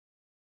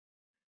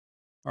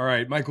All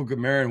right, Michael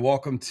Guimarin,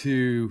 welcome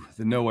to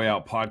the No Way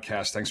Out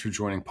podcast. Thanks for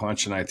joining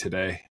Ponch and I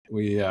today.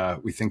 We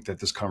think that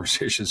this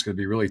conversation is going to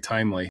be really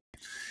timely,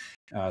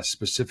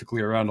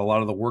 specifically around a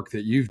lot of the work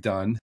that you've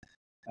done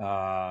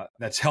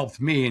that's helped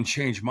me and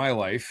changed my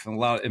life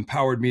and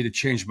empowered me to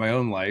change my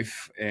own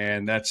life.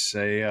 And that's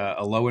a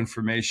low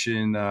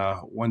information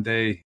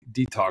one-day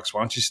detox. Why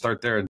don't you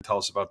start there and tell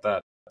us about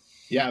that?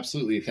 Yeah,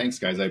 absolutely. Thanks,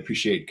 guys. I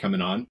appreciate coming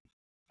on.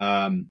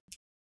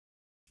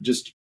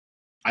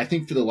 I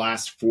think for the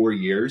last 4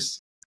 years,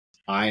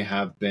 I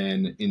have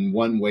been in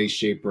one way,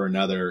 shape, or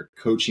another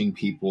coaching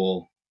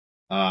people,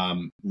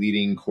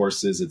 leading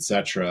courses,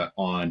 etc.,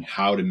 on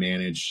how to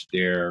manage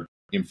their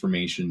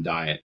information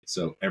diet.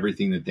 So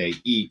everything that they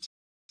eat,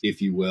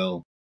 if you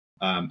will,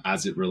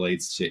 as it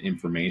relates to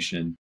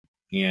information.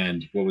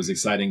 And what was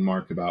exciting,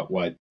 Mark, about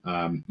what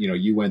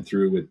you went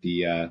through with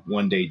the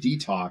one-day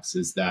detox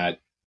is that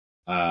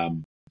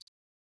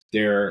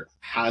there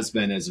has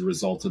been, as a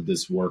result of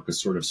this work, a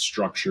sort of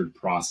structured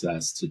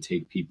process to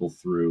take people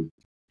through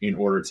in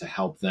order to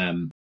help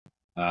them,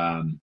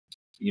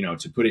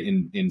 to put it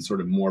in sort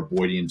of more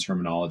Boydian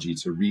terminology,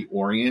 to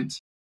reorient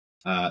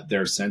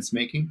their sense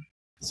making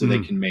so they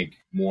can make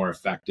more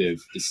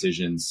effective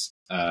decisions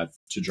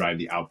to drive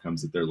the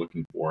outcomes that they're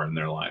looking for in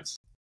their lives.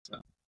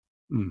 So.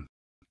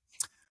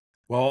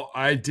 Well,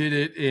 I did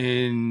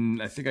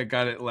it I think I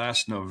got it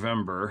last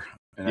November,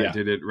 and I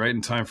did it right in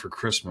time for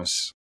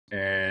Christmas.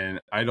 And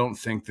I don't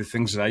think the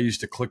things that I used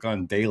to click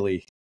on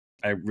daily,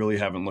 I really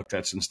haven't looked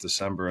at since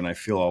December. And I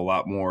feel a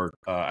lot more,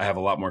 I have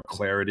a lot more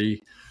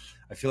clarity.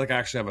 I feel like I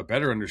actually have a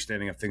better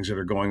understanding of things that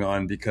are going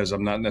on because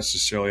I'm not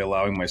necessarily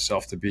allowing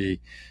myself to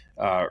be,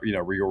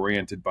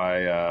 reoriented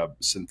by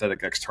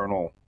synthetic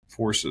external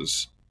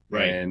forces.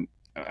 Right. And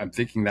I'm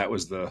thinking that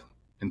was the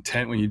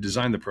intent when you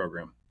designed the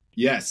program.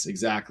 Yes,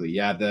 exactly.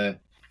 Yeah.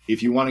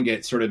 If you want to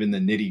get sort of in the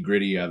nitty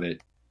gritty of it,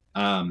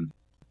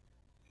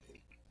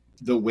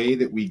 the way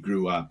that we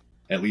grew up,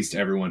 at least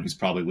everyone who's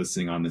probably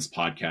listening on this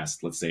podcast,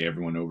 let's say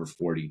everyone over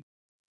 40,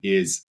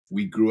 is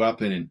we grew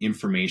up in an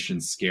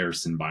information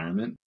scarce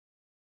environment.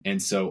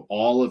 And so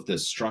all of the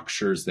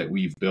structures that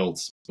we've built,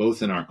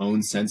 both in our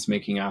own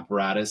sense-making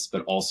apparatus,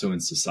 but also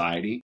in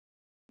society,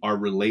 are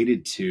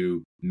related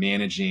to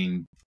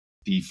managing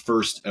the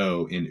first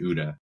O in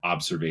OODA,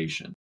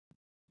 observation.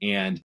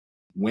 And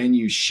when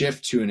you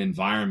shift to an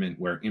environment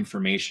where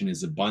information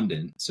is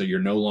abundant, so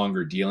you're no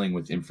longer dealing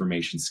with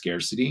information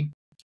scarcity,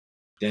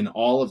 then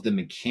all of the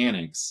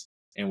mechanics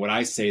and what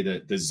I say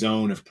the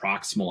zone of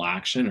proximal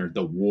action, or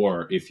the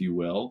war, if you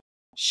will,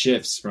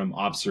 shifts from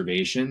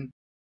observation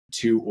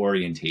to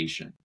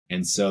orientation.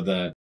 And so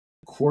the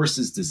course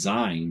is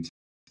designed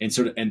and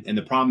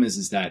the problem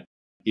is that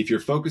if you're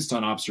focused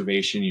on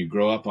observation, you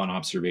grow up on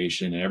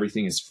observation and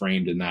everything is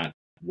framed in that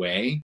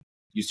way,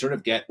 you sort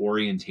of get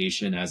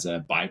orientation as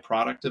a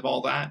byproduct of all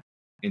that.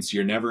 And so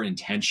you're never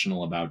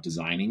intentional about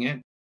designing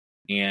it.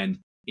 And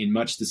in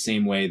much the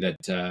same way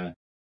that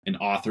an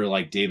author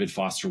like David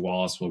Foster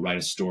Wallace will write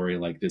a story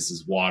like "This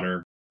is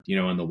water,"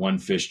 and the one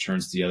fish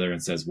turns to the other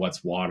and says,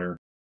 "What's water?"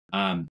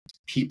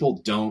 People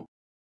don't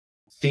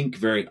think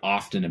very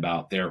often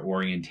about their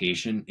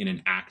orientation in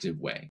an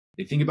active way.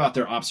 They think about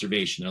their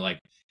observation. They're like,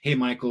 "Hey,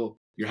 Michael,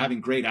 you're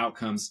having great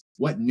outcomes.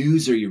 What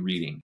news are you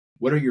reading?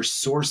 What are your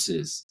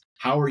sources?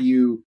 How are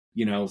you,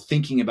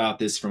 thinking about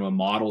this from a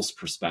model's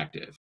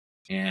perspective?"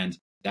 And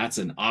that's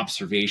an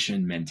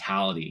observation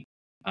mentality.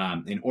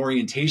 An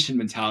orientation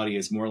mentality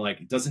is more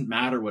like, it doesn't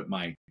matter what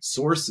my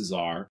sources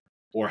are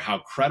or how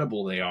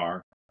credible they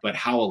are, but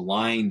how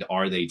aligned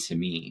are they to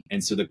me?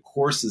 And so the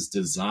course is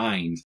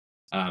designed,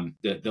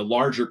 the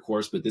larger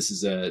course, but this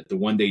is the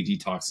one-day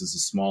detox is a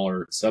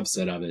smaller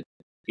subset of it.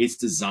 It's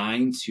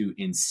designed to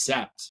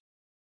incept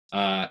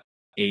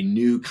a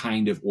new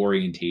kind of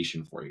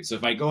orientation for you. So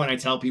if I go and I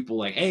tell people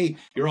like, "Hey,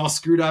 you're all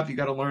screwed up, you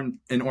got to learn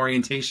an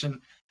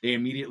orientation," they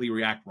immediately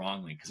react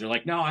wrongly because they're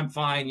like, "No, I'm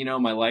fine.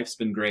 My life's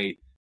been great."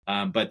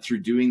 But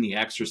through doing the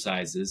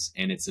exercises,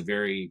 and it's a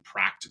very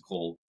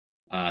practical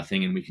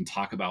thing, and we can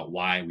talk about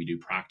why we do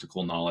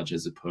practical knowledge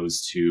as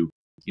opposed to,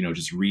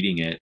 just reading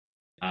it.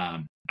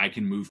 I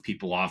can move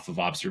people off of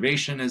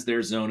observation as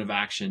their zone of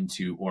action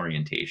to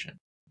orientation.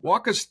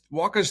 Walk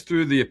us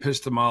through the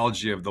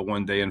epistemology of the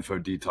one-day info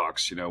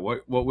detox.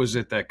 What was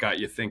it that got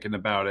you thinking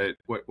about it?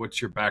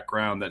 What's your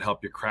background that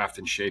helped you craft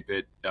and shape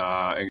it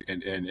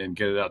and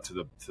get it out to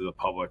the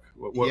public?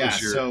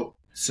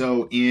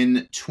 So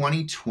in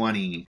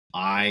 2020,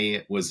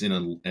 I was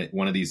in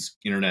one of these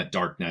internet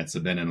dark nets.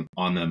 I've been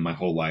on them my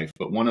whole life,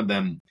 but one of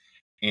them,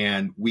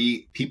 and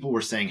people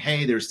were saying,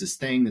 "Hey, there's this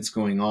thing that's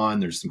going on.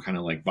 There's some kind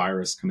of like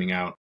virus coming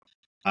out.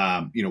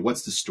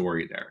 What's the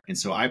story there?" And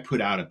so I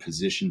put out a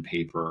position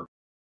paper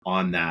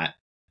on that,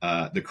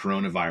 the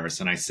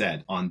coronavirus. And I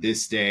said, on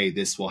this day,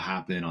 this will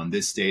happen. On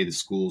this day, the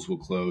schools will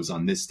close.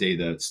 On this day,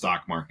 the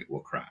stock market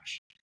will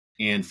crash.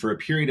 And for a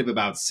period of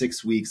about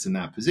 6 weeks in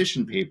that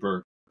position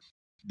paper,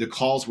 the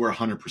calls were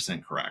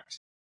 100% correct.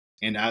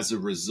 And as a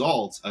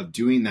result of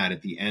doing that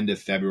at the end of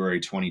February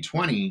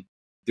 2020,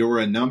 there were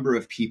a number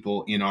of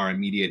people in our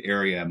immediate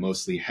area,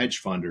 mostly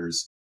hedge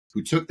funders,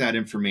 who took that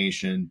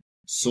information,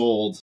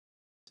 sold,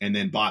 and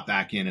then bought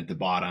back in at the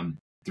bottom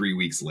 3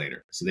 weeks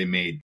later. So they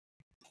made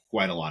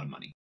quite a lot of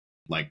money,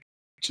 like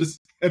just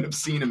an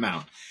obscene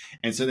amount.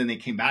 And so then they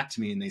came back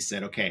to me and they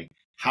said, okay,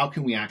 how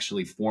can we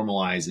actually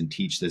formalize and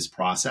teach this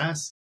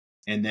process?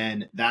 And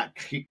then that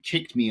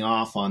kicked me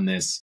off on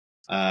this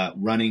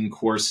running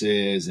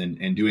courses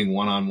and doing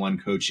one-on-one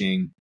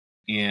coaching.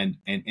 And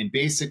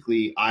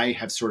basically I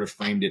have sort of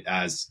framed it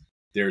as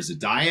there's a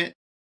diet,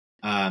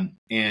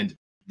 and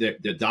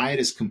the diet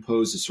is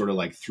composed of sort of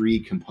like 3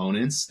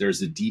 components.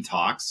 There's a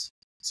detox.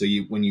 So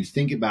when you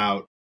think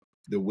about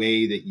the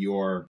way that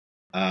you're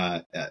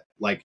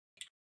like,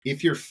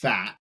 if you're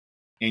fat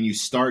and you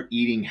start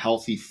eating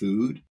healthy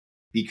food,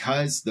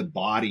 because the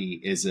body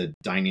is a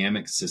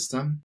dynamic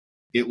system,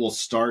 it will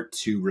start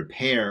to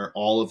repair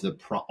all of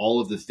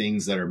the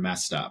things that are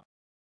messed up.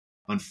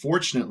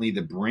 Unfortunately,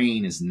 the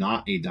brain is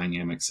not a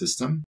dynamic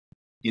system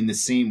in the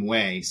same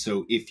way.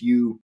 So if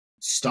you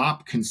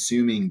stop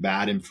consuming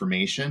bad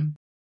information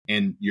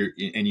and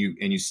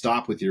you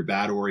stop with your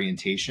bad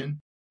orientation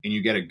and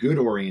you get a good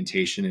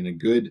orientation and a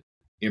good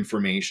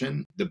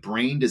information, the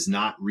brain does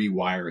not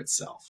rewire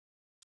itself.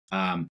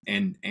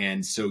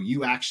 And so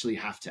you actually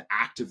have to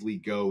actively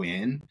go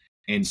in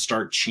and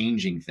start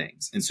changing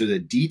things. And so the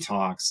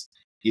detox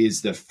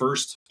is the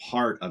first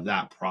part of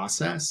that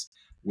process,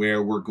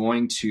 where we're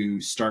going to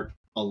start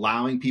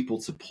allowing people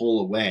to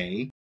pull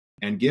away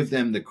and give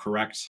them the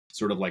correct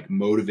sort of like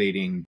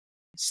motivating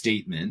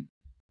statement.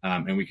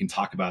 And we can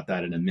talk about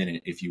that in a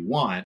minute if you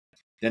want.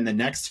 Then the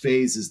next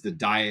phase is the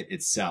diet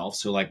itself.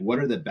 So like, what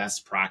are the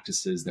best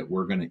practices that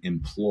we're going to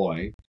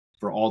employ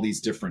for all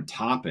these different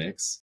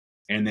topics?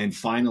 And then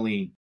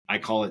finally, I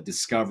call it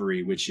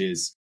discovery, which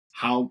is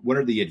what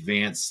are the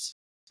advanced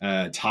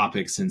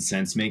topics in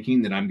sense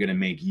making that I'm going to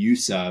make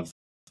use of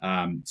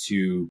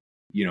to,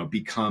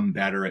 become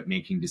better at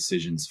making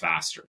decisions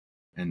faster.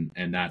 And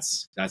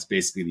that's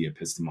basically the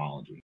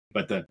epistemology.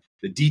 But the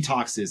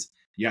detox is,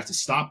 you have to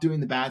stop doing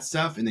the bad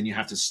stuff, and then you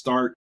have to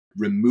start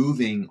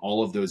removing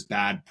all of those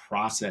bad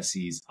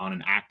processes on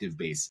an active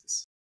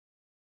basis.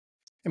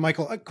 Hey,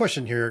 Michael, a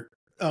question here.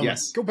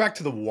 Yes. Go back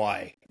to the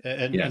why,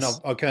 and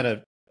Yes. I'll kind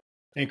of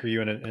anchor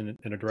you in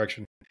a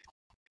direction.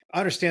 I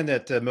understand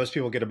that most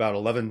people get about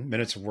 11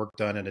 minutes of work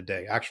done in a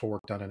day, actual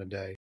work done in a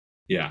day.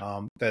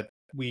 Yeah. That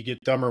we get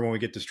dumber when we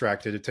get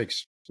distracted.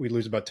 We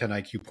lose about 10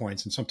 IQ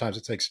points, and sometimes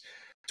it takes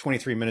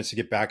 23 minutes to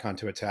get back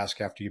onto a task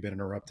after you've been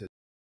interrupted.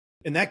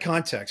 In that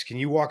context, can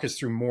you walk us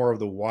through more of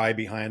the why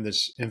behind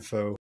this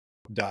info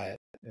diet,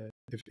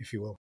 if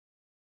you will?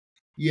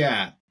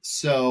 Yeah.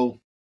 So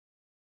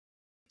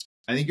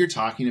I think you're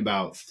talking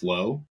about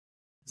flow.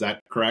 Is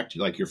that correct?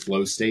 Like your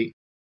flow state?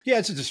 Yeah,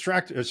 it's a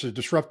distractor. It's a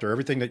disruptor.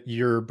 Everything that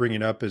you're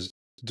bringing up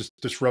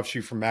disrupts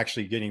you from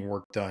actually getting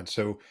work done.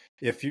 So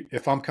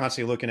if I'm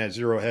constantly looking at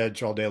zero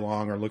hedge all day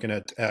long or looking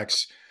at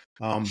X,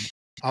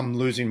 I'm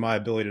losing my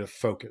ability to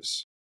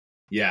focus.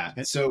 Yeah.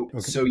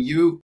 So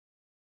you,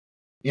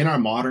 in our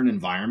modern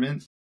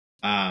environment,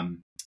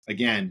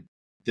 again,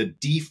 the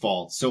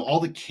default, so all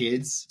the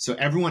kids, so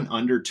everyone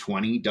under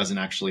 20 doesn't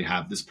actually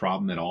have this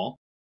problem at all,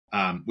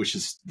 which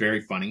is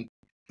very funny.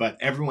 But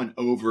everyone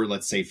over,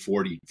 let's say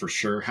 40 for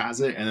sure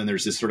has it. And then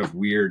there's this sort of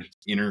weird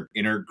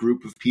inner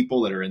group of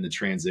people that are in the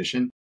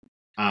transition.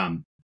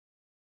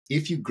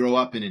 If you grow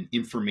up in an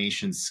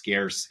information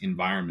scarce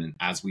environment,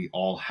 as we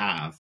all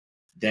have,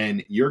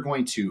 then you're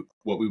going to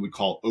what we would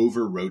call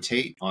over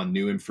rotate on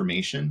new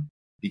information,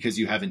 because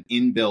you have an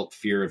inbuilt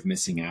fear of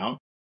missing out.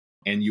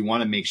 And you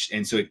want to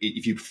and so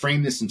if you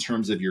frame this in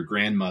terms of your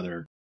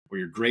grandmother or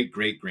your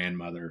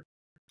great-great-grandmother,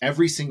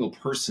 every single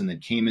person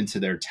that came into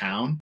their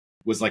town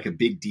was like a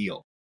big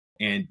deal.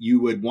 And you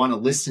would want to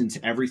listen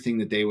to everything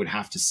that they would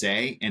have to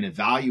say and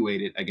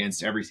evaluate it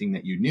against everything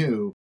that you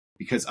knew,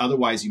 because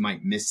otherwise you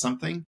might miss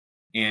something.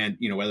 And,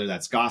 whether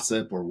that's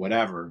gossip or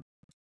whatever.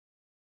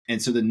 And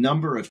so the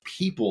number of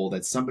people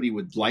that somebody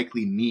would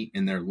likely meet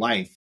in their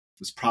life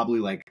was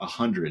probably like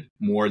 100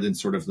 more than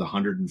sort of the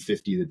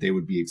 150 that they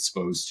would be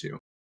exposed to.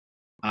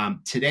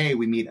 Today,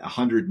 we meet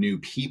 100 new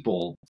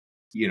people,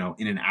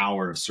 in an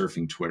hour of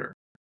surfing Twitter.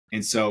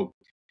 And so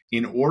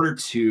in order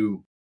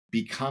to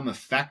become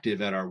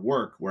effective at our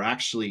work, we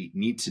actually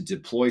need to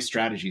deploy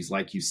strategies,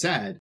 like you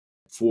said,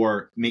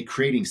 for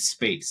creating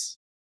space.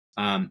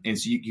 And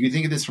so you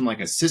think of this from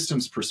like a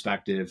systems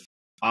perspective.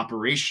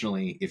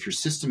 Operationally, if your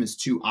system is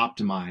too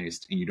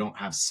optimized and you don't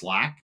have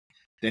slack,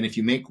 then if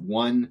you make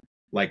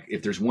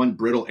if there's one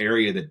brittle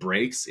area that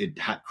breaks, it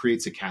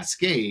creates a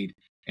cascade,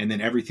 and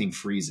then everything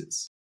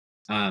freezes.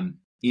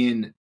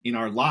 In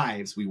our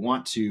lives, we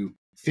want to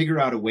figure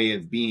out a way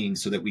of being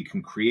so that we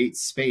can create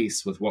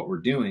space with what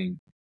we're doing,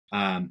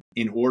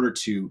 in order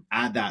to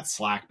add that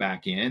slack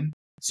back in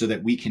so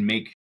that we can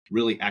make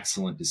really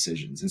excellent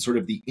decisions. And sort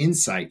of the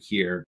insight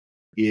here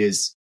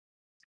is,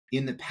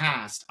 in the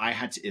past, I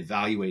had to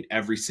evaluate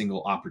every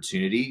single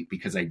opportunity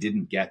because I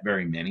didn't get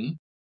very many.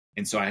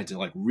 And so I had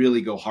to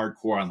really go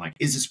hardcore on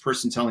is this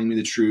person telling me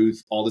the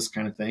truth? All this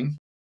kind of thing.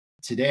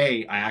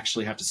 Today, I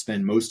actually have to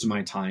spend most of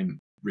my time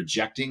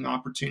rejecting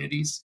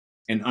opportunities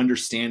and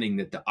understanding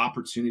that the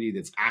opportunity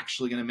that's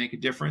actually going to make a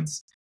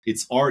difference,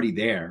 it's already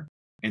there.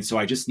 And so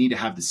I just need to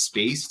have the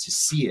space to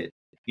see it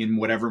in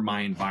whatever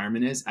my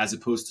environment is, as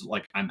opposed to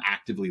like I'm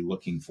actively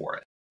looking for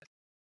it.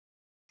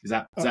 Does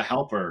that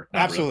help or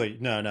not? Absolutely.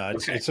 Really? No.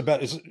 It's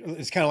about,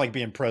 it's kind of like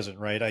being present,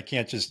 right? I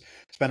can't just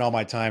spend all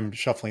my time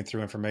shuffling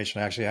through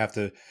information. I actually have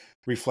to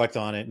reflect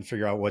on it and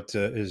figure out what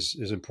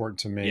is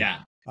important to me. Yeah.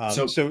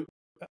 So,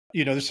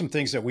 you know, there's some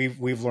things that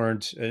we've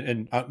learned,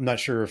 and I'm not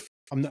sure if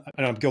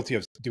I'm guilty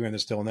of doing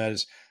this still. And that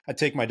is, I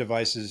take my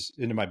devices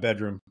into my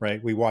bedroom, right?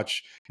 We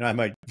watch, you know,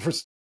 I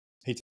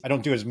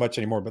don't do it as much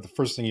anymore, but the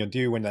first thing you'll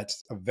do when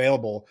that's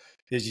available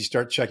is you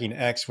start checking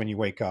X when you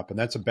wake up. And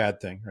that's a bad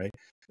thing, right?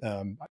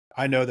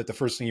 I know that the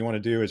first thing you want to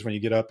do is when you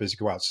get up is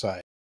go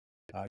outside,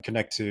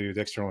 connect to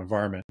the external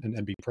environment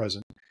and be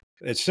present.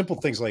 It's simple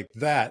things like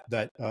that.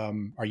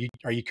 Are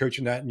you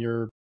coaching that in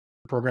your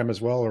program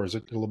as well, or is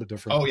it a little bit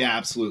different? Oh yeah,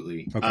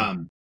 absolutely. Okay.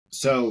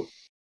 So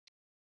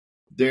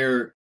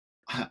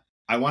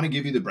I want to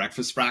give you the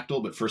breakfast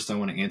fractal, but first I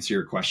want to answer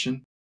your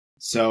question.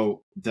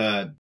 So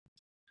there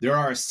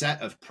are a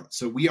set of,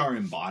 so we are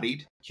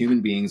embodied,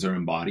 human beings are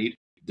embodied.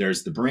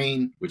 There's the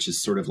brain, which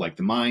is sort of like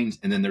the mind,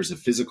 and then there's a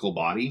physical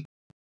body.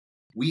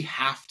 We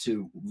have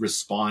to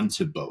respond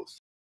to both.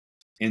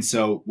 And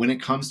so when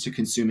it comes to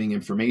consuming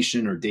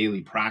information or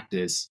daily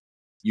practice,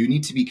 you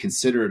need to be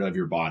considerate of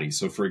your body.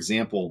 So for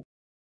example,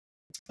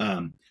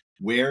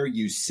 where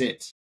you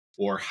sit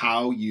or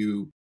how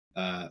you,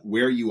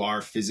 where you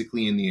are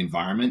physically in the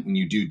environment when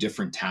you do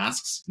different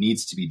tasks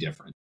needs to be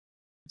different.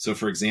 So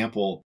for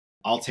example,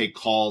 I'll take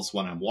calls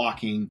when I'm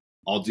walking.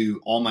 I'll do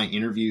all my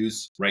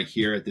interviews right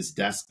here at this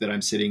desk that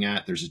I'm sitting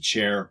at. There's a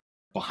chair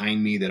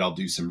behind me that I'll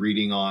do some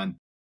reading on.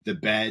 The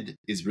bed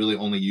is really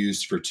only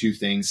used for two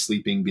things,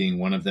 sleeping being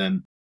one of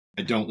them.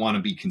 I don't want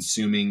to be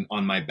consuming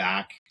on my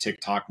back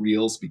TikTok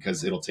reels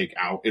because it'll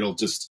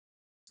just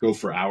go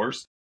for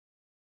hours.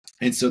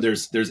 And so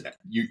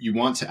you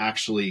want to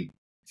actually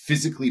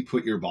physically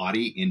put your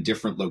body in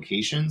different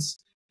locations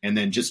and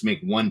then just make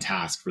one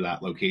task for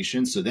that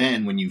location. So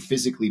then when you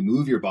physically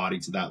move your body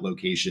to that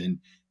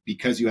location,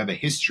 because you have a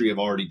history of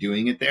already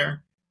doing it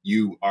there,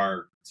 you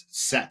are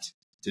set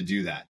to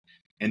do that.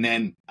 And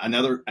then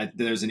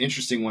there's an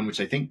interesting one, which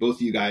I think both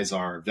of you guys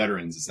are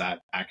veterans. Is that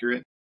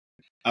accurate?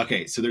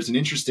 Okay. So there's an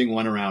interesting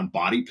one around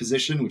body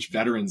position, which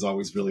veterans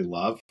always really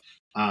love,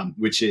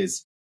 which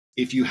is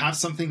if you have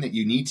something that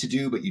you need to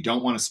do, but you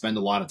don't want to spend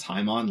a lot of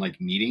time on, like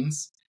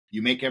meetings,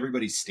 you make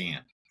everybody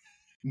stand.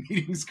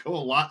 Meetings go a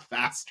lot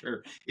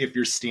faster if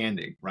you're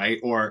standing, right?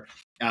 Or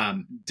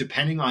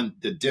depending on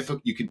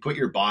you can put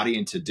your body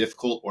into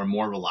difficult or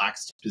more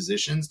relaxed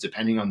positions,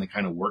 depending on the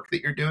kind of work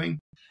that you're doing,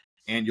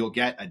 and you'll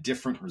get a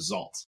different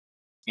result.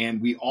 And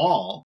we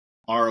all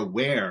are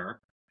aware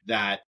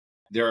that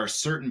there are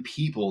certain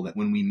people that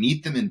when we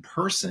meet them in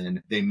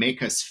person, they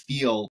make us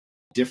feel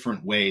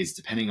different ways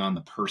depending on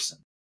the person.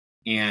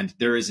 And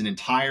there is an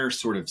entire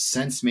sort of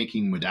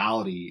sense-making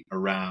modality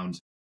around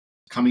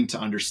coming to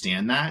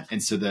understand that.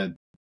 And so the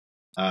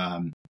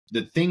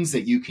things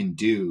that you can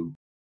do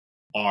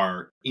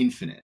are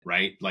infinite,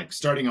 right? Like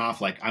starting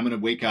off, like I'm going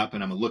to wake up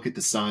and I'm going to look at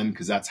the sun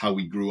because that's how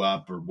we grew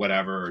up or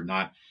whatever, or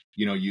not,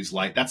 use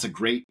light. That's a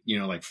great,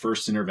 like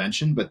first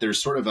intervention, but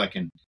there's sort of like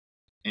an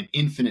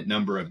infinite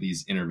number of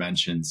these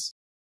interventions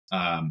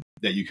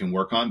that you can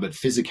work on. But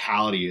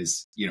physicality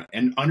is,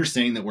 and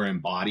understanding that we're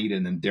embodied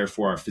and then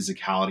therefore our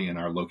physicality and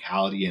our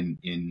locality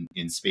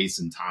in space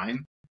and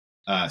time,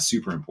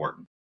 super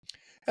important.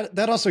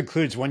 That also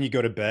includes when you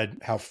go to bed,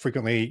 how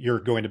frequently you're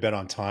going to bed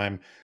on time,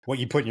 what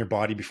you put in your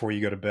body before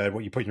you go to bed,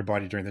 what you put in your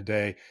body during the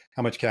day,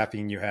 how much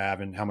caffeine you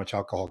have, and how much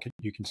alcohol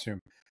you consume.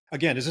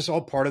 Again, is this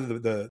all part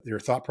of your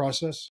thought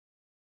process?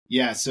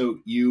 Yeah. So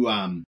you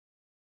want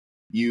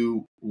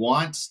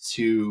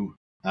to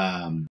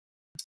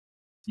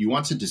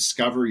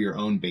discover your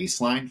own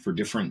baseline for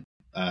different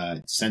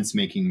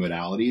sense-making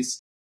modalities.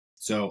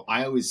 So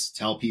I always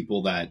tell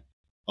people that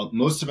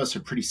most of us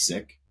are pretty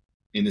sick,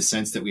 in the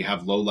sense that we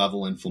have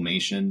low-level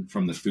inflammation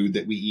from the food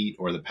that we eat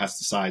or the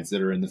pesticides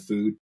that are in the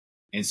food.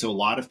 And so a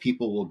lot of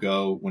people will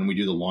go, when we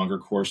do the longer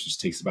course, which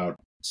takes about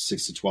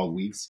 6 to 12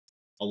 weeks,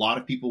 a lot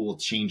of people will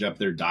change up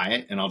their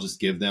diet, and I'll just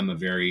give them a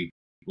very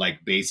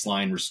like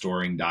baseline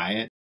restoring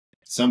diet.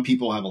 Some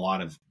people have a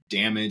lot of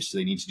damage, so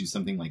they need to do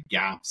something like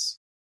GAPS,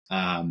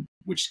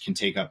 which can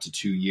take up to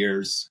 2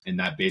 years. And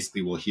that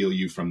basically will heal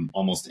you from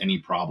almost any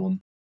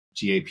problem,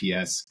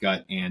 GAPS,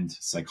 gut and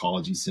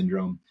psychology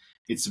syndrome.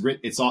 It's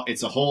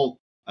a whole,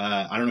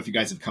 I don't know if you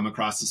guys have come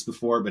across this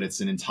before, but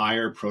it's an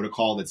entire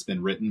protocol that's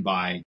been written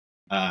by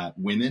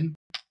women,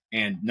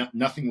 and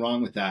nothing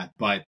wrong with that.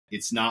 But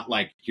it's not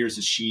like, here's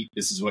a sheet,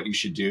 this is what you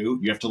should do.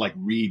 You have to like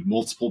read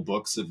multiple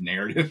books of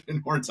narrative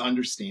in order to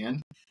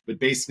understand. But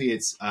basically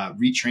it's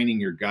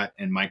retraining your gut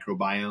and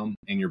microbiome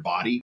and your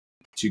body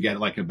to get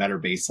like a better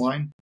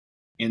baseline.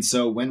 And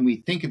so when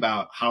we think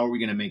about how are we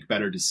going to make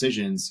better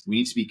decisions, we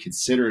need to be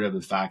considerate of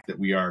the fact that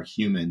we are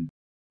human.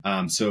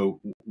 So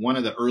one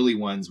of the early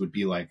ones would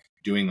be like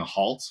doing a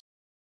halt.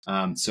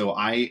 So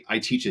I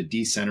teach a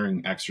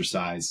decentering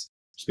exercise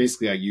So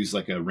basically I use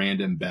like a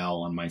random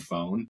bell on my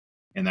phone,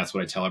 and that's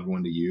what I tell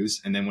everyone to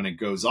use. And then when it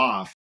goes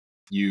off,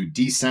 you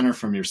decenter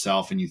from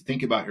yourself and you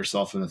think about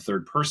yourself in the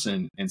third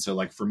person. And so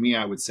like for me,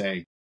 I would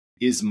say,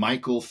 is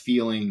Michael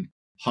feeling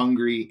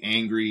hungry,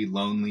 angry,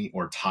 lonely,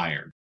 or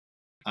tired?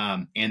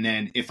 And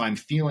then if I'm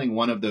feeling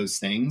one of those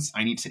things,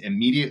 I need to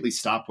immediately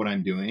stop what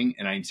I'm doing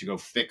and I need to go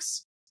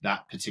fix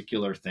that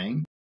particular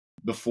thing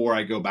before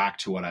I go back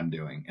to what I'm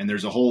doing. And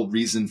there's a whole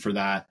reason for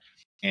that.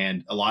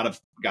 And a lot of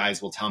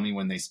guys will tell me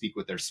when they speak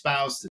with their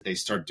spouse that they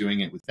start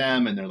doing it with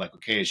them. And they're like,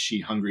 okay, is she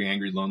hungry,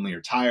 angry, lonely,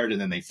 or tired?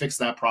 And then they fix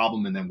that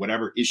problem. And then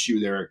whatever issue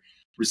they're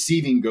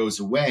receiving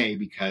goes away,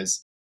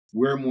 because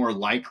we're more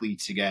likely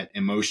to get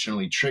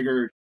emotionally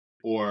triggered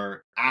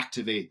or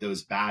activate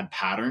those bad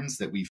patterns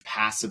that we've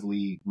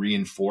passively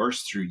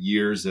reinforced through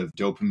years of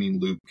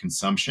dopamine loop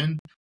consumption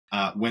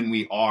when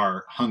we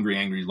are hungry,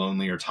 angry,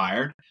 lonely, or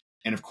tired.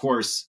 And of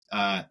course,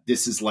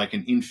 this is like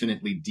an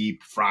infinitely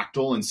deep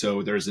fractal. And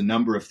so there's a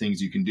number of things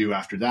you can do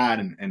after that,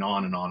 and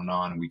on and on and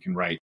on. And we can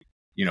write,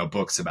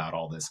 books about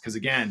all this. Because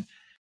again,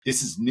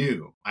 this is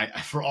new.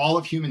 For all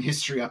of human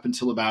history up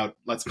until about,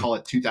 let's call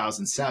it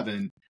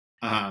 2007,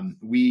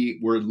 we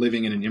were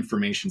living in an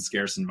information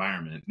scarce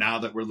environment. Now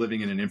that we're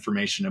living in an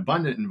information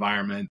abundant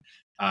environment,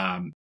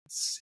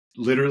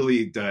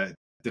 literally the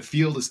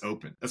field is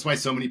open. That's why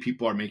so many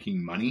people are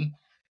making money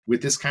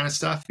with this kind of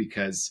stuff,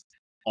 because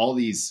all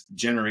these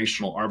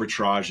generational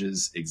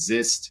arbitrages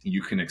exist.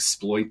 You can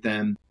exploit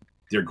them.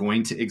 They're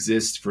going to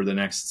exist for the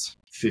next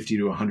 50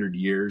 to 100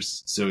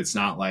 years. So it's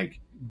not like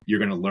you're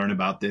going to learn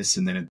about this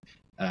and then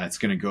it's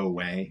going to go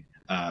away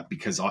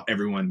because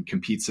everyone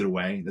competes it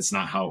away. That's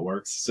not how it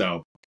works.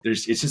 So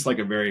it's just like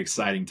a very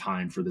exciting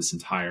time for this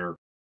entire,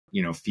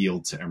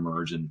 field to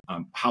emerge, and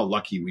how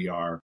lucky we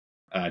are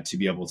to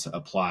be able to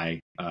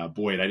apply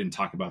Boyd. I didn't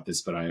talk about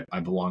this, but I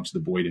belong to the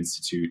Boyd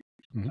Institute,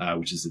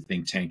 which is a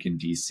think tank in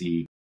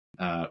DC,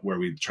 where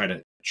we try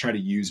to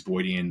use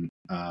Boydian,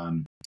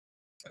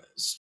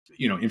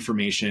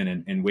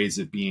 information and ways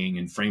of being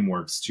and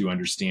frameworks to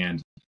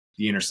understand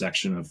the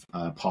intersection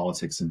of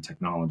politics and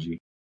technology.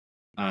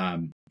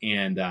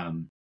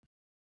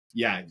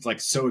 It's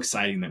like so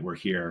exciting that we're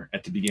here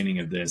at the beginning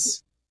of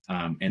this.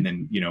 And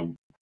then,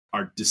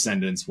 our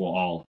descendants will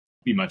all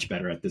be much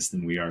better at this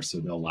than we are.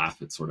 So they'll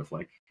laugh at sort of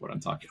like what I'm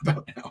talking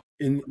about now.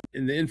 In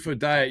the info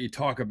diet, you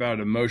talk about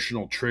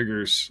emotional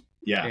triggers,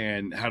 yeah,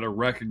 and how to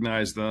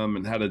recognize them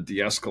and how to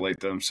de-escalate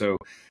them. So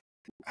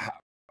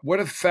what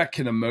effect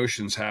can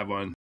emotions have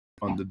on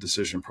the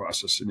decision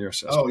process in your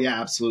assessment? Oh yeah,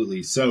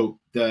 absolutely. So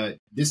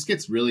this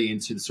gets really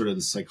into sort of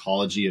the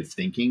psychology of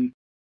thinking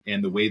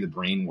and the way the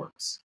brain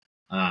works.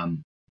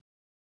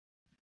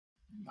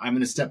 I'm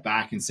going to step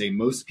back and say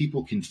most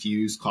people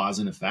confuse cause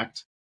and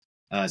effect.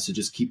 So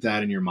just keep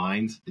that in your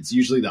mind. It's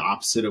usually the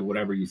opposite of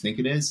whatever you think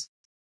it is,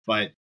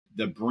 but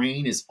the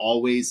brain is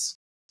always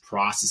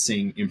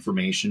processing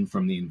information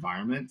from the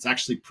environment. It's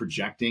actually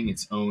projecting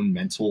its own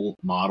mental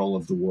model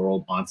of the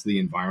world onto the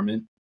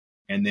environment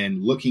and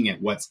then looking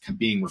at what's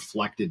being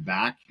reflected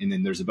back. And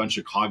then there's a bunch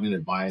of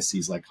cognitive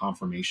biases like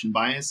confirmation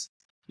bias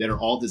that are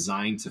all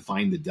designed to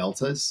find the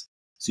deltas.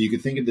 So you can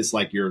think of this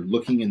like you're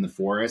looking in the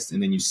forest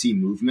and then you see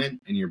movement,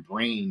 and your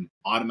brain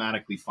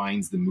automatically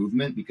finds the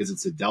movement because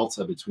it's a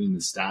delta between the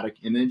static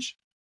image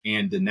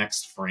and the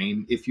next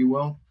frame, if you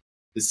will.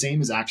 The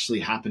same is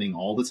actually happening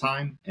all the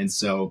time. And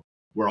so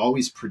we're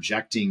always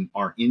projecting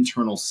our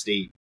internal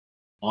state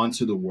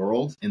onto the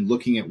world and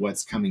looking at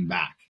what's coming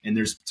back. And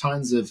there's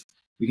tons of,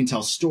 we can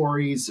tell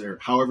stories or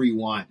however you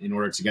want in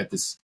order to get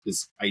this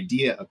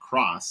idea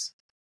across.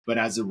 But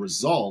as a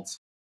result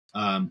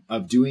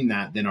of doing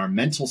that, then our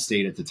mental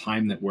state at the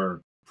time that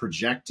we're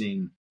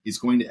projecting is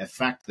going to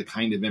affect the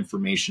kind of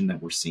information that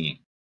we're seeing.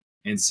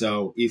 And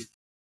so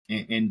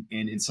and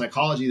in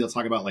psychology, they'll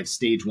talk about like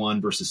stage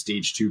 1 versus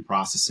stage 2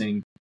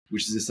 processing,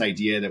 which is this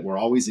idea that we're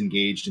always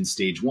engaged in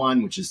stage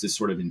 1, which is this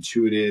sort of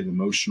intuitive,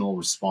 emotional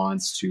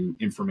response to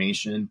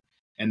information,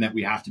 and that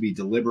we have to be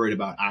deliberate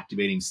about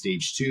activating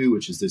stage 2,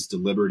 which is this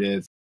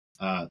deliberative,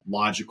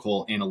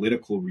 logical,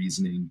 analytical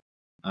reasoning.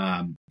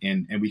 And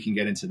we can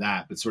get into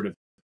that. But sort of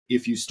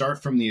if you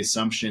start from the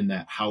assumption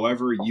that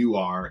however you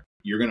are,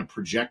 you're going to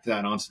project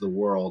that onto the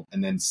world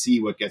and then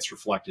see what gets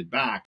reflected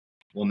back,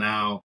 well,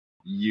 now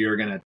you're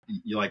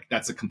like,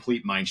 that's a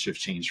complete mind shift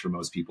change for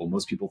most people.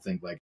 Most people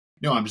think like,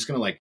 no, I'm just going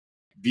to like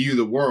view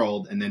the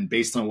world, and then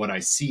based on what I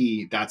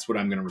see, that's what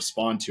I'm going to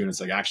respond to. And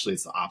it's like, actually,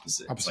 it's the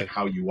opposite. It's like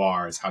how you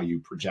are is how you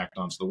project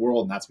onto the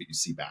world, and that's what you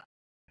see back.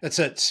 That's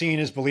that seeing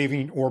is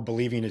believing, or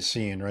believing is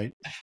seeing, right?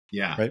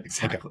 Yeah, right?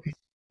 Exactly.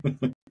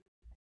 Okay.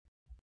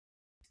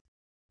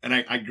 And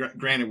I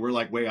granted, we're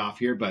like way off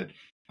here, but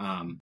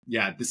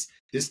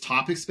this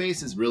topic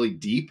space is really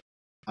deep.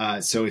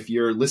 So if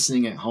you're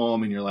listening at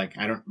home and you're like,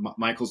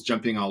 Michael's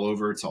jumping all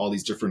over to all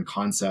these different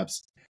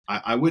concepts,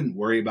 I wouldn't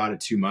worry about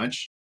it too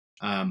much.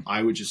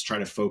 I would just try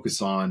to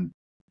focus on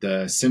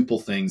the simple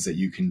things that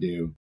you can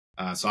do.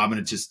 So I'm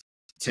going to just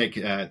take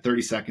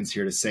 30 seconds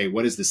here to say,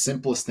 what is the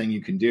simplest thing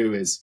you can do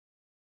is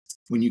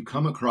when you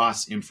come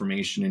across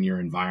information in your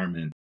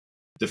environment,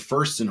 the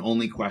first and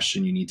only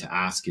question you need to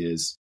ask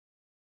is,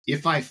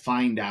 if I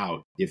find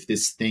out if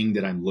this thing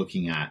that I'm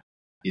looking at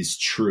is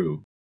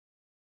true,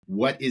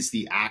 what is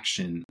the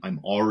action I'm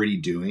already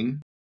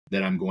doing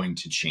that I'm going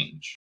to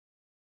change?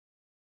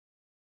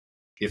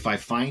 If I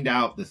find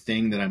out the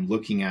thing that I'm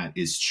looking at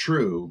is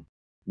true,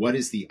 what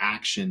is the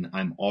action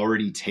I'm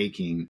already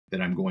taking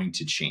that I'm going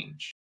to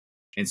change?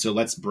 And so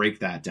let's break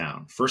that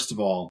down. First of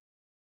all,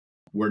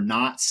 we're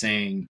not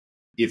saying,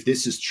 if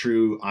this is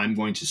true, I'm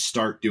going to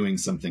start doing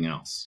something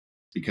else,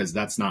 because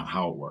that's not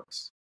how it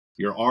works.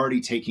 You're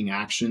already taking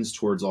actions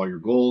towards all your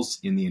goals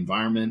in the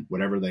environment,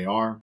 whatever they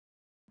are.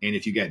 And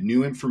if you get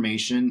new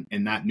information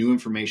and that new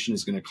information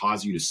is going to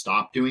cause you to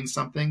stop doing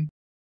something,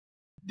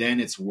 then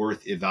it's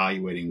worth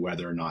evaluating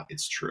whether or not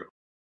it's true.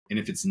 And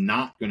if it's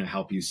not going to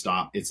help you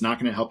stop, it's not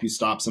going to help you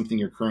stop something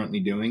you're currently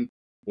doing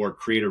or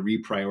create a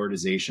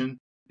reprioritization,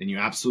 then you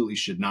absolutely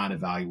should not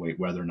evaluate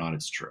whether or not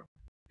it's true,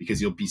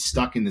 because you'll be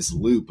stuck in this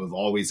loop of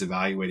always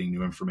evaluating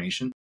new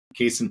information.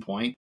 Case in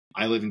point,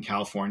 I live in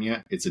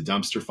California. It's a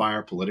dumpster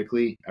fire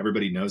politically.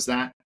 Everybody knows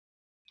that.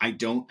 I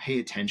don't pay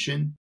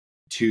attention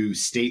to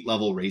state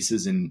level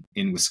races in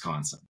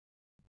Wisconsin.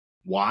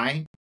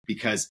 Why?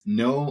 Because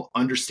no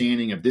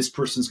understanding of this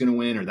person's going to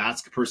win, or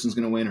that person's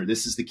going to win, or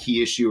this is the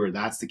key issue, or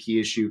that's the key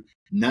issue.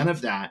 None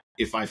of that,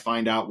 if I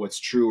find out what's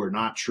true or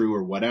not true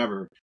or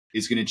whatever,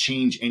 is going to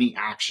change any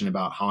action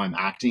about how I'm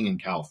acting in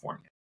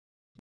California.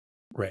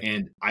 Right.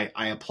 And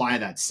I apply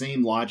that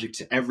same logic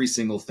to every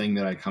single thing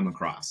that I come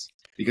across,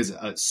 because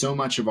so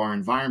much of our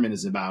environment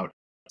is about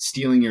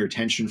stealing your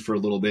attention for a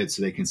little bit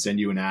so they can send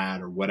you an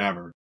ad or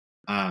whatever.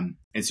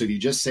 And so if you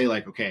just say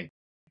like, okay,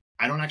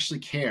 I don't actually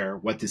care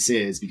what this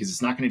is because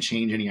it's not going to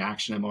change any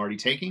action I'm already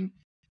taking,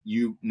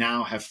 you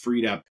now have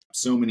freed up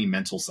so many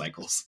mental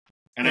cycles.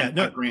 And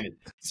granted,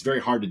 it's very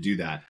hard to do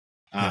that.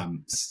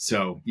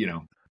 So,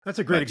 that's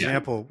a great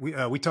example.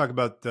 We talk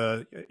about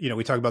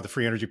the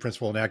free energy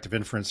principle and active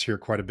inference here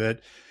quite a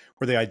bit,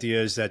 where the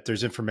idea is that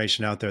there's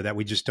information out there that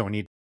we just don't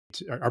need,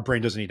 our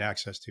brain doesn't need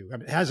access to. I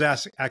mean, it has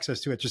access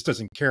to it, just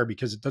doesn't care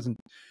because it doesn't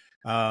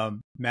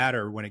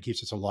matter when it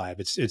keeps us alive.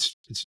 It's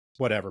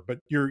whatever. But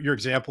your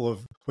example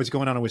of what's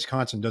going on in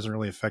Wisconsin doesn't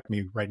really affect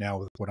me right now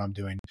with what I'm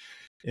doing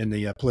in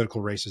the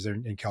political races there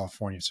in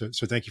California. So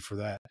thank you for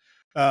that.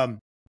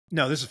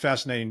 No, this is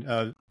fascinating.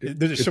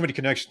 There's so many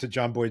connections to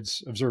John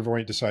Boyd's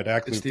observer-oriented decide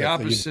act. It's the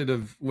opposite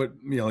of what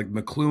like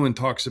McLuhan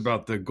talks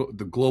about the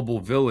global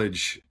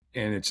village,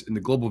 and the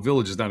global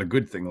village is not a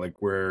good thing. Like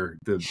where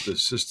the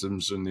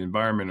systems and the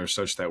environment are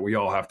such that we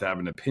all have to have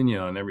an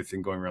opinion on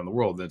everything going around the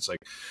world. That's like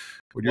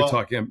what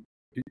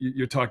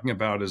you're talking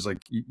about is like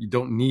you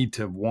don't need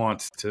to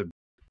want to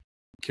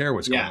care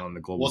what's going on in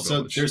the global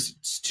village. So there's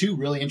two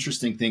really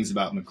interesting things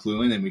about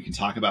McLuhan, and we can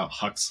talk about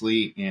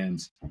Huxley and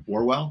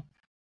Orwell,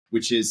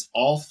 which is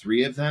all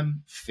three of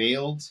them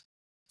failed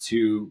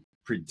to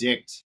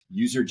predict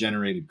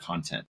user-generated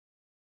content.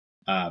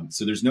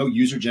 So there's no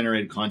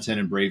user-generated content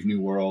in Brave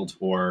New World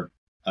or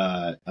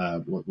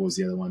what was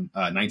the other one?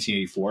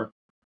 1984.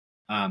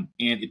 And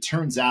it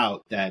turns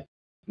out that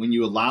when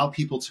you allow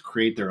people to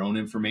create their own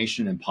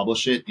information and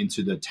publish it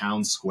into the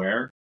town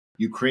square,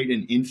 you create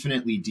an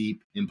infinitely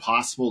deep,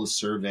 impossible to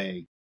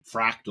survey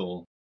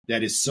fractal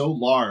that is so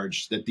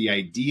large that the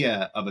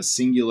idea of a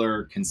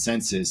singular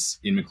consensus,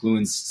 in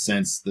McLuhan's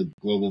sense, the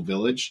global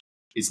village,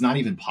 is not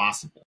even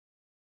possible.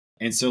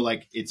 And so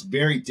like, it's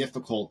very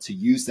difficult to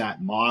use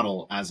that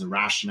model as a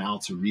rationale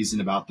to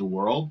reason about the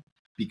world,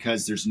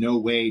 because there's no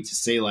way to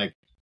say like,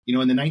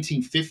 in the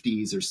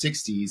 1950s or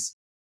 60s,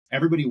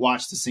 everybody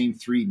watched the same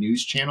 3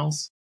 news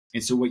channels.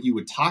 And so what you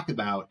would talk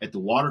about at the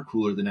water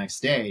cooler the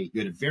next day,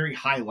 you had a very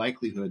high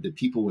likelihood that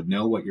people would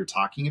know what you're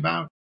talking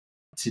about.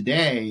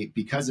 Today,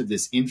 because of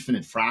this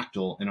infinite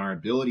fractal and our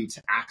ability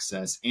to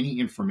access any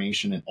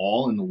information at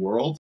all in the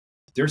world,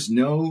 there's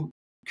no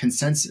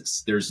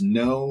consensus. There's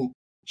no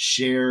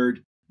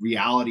shared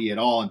reality at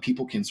all. And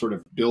people can sort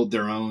of build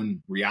their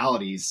own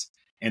realities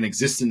and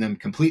exist in them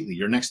completely.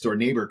 Your next door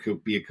neighbor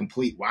could be a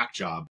complete whack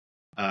job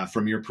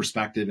from your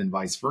perspective and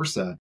vice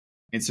versa.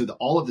 And so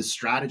all of the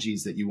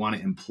strategies that you want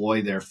to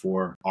employ,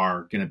 therefore,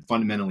 are going to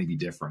fundamentally be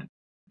different.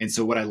 And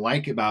so what I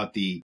like about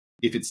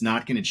if it's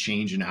not going to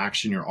change an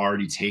action you're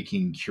already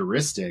taking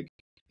heuristic,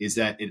 is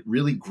that it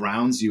really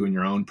grounds you in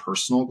your own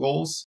personal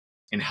goals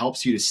and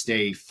helps you to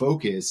stay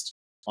focused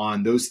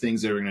on those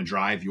things that are going to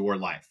drive your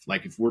life.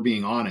 Like if we're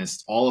being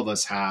honest, all of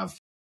us have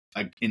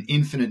an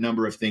infinite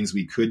number of things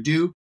we could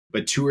do,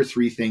 but 2 or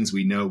 3 things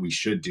we know we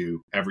should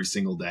do every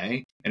single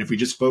day. And if we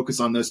just focus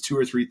on those 2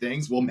 or 3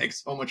 things, we'll make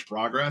so much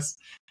progress.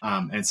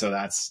 And so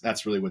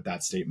that's really what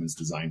that statement's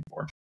designed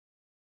for.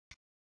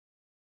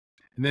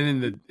 And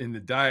then in the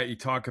diet, you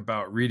talk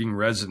about reading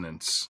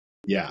resonance.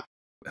 Yeah.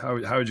 How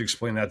would you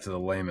explain that to the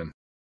layman?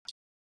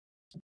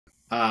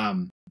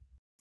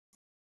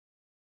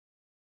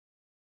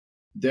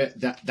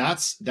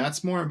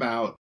 That's more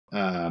about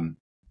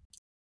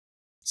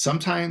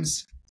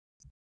sometimes.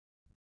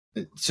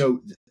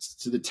 So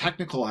the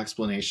technical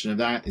explanation of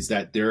that is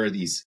that there are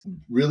these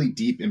really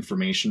deep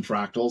information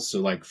fractals. So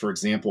like, for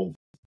example,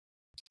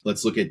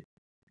 let's look at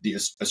the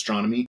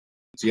astronomy.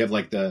 So you have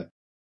like the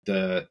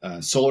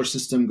solar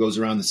system goes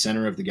around the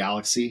center of the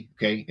galaxy.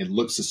 Okay. It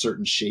looks a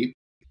certain shape.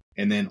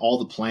 And then all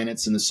the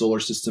planets in the solar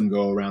system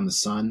go around the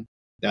sun.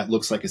 That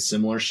looks like a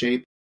similar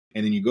shape.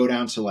 And then you go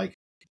down to like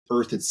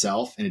Earth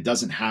itself, and it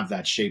doesn't have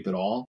that shape at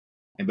all.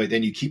 But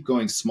then you keep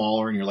going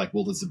smaller, and you're like,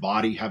 well, does the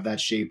body have that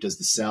shape? Does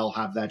the cell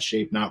have that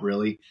shape? Not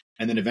really.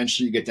 And then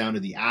eventually you get down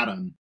to the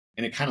atom,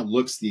 and it kind of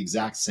looks the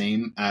exact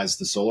same as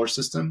the solar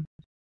system.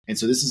 And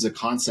so this is a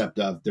concept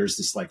of there's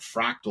this like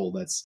fractal,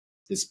 that's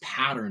this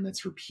pattern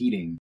that's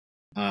repeating.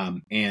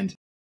 And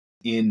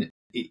in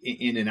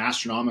an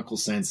astronomical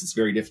sense, it's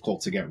very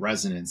difficult to get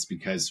resonance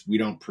because we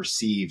don't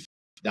perceive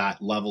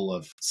that level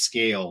of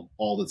scale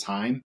all the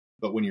time.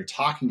 But when you're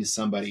talking to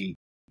somebody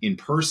in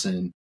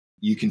person,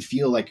 you can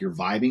feel like you're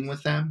vibing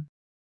with them.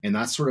 And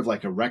that's sort of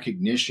like a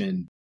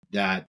recognition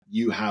that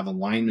you have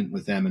alignment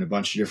with them in a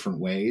bunch of different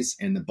ways.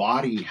 And the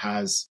body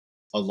has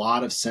a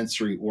lot of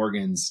sensory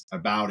organs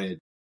about it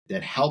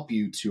that help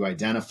you to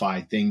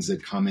identify things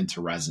that come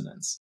into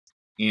resonance.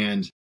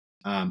 And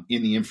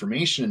in the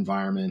information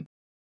environment,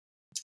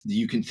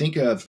 you can think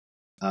of,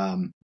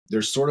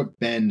 there's sort of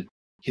been,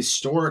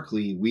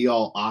 historically, we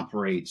all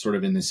operate sort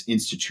of in this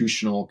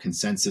institutional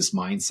consensus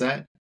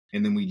mindset.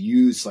 And then we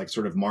use like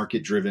sort of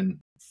market-driven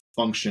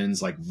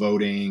functions like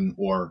voting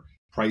or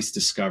price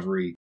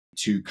discovery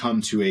to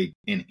come to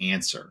an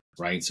answer,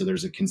 right? So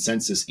there's a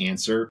consensus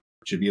answer,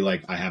 which would be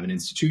like, I have an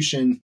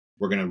institution,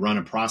 we're going to run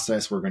a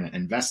process, we're going to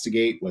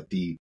investigate what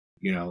the,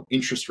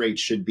 interest rate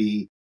should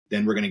be.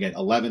 Then we're going to get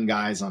 11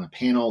 guys on a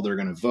panel, they're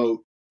going to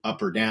vote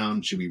up or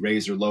down, should we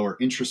raise or lower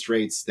interest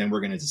rates? Then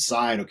we're going to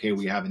decide, okay,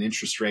 we have an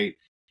interest rate,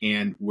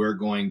 and we're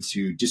going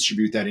to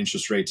distribute that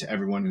interest rate to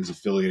everyone who's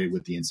affiliated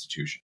with the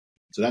institution.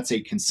 So that's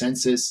a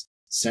consensus,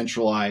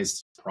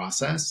 centralized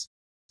process.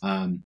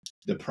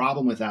 The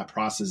problem with that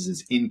process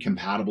is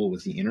incompatible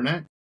with the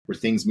internet, where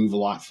things move a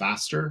lot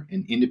faster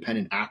and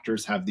independent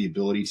actors have the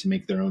ability to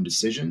make their own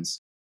decisions.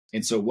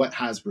 And so what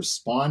has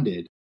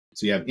responded,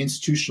 so you have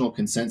institutional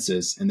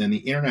consensus, and then the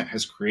internet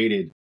has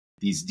created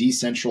these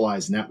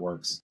decentralized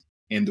networks.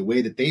 And the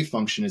way that they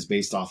function is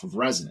based off of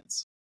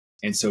resonance.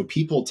 And so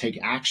people take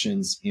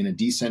actions in a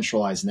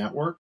decentralized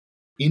network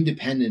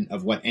independent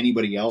of what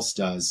anybody else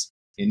does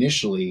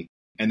initially.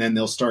 And then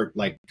they'll start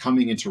like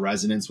coming into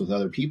resonance with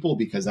other people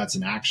because that's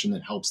an action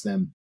that helps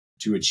them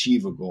to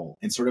achieve a goal.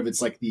 And sort of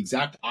it's like the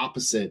exact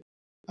opposite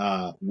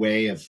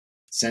way of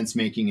sense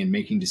making and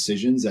making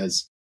decisions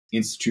as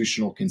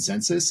institutional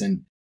consensus.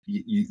 And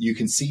you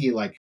can see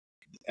like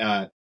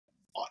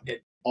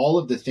all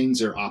of the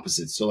things are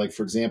opposites. So like,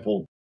 for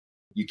example,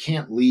 you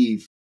can't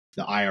leave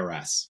the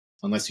IRS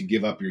unless you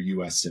give up your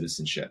US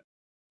citizenship.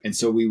 And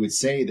so we would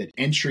say that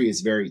entry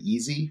is very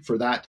easy for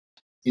that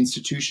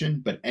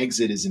institution, but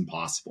exit is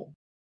impossible.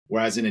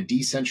 Whereas in a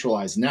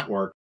decentralized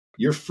network,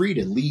 you're free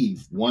to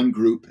leave one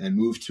group and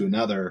move to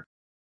another,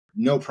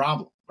 no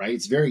problem, right?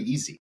 It's very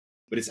easy,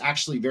 but it's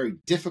actually very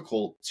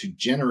difficult to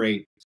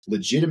generate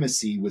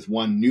legitimacy with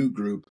one new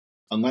group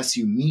unless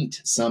you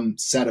meet some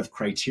set of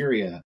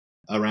criteria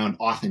around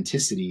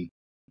authenticity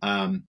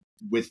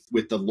with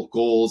the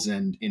goals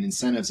and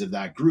incentives of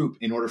that group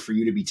in order for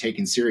you to be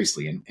taken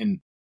seriously. And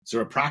so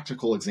a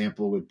practical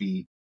example would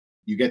be,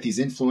 you get these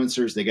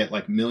influencers, they get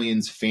like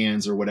millions of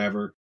fans or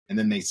whatever, and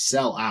then they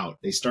sell out.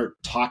 They start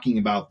talking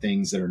about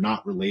things that are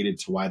not related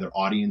to why their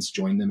audience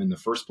joined them in the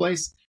first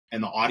place,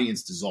 and the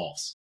audience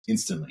dissolves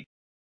instantly,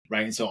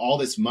 right? And so all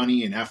this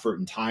money and effort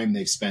and time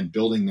they've spent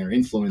building their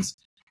influence,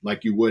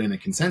 like you would in a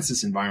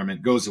consensus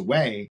environment, goes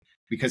away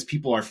because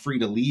people are free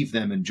to leave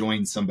them and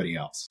join somebody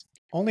else.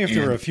 Only if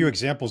there are a few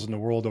examples in the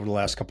world over the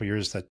last couple of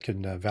years that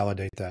can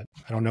validate that.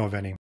 I don't know of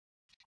any.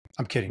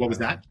 I'm kidding. What was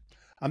that?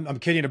 I'm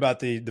kidding about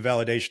the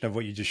validation of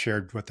what you just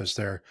shared with us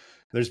there.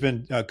 There's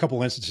been a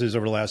couple instances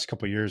over the last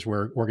couple of years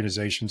where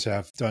organizations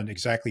have done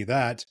exactly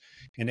that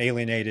and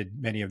alienated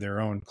many of their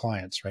own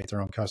clients, right?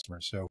 Their own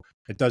customers. So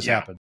it does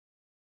happen.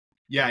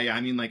 Yeah. I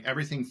mean, like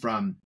everything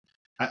from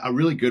a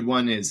really good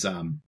one is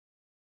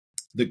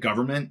the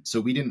government.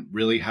 So we didn't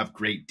really have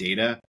great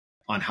data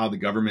on how the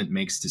government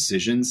makes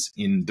decisions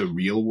in the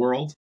real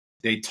world.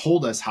 They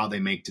told us how they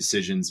make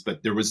decisions,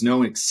 but there was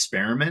no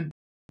experiment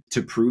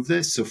to prove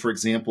this. So for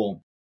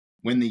example,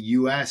 when the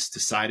US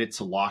decided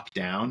to lock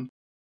down,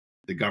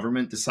 the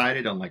government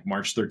decided on like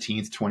March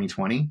 13th,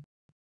 2020,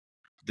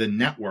 the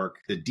network,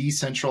 the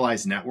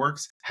decentralized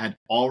networks had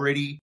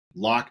already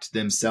locked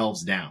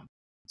themselves down.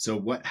 So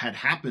what had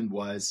happened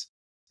was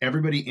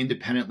everybody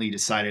independently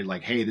decided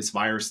like, hey, this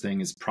virus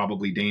thing is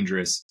probably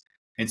dangerous.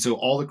 And so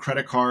all the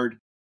credit card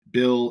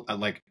bill,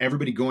 like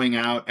everybody going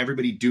out,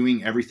 everybody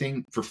doing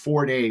everything for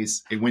 4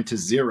 days, it went to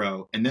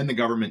zero. And then the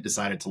government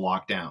decided to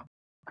lock down.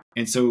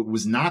 And so it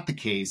was not the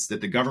case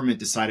that the government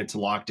decided to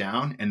lock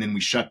down and then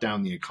we shut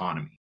down the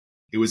economy.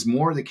 It was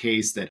more the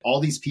case that all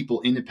these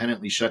people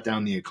independently shut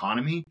down the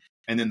economy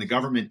and then the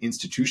government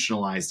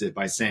institutionalized it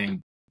by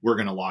saying, we're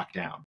going to lock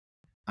down.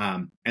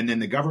 And then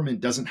the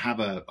government doesn't have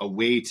a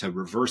way to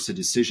reverse a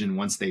decision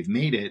once they've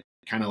made it,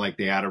 kind of like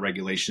they add a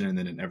regulation and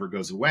then it never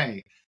goes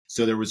away.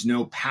 So there was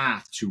no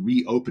path to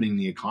reopening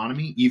the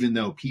economy, even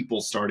though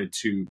people started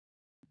to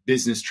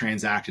business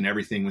transact and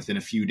everything within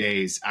a few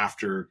days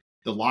after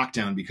the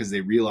lockdown, because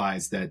they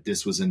realized that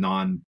this was a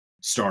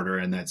non-starter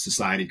and that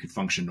society could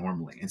function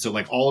normally. And so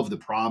like all of the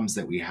problems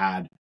that we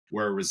had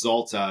were a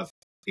result of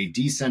a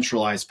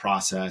decentralized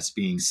process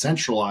being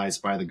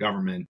centralized by the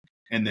government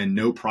and then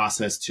no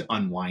process to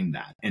unwind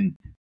that. And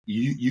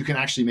you can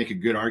actually make a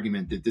good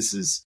argument that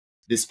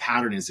this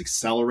pattern is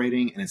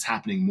accelerating and it's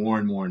happening more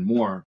and more and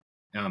more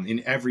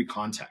in every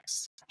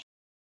context.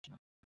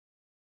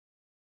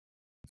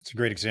 It's a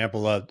great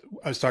example. I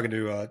was talking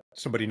to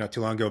somebody not too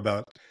long ago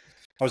about,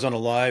 I was on a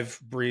live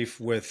brief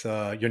with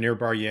Yonir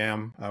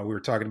Bar-Yam. We were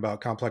talking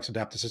about complex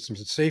adaptive systems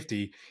and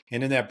safety.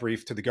 And in that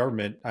brief to the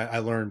government, I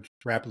learned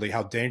rapidly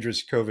how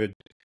dangerous COVID,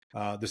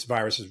 this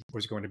virus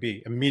was going to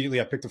be.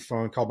 Immediately, I picked the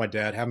phone, called my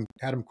dad,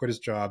 had him quit his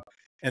job.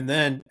 And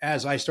then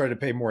as I started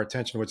to pay more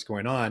attention to what's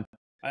going on,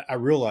 I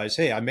realized,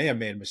 hey, I may have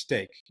made a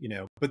mistake,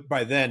 but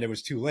by then it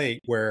was too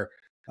late, where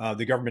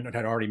the government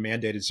had already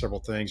mandated several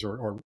things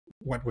or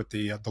went with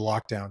the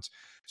lockdowns.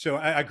 So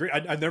I agree.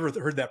 I never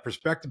heard that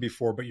perspective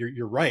before, but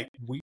you're right.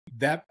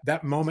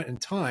 That moment in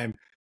time,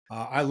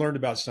 I learned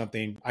about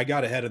something. I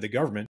got ahead of the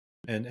government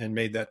and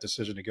made that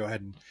decision to go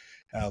ahead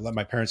and let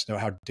my parents know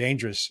how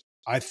dangerous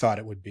I thought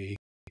it would be,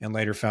 and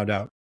later found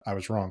out I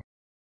was wrong.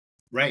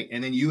 Right.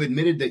 And then you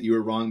admitted that you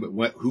were wrong,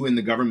 but who in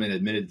the government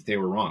admitted that they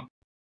were wrong?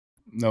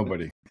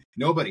 Nobody.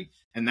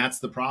 And that's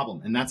the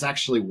problem. And that's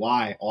actually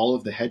why all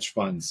of the hedge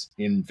funds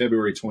in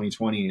February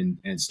 2020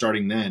 and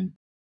starting then,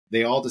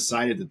 they all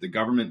decided that the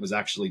government was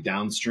actually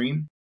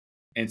downstream.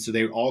 And so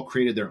they all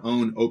created their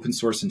own open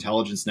source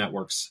intelligence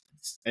networks.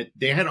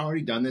 They had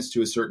already done this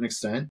to a certain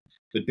extent,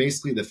 but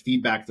basically the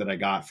feedback that I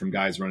got from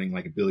guys running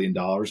like $1 billion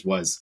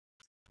was,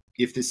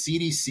 if the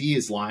CDC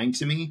is lying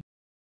to me,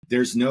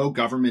 there's no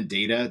government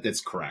data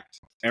that's correct.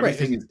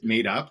 Everything is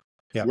made up.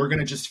 Yeah. We're going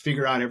to just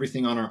figure out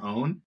everything on our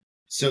own.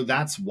 So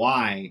that's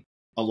why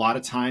a lot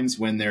of times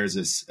when there's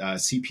a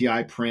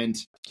CPI print,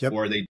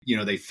 or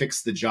they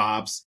fix the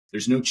jobs,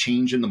 there's no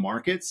change in the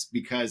markets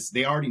because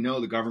they already know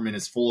the government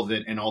is full of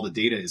it and all the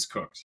data is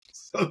cooked.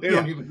 So they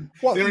don't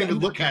even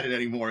look at it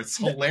anymore. It's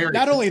hilarious.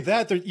 Not only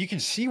that, you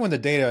can see when the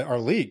data are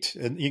leaked,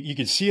 and you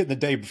can see it in the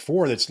day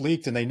before that's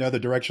leaked, and they know the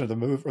direction of the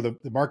move or the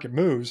market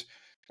moves.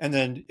 And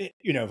then,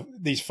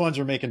 these funds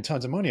are making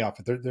tons of money off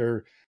it.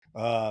 They're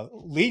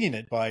leading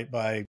it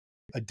by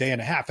a day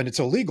and a half, and it's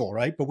illegal,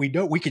 right? But we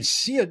can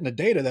see it in the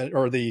data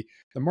the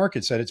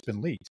market said it's been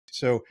leaked.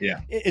 So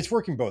it's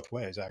working both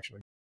ways,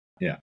 actually.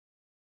 Yeah.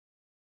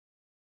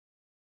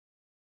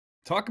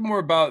 Talk more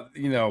about,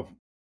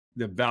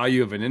 the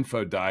value of an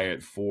info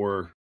diet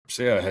for,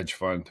 say, a hedge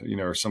fund,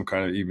 or some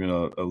kind of even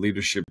a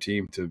leadership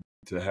team to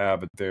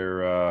have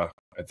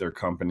at their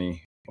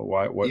company.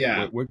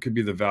 What could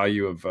be the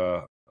value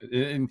of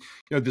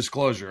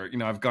disclosure?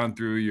 I've gone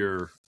through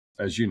your,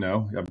 as you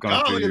know, I've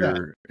gone through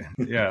your,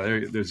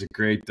 there's a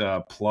great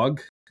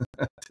plug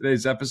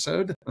today's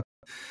episode.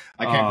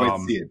 I can't quite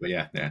see it, but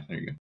yeah, there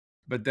you go.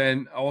 But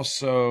then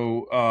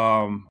also,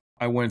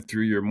 I went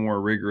through your more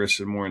rigorous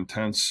and more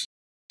intense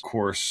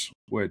course,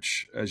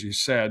 which, as you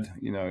said,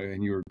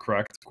 and you were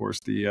correct, of course,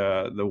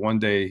 the 1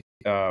 day,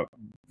 the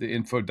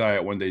info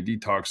diet 1 day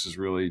detox is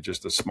really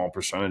just a small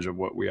percentage of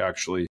what we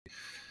actually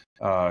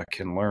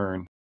can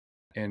learn.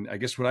 And I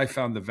guess what I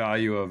found the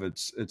value of,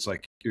 it's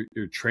like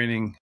you're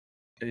training,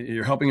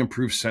 you're helping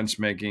improve sense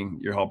making,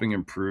 you're helping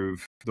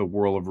improve the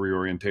world of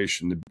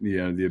reorientation,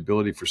 the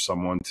ability for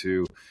someone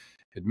to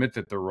admit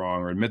that they're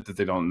wrong or admit that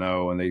they don't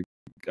know, and they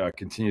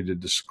continue to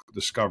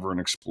discover and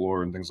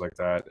explore and things like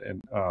that.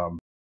 And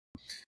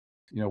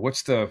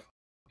what's the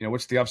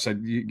upside?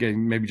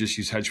 Again, maybe just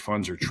use hedge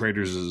funds or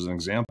traders as an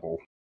example.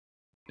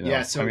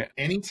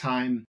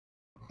 Anytime.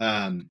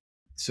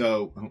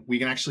 So we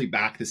can actually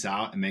back this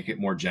out and make it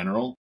more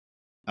general.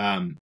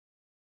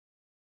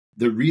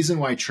 The reason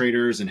why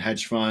traders and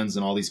hedge funds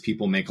and all these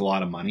people make a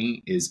lot of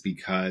money is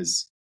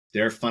because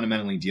they're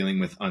fundamentally dealing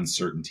with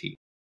uncertainty.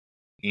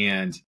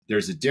 And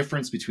there's a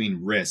difference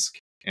between risk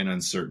and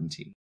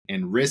uncertainty.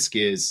 And risk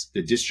is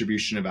the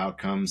distribution of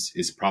outcomes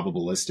is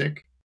probabilistic,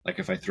 like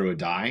if I throw a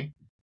die,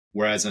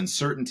 whereas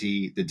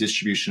uncertainty, the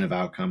distribution of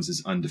outcomes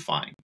is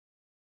undefined.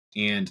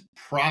 And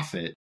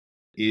profit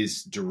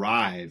is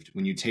derived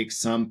when you take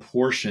some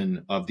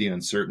portion of the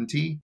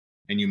uncertainty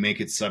and you make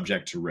it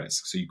subject to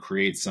risk. So you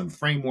create some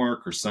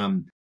framework or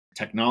some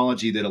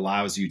technology that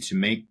allows you to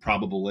make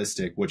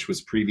probabilistic, which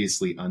was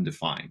previously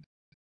undefined.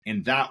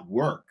 And that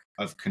work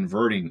of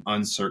converting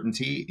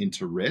uncertainty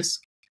into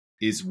risk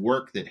is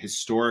work that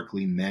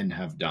historically men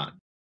have done,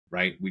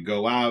 right? We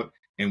go out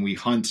and we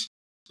hunt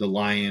the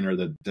lion or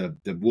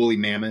the woolly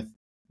mammoth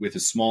with a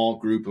small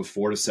group of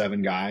 4 to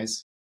 7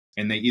 guys,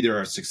 and they either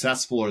are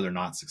successful or they're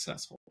not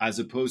successful, as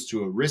opposed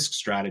to a risk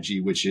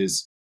strategy, which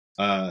is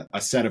a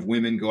set of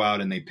women go out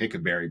and they pick a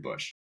berry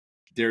bush.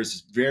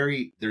 There's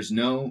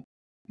no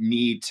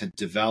need to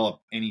develop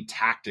any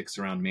tactics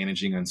around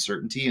managing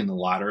uncertainty in the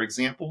latter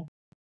example.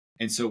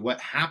 And so what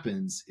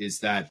happens is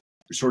that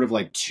there's sort of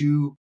like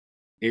two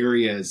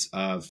areas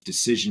of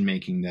decision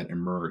making that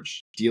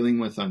emerge: dealing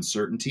with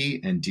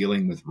uncertainty and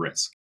dealing with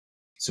risk.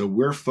 So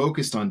we're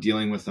focused on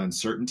dealing with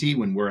uncertainty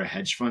when we're a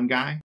hedge fund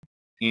guy,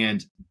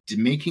 and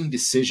making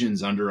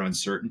decisions under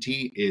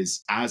uncertainty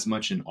is as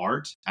much an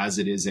art as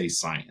it is a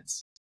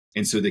science.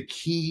 And so the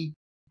key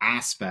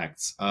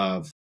aspects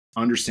of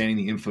understanding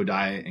the info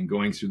diet and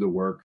going through the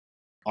work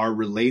are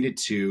related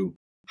to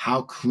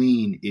how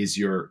clean is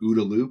your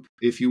OODA loop,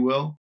 if you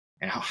will,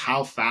 and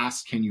how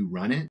fast can you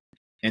run it?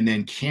 And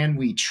then can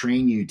we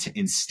train you to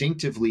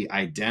instinctively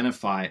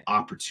identify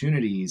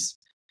opportunities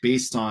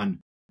based on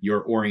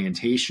your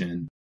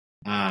orientation,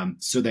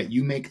 so that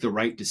you make the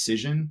right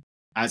decision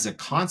as a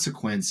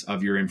consequence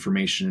of your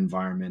information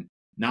environment,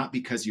 not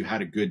because you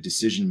had a good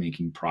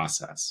decision-making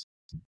process.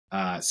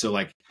 So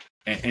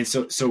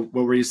what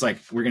we're just like,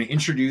 we're going to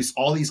introduce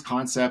all these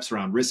concepts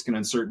around risk and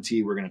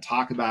uncertainty. We're going to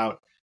talk about,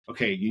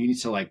 okay, you need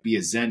to like be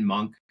a Zen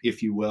monk,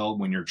 if you will,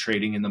 when you're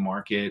trading in the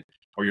market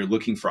or you're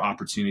looking for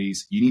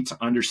opportunities. You need to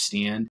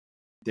understand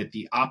that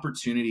the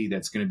opportunity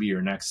that's going to be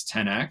your next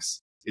 10x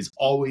is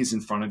always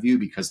in front of you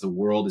because the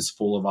world is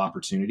full of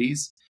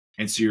opportunities.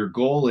 And so your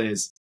goal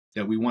is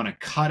that we want to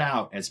cut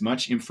out as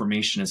much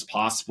information as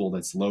possible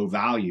that's low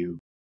value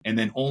and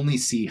then only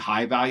see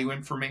high value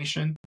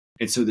information.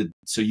 And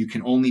so you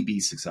can only be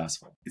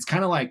successful. It's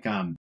kind of like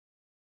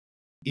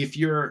if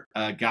you're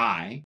a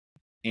guy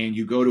and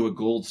you go to a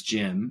Gold's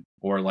Gym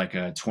or like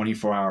a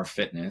 24-hour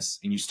fitness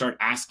and you start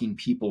asking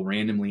people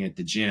randomly at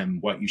the gym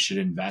what you should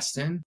invest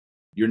in,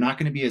 you're not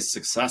going to be as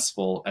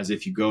successful as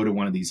if you go to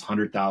one of these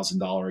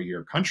 $100,000 a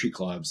year country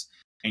clubs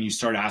and you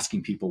start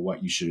asking people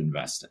what you should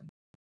invest in.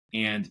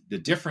 And the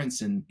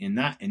difference in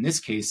this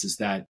case is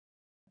that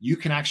you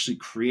can actually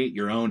create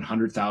your own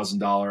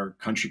 $100,000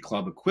 country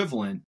club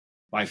equivalent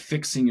by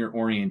fixing your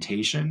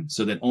orientation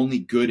so that only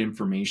good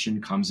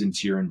information comes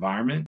into your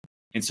environment.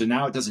 And so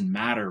now it doesn't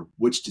matter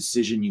which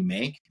decision you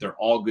make, they're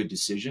all good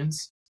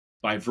decisions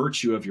by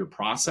virtue of your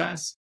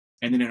process.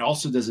 And then it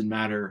also doesn't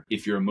matter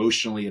if you're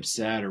emotionally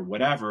upset or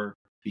whatever,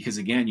 because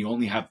again, you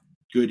only have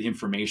good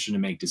information to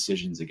make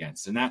decisions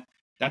against. And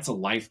that's a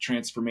life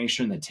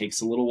transformation that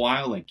takes a little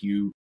while.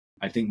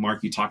 I think,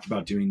 Mark, you talked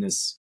about doing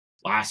this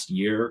last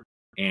year,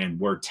 and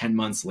we're 10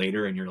 months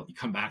later and you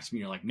come back to me,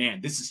 you're like, man,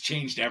 this has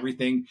changed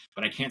everything,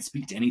 but I can't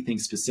speak to anything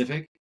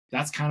specific.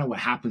 That's kind of what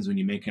happens when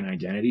you make an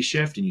identity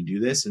shift and you do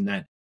this. And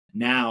that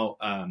now,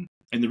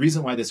 and the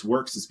reason why this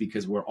works is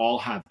because we all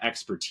have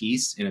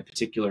expertise in a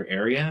particular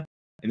area.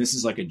 And this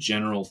is like a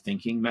general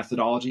thinking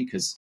methodology,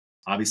 because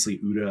obviously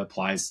OODA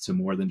applies to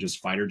more than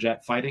just fighter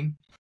jet fighting.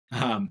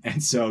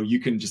 And so you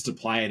can just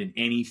apply it in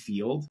any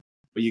field,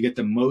 but you get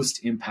the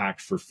most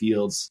impact for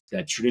fields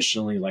that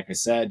traditionally, like I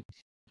said,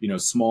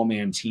 small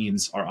man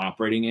teams are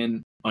operating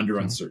in under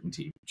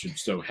uncertainty.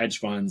 So hedge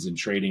funds and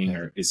trading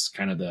is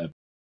kind of the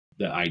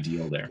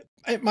ideal there.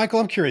 Hey, Michael,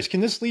 I'm curious,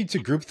 can this lead to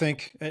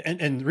groupthink?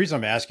 And the reason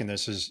I'm asking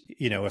this is,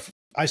 if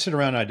I sit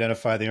around and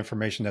identify the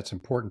information that's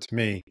important to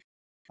me,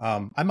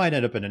 I might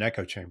end up in an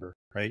echo chamber,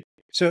 right?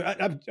 So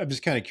I'm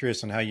just kind of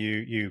curious on how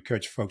you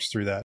coach folks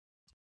through that.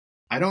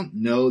 I don't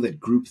know that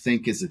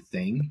groupthink is a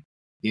thing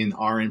in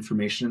our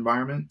information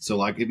environment.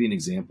 So I'll give you an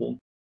example.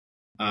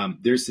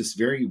 There's this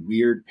very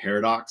weird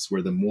paradox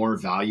where the more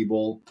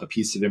valuable a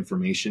piece of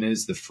information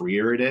is, the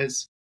freer it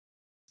is.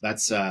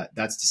 That's to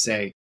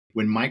say,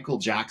 when Michael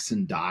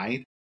Jackson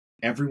died,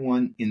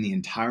 everyone in the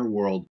entire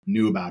world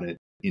knew about it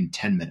in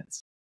 10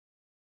 minutes.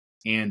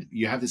 And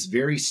you have this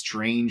very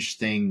strange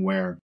thing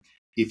where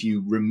if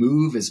you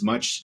remove as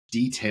much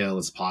detail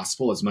as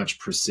possible, as much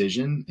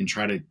precision, and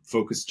try to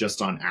focus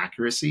just on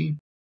accuracy,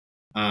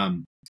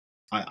 I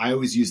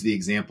always use the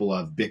example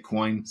of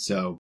Bitcoin.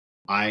 So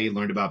I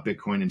learned about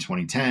Bitcoin in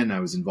 2010. I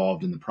was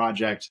involved in the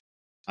project.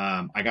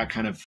 I got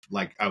kind of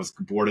like, I was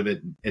bored of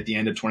it at the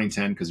end of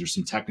 2010 because there's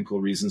some technical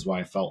reasons why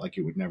I felt like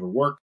it would never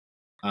work.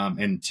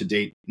 And to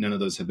date, none of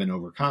those have been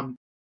overcome.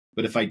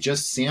 But if I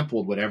just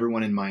sampled what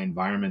everyone in my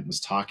environment was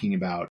talking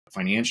about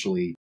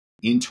financially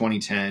in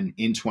 2010,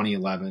 in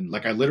 2011,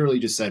 like I literally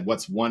just said,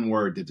 what's one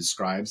word that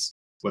describes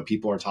what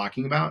people are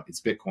talking about? It's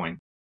Bitcoin.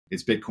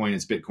 It's Bitcoin,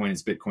 it's Bitcoin,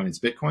 it's Bitcoin, it's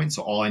Bitcoin.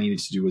 So all I needed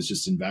to do was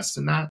just invest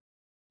in that.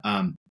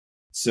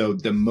 So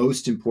the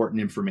most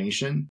important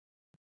information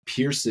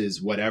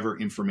pierces whatever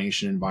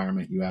information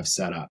environment you have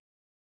set up.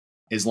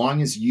 As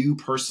long as you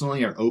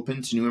personally are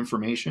open to new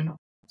information,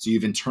 so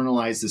you've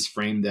internalized this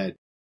frame that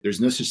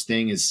there's no such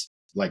thing as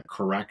like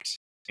correct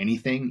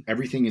anything.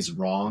 Everything is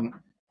wrong.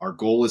 Our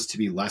goal is to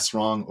be less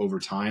wrong over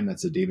time.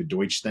 That's a David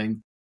Deutsch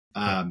thing.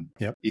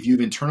 If you've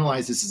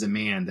internalized this as a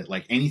man, that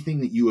like anything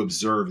that you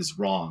observe is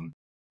wrong,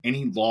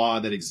 any law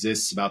that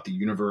exists about the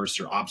universe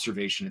or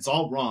observation, it's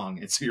all wrong.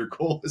 And so your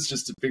goal is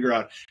just to figure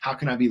out, how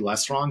can I be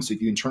less wrong? So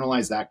if you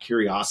internalize that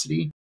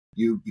curiosity,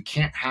 you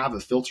can't have a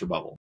filter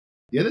bubble.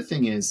 The other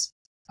thing is,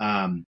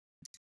 in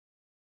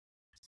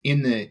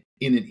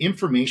an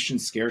information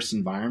scarce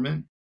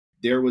environment,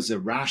 there was a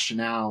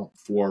rationale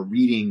for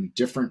reading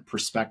different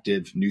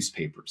perspective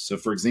newspapers. So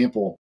for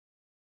example,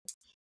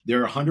 there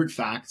are 100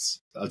 facts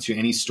to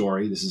any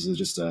story. This is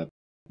just a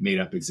made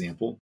up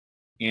example.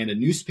 And a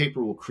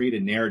newspaper will create a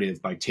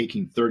narrative by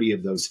taking 30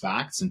 of those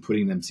facts and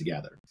putting them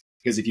together.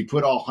 Because if you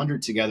put all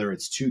 100 together,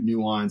 it's too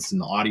nuanced and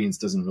the audience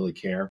doesn't really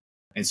care.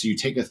 And so you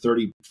take a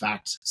 30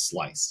 fact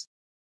slice.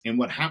 And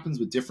what happens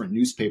with different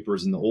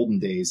newspapers in the olden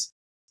days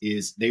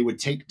is they would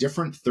take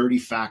different 30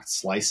 fact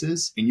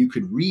slices, and you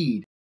could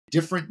read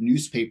different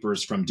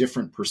newspapers from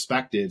different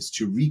perspectives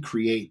to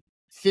recreate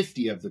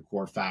 50 of the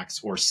core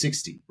facts or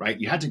 60, right?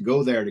 You had to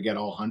go there to get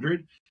all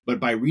 100, but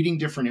by reading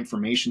different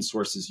information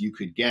sources, you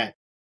could get,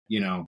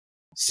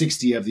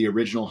 60 of the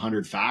original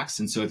 100 facts.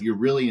 And so if you're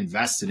really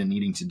invested in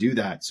needing to do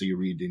that, so you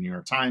read the New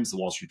York Times, the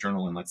Wall Street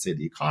Journal, and let's say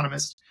The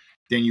Economist,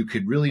 then you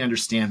could really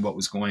understand what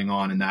was going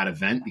on in that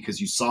event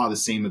because you saw the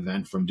same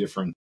event from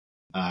different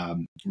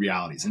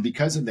realities. And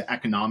because of the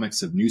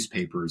economics of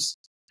newspapers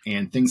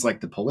and things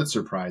like the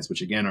Pulitzer Prize,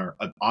 which again are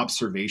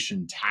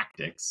observation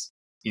tactics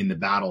in the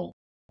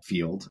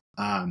battlefield,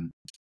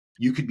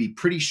 you could be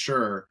pretty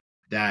sure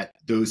that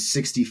those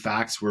 60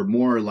 facts were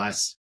more or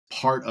less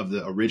part of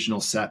the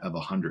original set of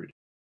 100.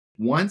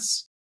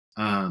 Once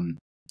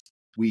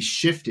we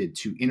shifted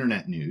to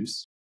internet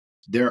news,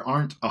 there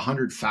aren't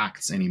 100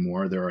 facts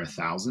anymore. There are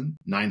 1,000.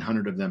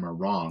 900 of them are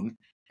wrong.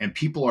 And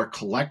people are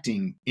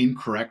collecting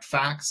incorrect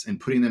facts and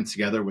putting them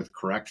together with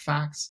correct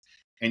facts.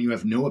 And you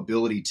have no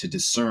ability to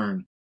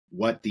discern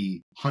what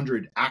the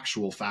 100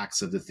 actual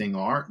facts of the thing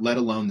are, let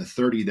alone the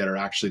 30 that are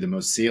actually the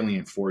most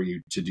salient for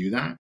you to do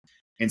that.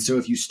 And so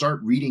if you start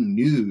reading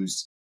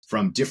news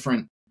from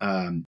different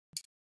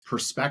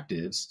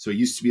perspectives, so it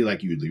used to be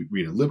like you would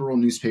read a liberal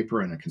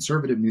newspaper and a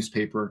conservative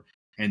newspaper,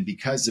 and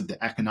because of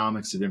the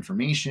economics of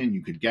information,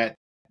 you could get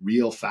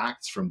real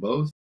facts from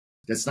both.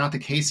 That's not the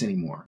case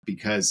anymore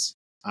because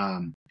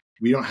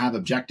we don't have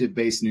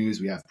objective-based news.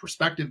 We have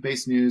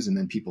perspective-based news, and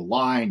then people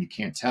lie and you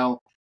can't tell.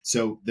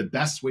 So the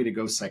best way to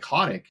go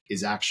psychotic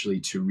is actually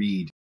to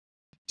read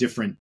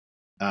different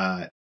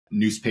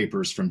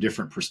newspapers from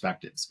different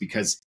perspectives,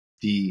 because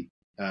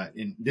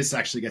and this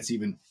actually gets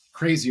even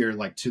crazier,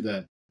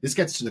 this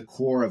gets to the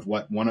core of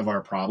what one of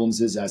our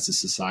problems is as a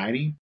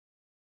society.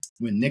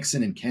 When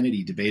Nixon and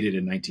Kennedy debated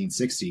in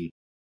 1960,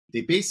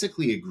 they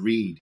basically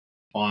agreed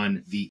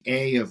on the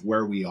A of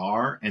where we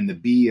are and the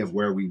B of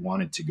where we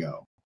wanted to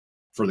go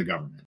for the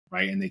government,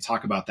 right? And they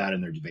talk about that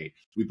in their debate.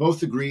 We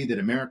both agree that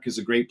America is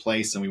a great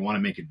place and we want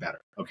to make it better.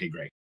 Okay,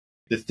 great.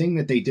 The thing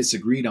that they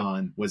disagreed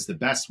on was the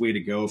best way to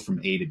go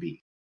from A to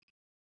B.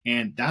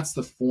 And that's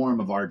the form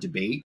of our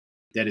debate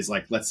that is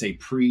like, let's say,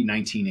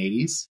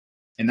 pre-1980s.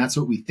 And that's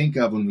what we think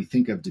of when we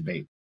think of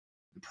debate.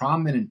 The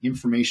problem in an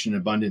information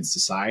abundant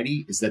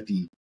society is that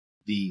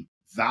the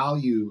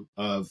value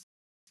of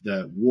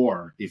the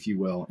war, if you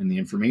will, in the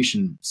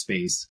information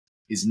space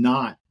is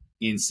not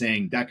in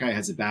saying that guy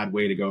has a bad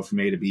way to go from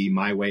A to B,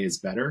 my way is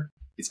better.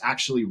 It's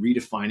actually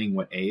redefining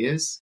what A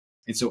is.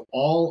 And so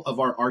all of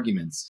our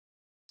arguments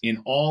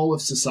in all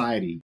of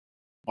society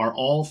are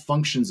all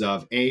functions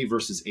of A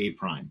versus A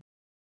prime.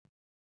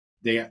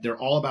 They're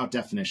all about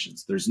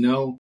definitions. There's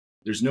no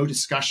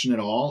discussion at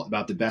all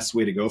about the best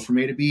way to go from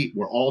A to B.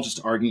 We're all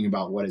just arguing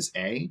about what is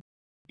A.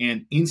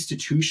 And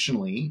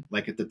institutionally,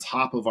 like at the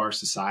top of our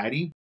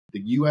society,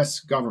 the US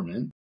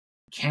government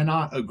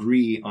cannot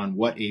agree on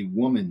what a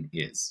woman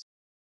is.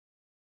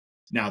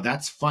 Now,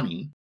 that's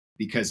funny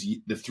because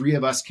the three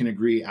of us can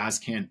agree, as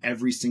can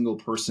every single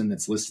person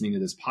that's listening to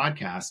this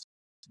podcast.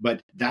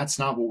 But that's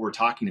not what we're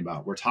talking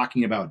about. We're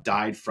talking about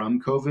died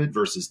from COVID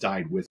versus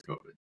died with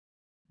COVID.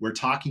 We're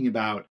talking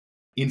about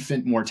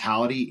infant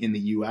mortality in the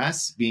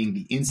US being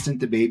the instant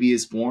the baby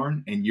is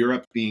born, and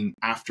Europe being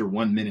after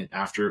 1 minute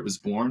after it was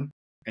born.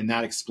 And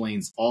that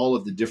explains all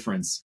of the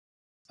difference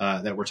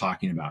that we're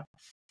talking about.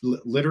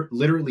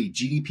 Literally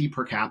GDP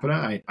per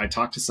capita. I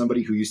talked to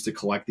somebody who used to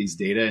collect these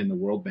data in the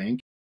World Bank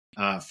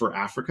for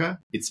Africa.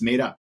 It's made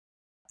up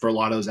for a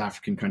lot of those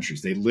African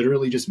countries. They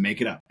literally just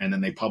make it up and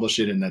then they publish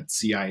it in the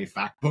CIA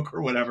fact book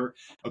or whatever.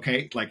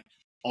 Okay. Like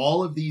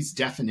all of these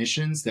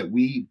definitions that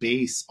we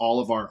base all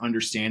of our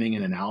understanding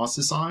and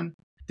analysis on,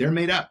 they're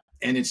made up.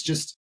 And it's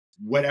just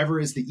whatever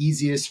is the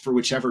easiest for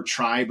whichever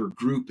tribe or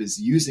group is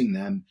using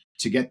them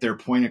to get their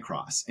point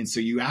across. And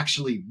so you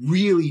actually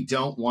really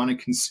don't want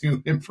to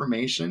consume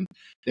information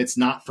that's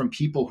not from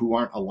people who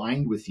aren't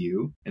aligned with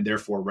you and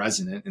therefore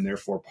resonant and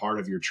therefore part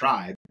of your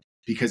tribe,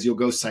 because you'll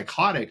go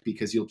psychotic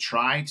because you'll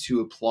try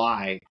to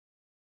apply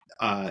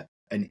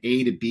an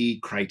A to B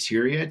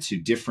criteria to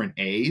different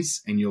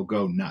A's and you'll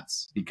go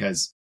nuts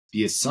because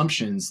the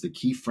assumptions, the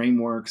key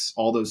frameworks,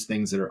 all those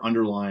things that are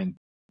underlying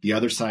the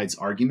other side's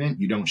argument,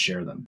 you don't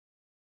share them.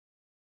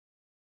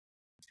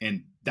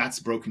 And that's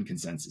broken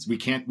consensus.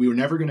 We were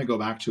never going to go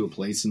back to a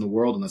place in the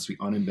world unless we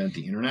uninvent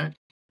the internet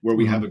where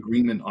we have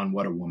agreement on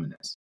what a woman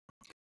is.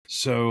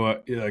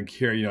 So like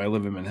here, I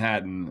live in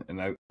Manhattan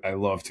and I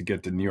love to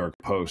get the New York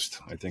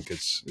Post. I think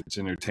it's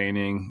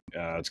entertaining.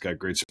 It's got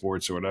great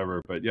sports or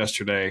whatever. But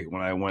yesterday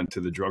when I went to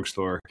the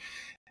drugstore,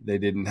 they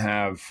didn't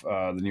have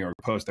the New York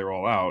Post. They were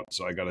all out.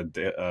 So I got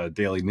a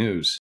daily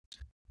news.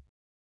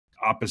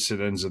 Opposite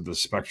ends of the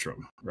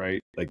spectrum,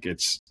 right? Like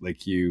it's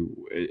like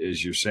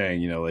as you're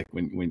saying, like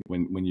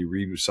when you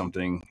read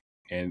something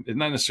And it's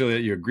not necessarily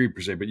that you agree per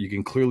se, but you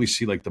can clearly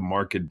see like the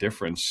marked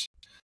difference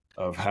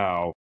of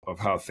how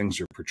things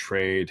are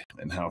portrayed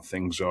and how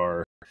things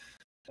are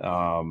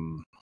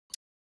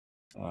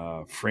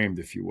framed,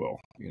 if you will,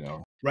 you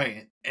know.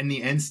 Right. And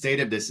the end state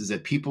of this is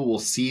that people will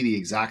see the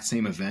exact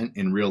same event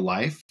in real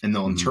life and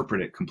they'll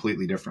interpret it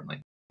completely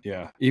differently.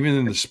 Yeah. Even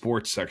in the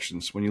sports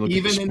sections, when you look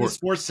at the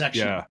sports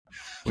section. Yeah.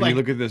 When you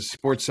look at the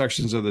sports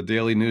sections of the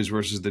Daily News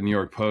versus the New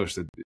York Post,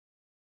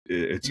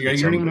 it's you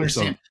don't even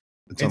understand.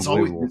 It's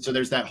unbelievable. So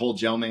there's that whole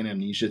gel-man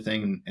amnesia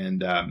thing.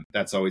 And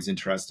that's always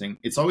interesting.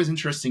 It's always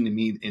interesting to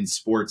me in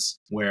sports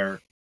where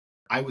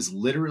I was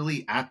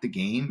literally at the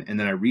game and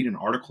then I read an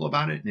article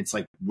about it. And it's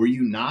like, were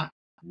you not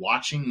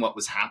watching what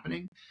was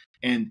happening?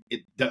 And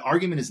the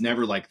argument is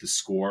never like the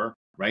score,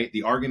 right?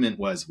 The argument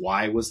was,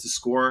 why was the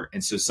score?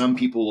 And so some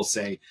people will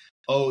say,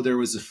 oh, there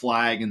was a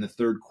flag in the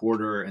third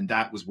quarter and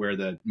that was where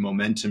the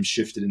momentum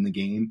shifted in the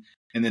game.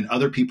 And then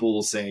other people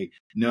will say,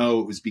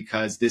 no, it was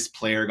because this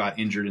player got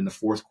injured in the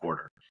fourth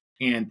quarter.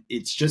 And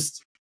that's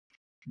just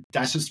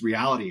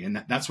reality.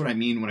 And that's what I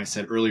mean when I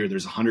said earlier,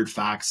 there's 100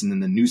 facts and then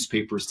the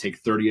newspapers take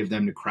 30 of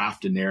them to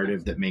craft a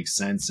narrative that makes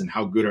sense. And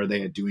how good are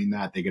they at doing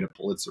that? They get a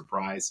Pulitzer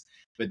Prize.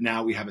 But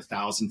now we have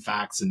 1,000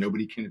 facts and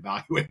nobody can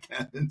evaluate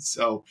them. And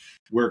so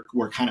we're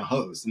kind of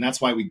hosed. And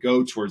that's why we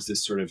go towards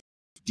this sort of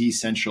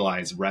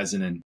decentralized,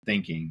 resonant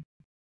thinking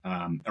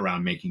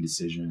around making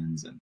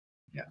decisions. And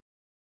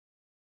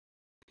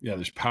yeah,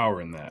 there's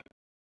power in that.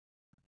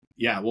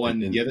 Yeah. Well,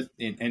 and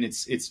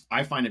it's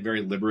I find it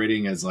very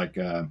liberating as like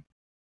a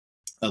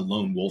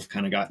lone wolf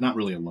kind of guy, not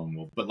really a lone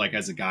wolf, but like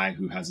as a guy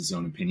who has his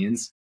own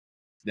opinions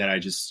that I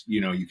just,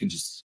 you can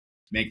just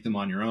make them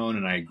on your own.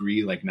 And I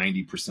agree like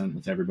 90%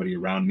 with everybody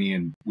around me.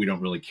 And we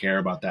don't really care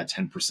about that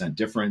 10%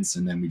 difference.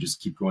 And then we just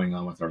keep going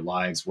on with our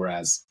lives.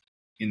 Whereas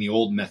in the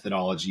old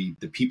methodology,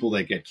 the people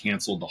that get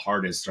canceled the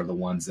hardest are the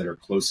ones that are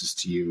closest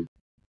to you.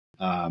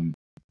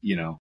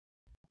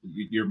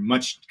 You're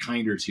much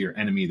kinder to your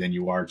enemy than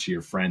you are to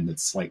your friend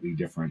that's slightly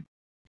different.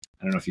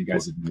 I don't know if you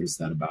guys have noticed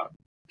that about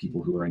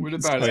people who are in. What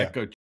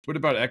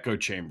about echo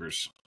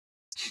chambers?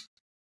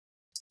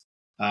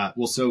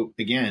 Well, so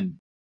again,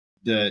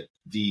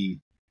 the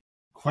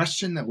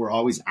question that we're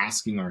always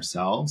asking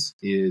ourselves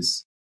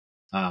is,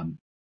 am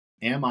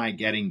I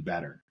getting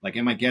better? Like,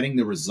 am I getting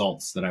the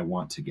results that I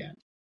want to get?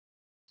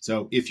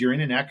 So if you're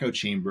in an echo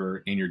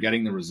chamber and you're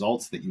getting the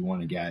results that you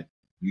want to get,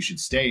 you should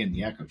stay in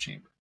the echo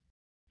chamber.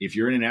 If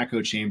you're in an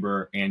echo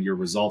chamber and your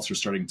results are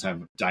starting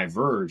to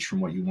diverge from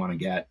what you want to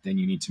get, then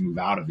you need to move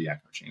out of the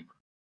echo chamber.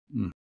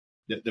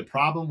 The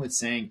problem with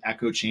saying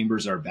echo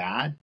chambers are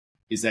bad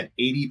is that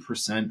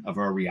 80% of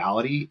our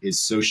reality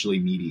is socially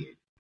mediated.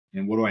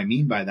 And what do I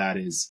mean by that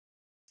is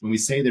when we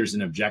say there's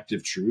an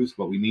objective truth,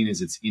 what we mean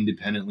is it's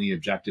independently,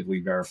 objectively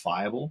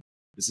verifiable.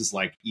 This is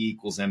like E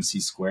 =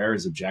 MC²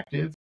 is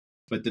objective,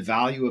 but the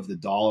value of the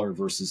dollar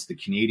versus the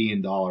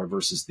Canadian dollar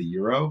versus the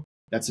euro,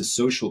 that's a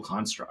social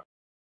construct.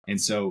 And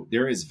so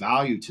there is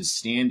value to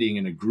standing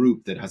in a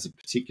group that has a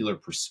particular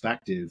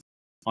perspective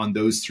on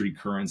those three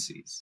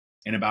currencies.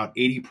 And about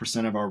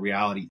 80% of our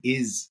reality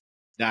is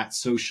that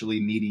socially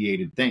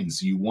mediated thing.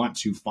 So you want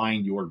to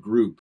find your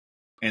group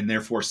and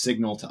therefore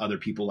signal to other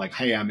people like,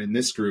 hey, I'm in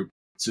this group.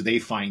 So they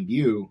find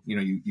you,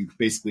 you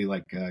basically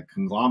like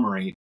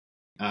conglomerate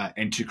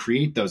and to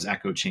create those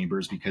echo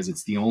chambers because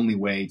it's the only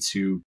way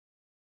to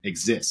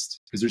exist.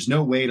 Because there's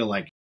no way to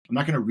I'm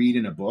not going to read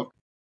in a book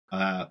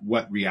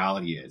what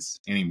reality is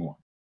anymore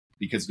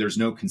because there's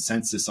no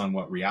consensus on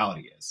what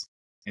reality is.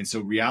 And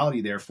so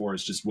reality, therefore,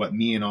 is just what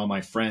me and all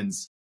my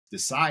friends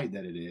decide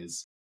that it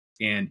is.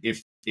 And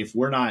if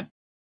we're not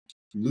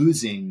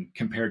losing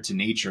compared to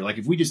nature, like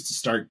if we just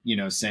start,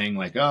 saying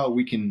like, oh,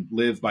 we can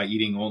live by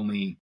eating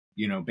only,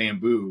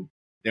 bamboo,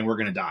 then we're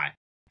going to die.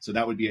 So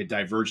that would be a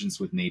divergence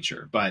with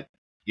nature. But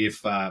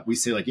if we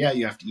say like, yeah,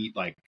 you have to eat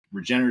like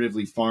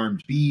regeneratively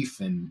farmed beef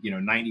and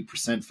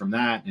 90% from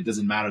that, and it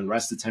doesn't matter the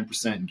rest of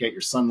 10%, and get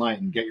your sunlight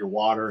and get your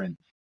water and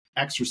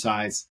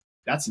exercise,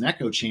 that's an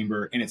echo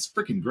chamber and it's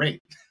freaking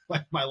great.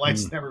 Like my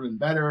life's never been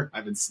better.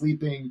 I've been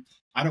sleeping.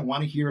 I don't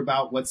want to hear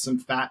about what some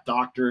fat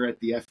doctor at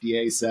the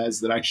FDA says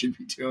that I should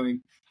be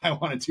doing. I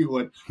want to do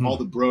what all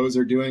the bros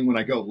are doing when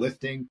I go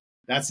lifting.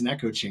 That's an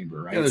echo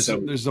chamber, right? Yeah,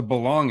 there's a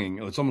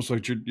belonging. It's almost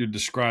like you're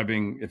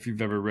describing, if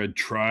you've ever read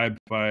Tribe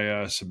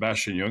by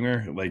Sebastian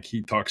Junger, like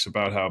he talks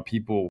about how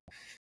people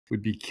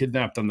would be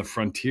kidnapped on the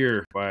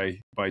frontier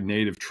by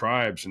native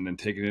tribes and then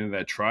taken into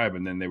that tribe.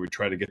 And then they would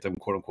try to get them,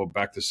 quote unquote,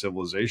 back to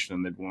civilization.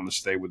 And they'd want to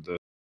stay with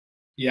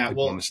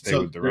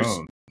with their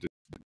own.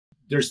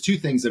 There's two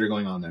things that are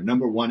going on there.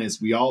 Number one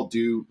is we all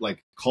do,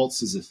 like,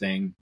 cults is a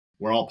thing.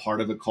 We're all part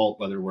of a cult,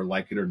 whether we're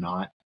like it or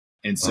not.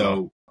 And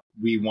so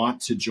we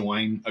want to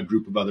join a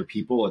group of other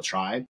people, a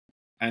tribe.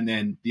 And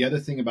then the other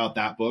thing about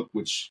that book,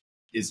 which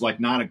is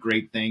like not a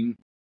great thing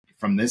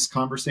from this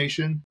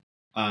conversation,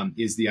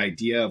 is the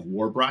idea of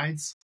war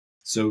brides.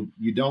 So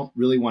you don't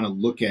really want to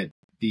look at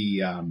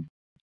the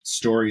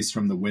stories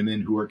from the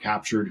women who are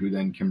captured, who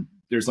then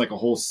there's like a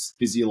whole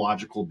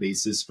physiological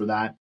basis for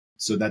that.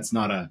 So that's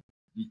not a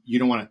you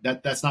don't want to,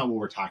 that's not what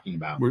we're talking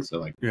about. So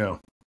like, yeah,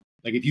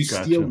 like if you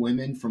steal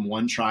women from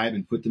one tribe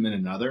and put them in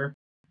another,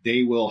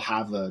 they will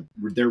have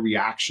their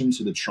reaction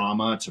to the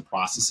trauma, to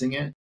processing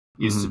it,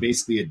 is to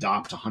basically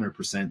adopt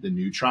 100% the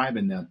new tribe,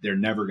 and they're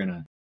never going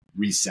to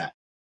reset.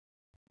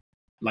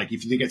 Like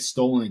if they get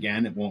stolen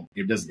again,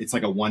 it's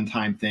like a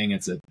one-time thing.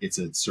 It's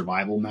a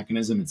survival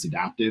mechanism. It's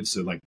adaptive.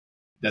 So like,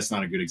 that's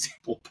not a good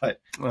example, but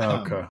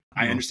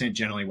I understand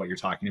generally what you're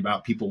talking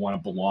about. People want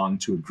to belong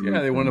to a group. Yeah,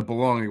 they want to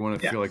belong. They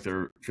want to feel like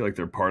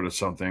they're part of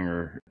something,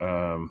 or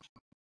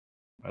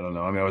I don't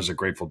know. I mean, I was a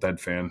Grateful Dead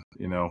fan,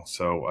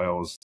 so I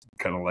always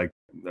kind of like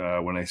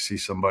when I see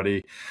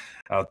somebody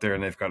out there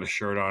and they've got a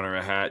shirt on or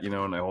a hat,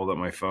 and I hold up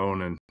my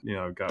phone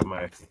and got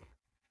my,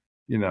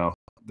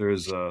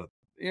 there's a,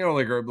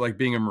 like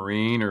being a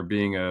Marine or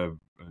being a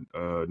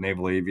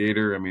naval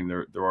aviator. I mean,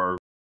 there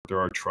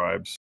are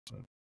tribes.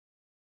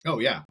 Oh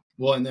yeah.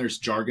 Well, and there's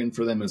jargon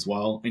for them as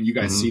well. And you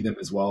guys see them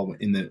as well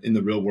in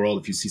the real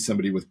world. If you see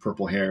somebody with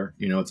purple hair,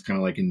 it's kind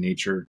of like in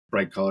nature,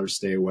 bright colors,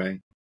 stay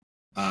away.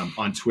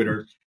 On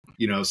Twitter,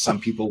 some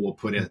people will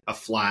put a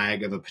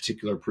flag of a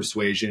particular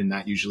persuasion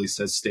that usually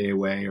says stay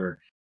away, or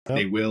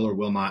they will or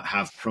will not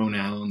have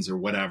pronouns or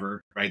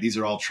whatever, right? These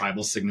are all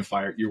tribal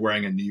signifier. You're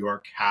wearing a New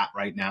York hat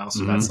right now.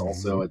 So that's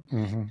also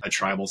a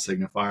tribal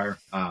signifier.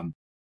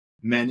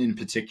 Men in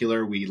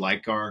particular, we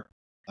like our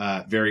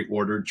very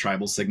ordered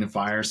tribal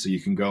signifier. So you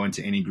can go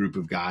into any group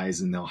of guys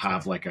and they'll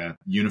have like a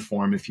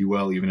uniform, if you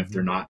will, even if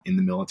they're not in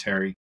the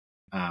military.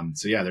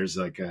 So yeah, there's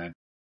like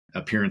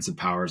Appearance of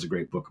Power is a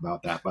great book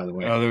about that, by the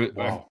way.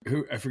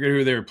 I forget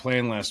who they were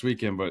playing last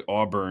weekend, but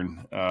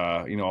Auburn,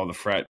 all the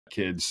frat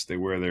kids, they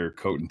wear their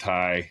coat and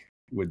tie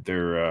with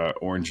their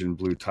orange and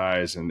blue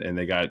ties, and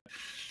they got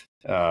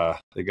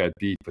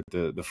beat. But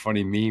the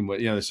funny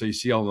meme, so you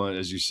see all,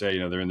 as you say,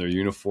 they're in their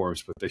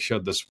uniforms, but they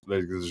showed this.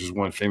 There's just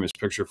one famous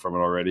picture from it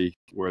already,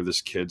 where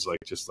this kid's like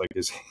just like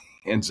his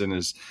hands in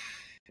his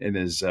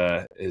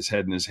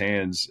head in his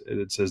hands, and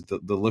it says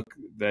the look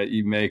that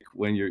you make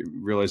when you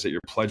realize that your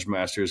pledge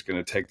master is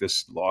going to take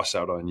this loss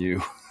out on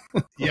you.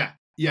 yeah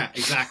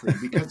exactly,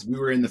 because we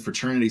were in the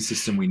fraternity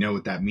system, we know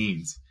what that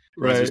means.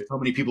 Right. There's so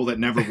many people that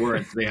never were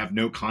it, they have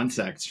no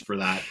context for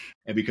that,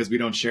 and because we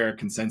don't share a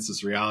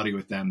consensus reality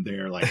with them,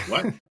 they're like,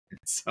 what?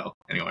 So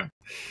anyway.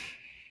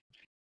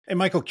 Hey,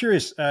 Michael,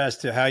 curious as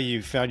to how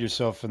you found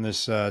yourself in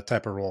this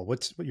type of role.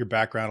 What's your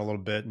background a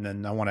little bit, and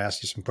then I want to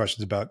ask you some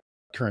questions about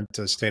current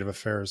state of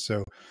affairs.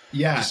 So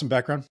just some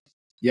background.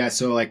 Yeah.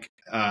 So like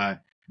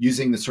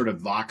using the sort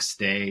of Vox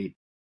Day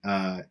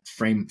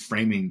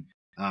framing,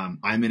 I'm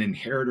an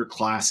inheritor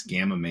class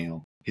gamma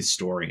male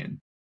historian.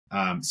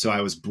 So I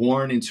was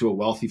born into a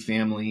wealthy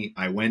family.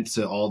 I went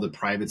to all the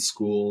private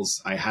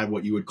schools. I had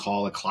what you would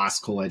call a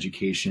classical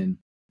education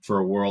for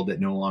a world that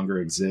no longer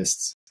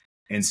exists.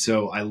 And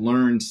so I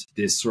learned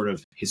this sort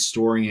of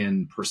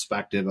historian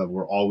perspective of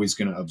we're always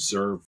going to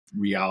observe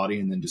reality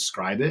and then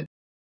describe it.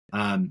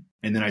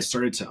 And then I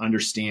started to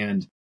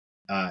understand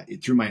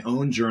through my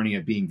own journey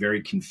of being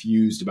very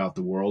confused about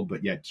the world,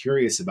 but yet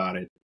curious about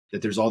it,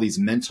 that there's all these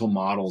mental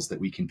models that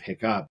we can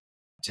pick up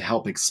to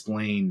help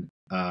explain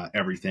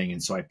everything.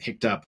 And so I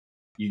picked up,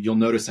 you'll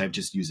notice I've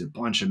just used a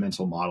bunch of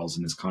mental models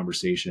in this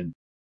conversation.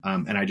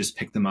 And I just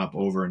picked them up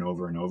over and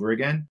over and over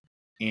again.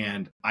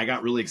 And I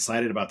got really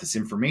excited about this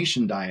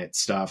information diet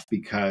stuff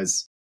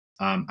because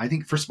I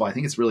think, first of all, I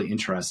think it's really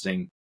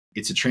interesting.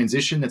 It's a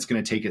transition that's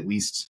going to take at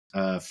least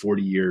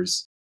 40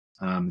 years.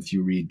 If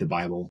you read the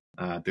Bible,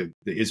 the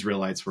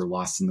Israelites were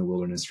lost in the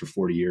wilderness for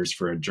 40 years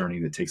for a journey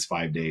that takes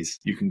 5 days.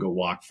 You can go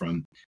walk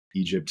from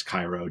Egypt,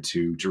 Cairo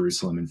to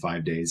Jerusalem in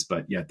 5 days,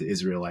 but yet the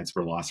Israelites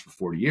were lost for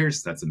 40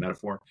 years. That's a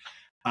metaphor.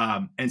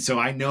 And so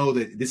I know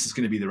that this is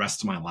going to be the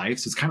rest of my life.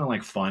 So it's kind of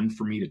like fun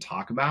for me to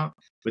talk about,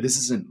 but this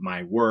isn't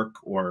my work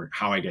or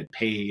how I get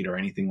paid or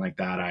anything like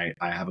that. I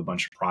have a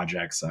bunch of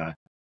projects.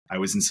 I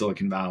was in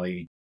Silicon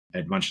Valley,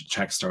 had a bunch of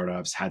tech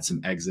startups, had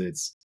some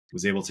exits,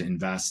 was able to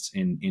invest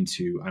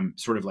into, I'm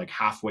sort of like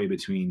halfway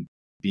between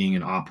being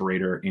an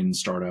operator in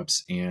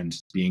startups and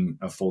being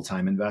a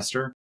full-time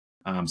investor.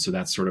 So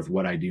that's sort of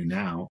what I do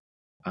now.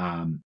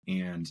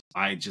 And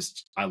I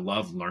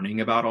love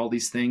learning about all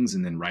these things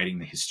and then writing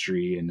the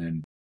history and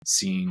then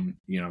seeing,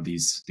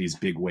 these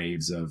big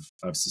waves of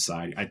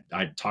society.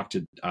 I talked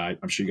to,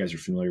 I'm sure you guys are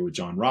familiar with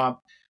John Robb.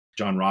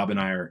 John Robb and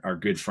I are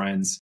good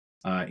friends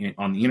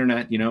on the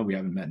internet. We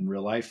haven't met in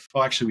real life.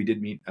 Oh, actually we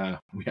did meet,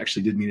 we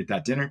actually did meet at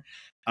that dinner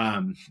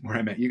where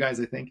I met you guys,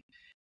 I think.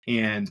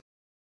 And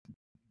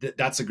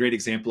that's a great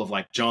example of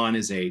like, John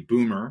is a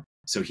boomer.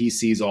 So he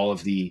sees all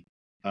of the,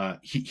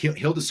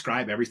 he'll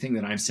describe everything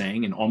that I'm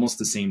saying in almost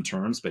the same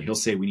terms, but he'll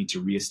say we need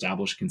to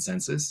reestablish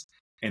consensus.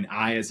 And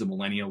I, as a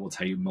millennial, will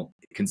tell you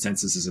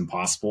consensus is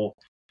impossible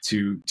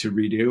to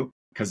redo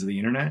because of the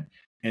internet.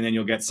 And then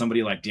you'll get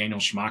somebody like Daniel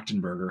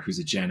Schmachtenberger, who's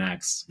a Gen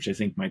X, which I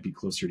think might be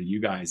closer to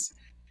you guys.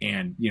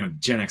 And,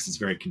 Gen X is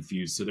very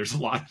confused. So there's a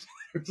lot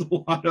there's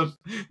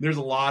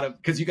a lot of,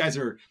 because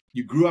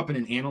you grew up in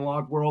an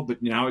analog world,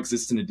 but now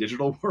exist in a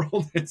digital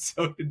world. And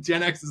so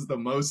Gen X is the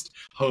most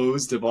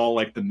hosed of all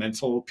like the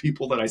mental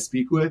people that I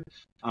speak with.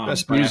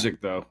 Best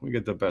music though. We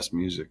get the best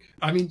music.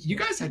 I mean, you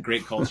guys had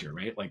great culture,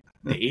 right? Like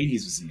the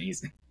 80s was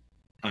amazing.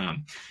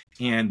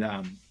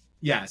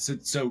 Yeah,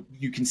 so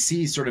you can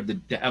see sort of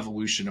the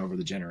evolution over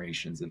the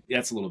generations. And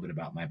that's a little bit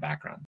about my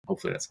background.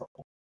 Hopefully that's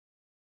helpful.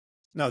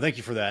 No, thank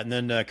you for that. And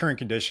then current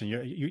condition,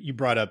 you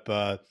brought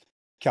up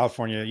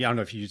California. Yeah, I don't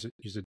know if you use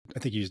it. I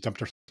think you use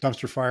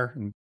dumpster fire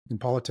in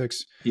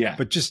politics. Yeah,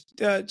 but just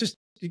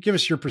give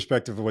us your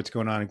perspective of what's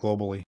going on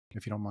globally,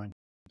 if you don't mind.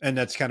 And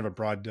that's kind of a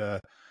broad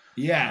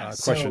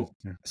question.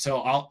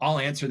 So I'll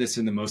answer this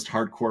in the most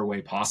hardcore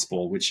way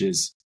possible, which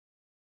is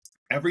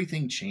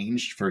everything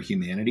changed for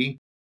humanity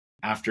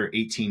after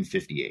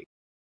 1858.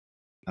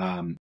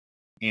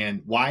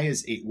 And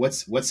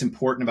what's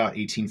important about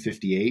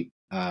 1858?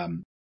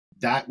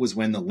 That was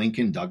when the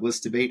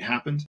Lincoln-Douglas debate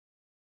happened.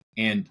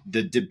 And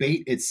the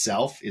debate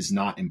itself is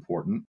not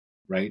important,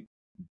 right?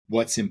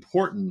 What's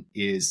important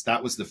is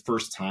that was the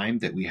first time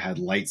that we had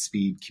light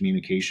speed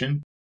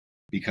communication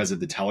because of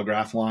the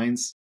telegraph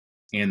lines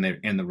and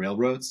the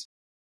railroads,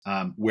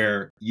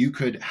 where you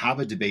could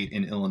have a debate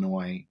in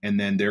Illinois and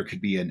then there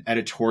could be an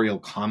editorial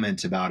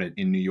comment about it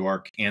in New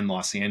York and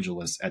Los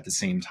Angeles at the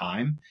same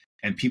time.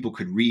 And people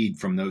could read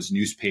from those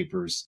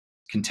newspapers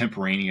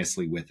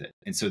contemporaneously with it.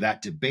 And so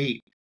that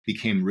debate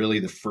became really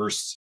the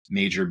first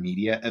major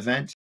media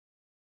event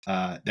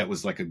that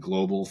was like a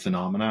global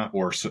phenomena,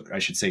 or I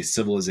should say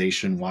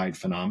civilization-wide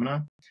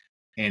phenomena.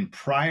 And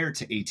prior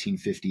to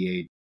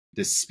 1858,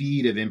 the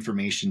speed of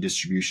information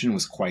distribution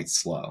was quite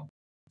slow.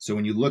 So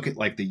when you look at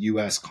like the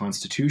US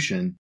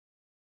Constitution,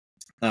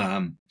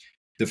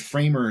 the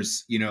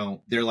framers,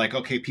 they're like,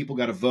 okay, people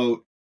got to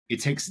vote.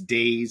 It takes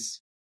days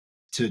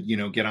to,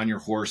 get on your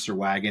horse or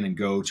wagon and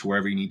go to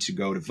wherever you need to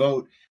go to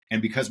vote.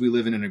 And because we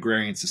live in an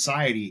agrarian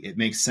society, it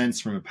makes sense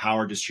from a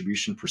power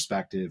distribution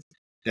perspective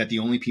that the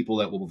only people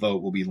that will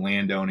vote will be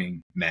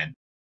landowning men.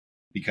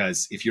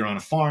 Because if you're on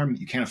a farm,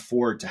 you can't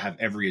afford to have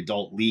every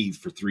adult leave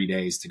for 3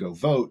 days to go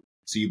vote.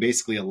 So you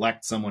basically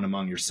elect someone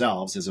among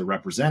yourselves as a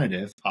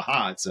representative.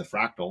 Haha, it's a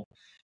fractal.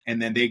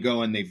 And then they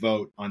go and they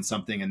vote on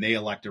something and they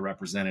elect a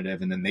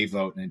representative and then they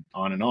vote and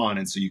on and on.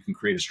 And so you can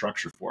create a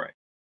structure for it.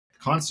 The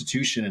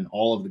Constitution and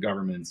all of the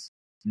governments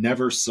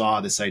never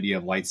saw this idea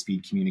of light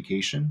speed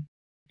communication.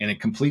 And it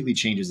completely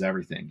changes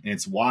everything. And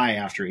it's why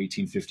after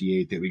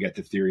 1858 that we get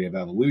the theory of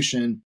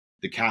evolution,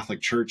 the Catholic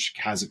Church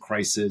has a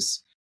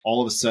crisis. All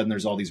of a sudden,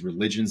 there's all these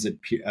religions that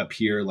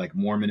appear like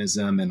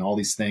Mormonism and all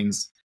these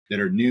things that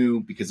are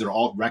new because they're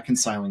all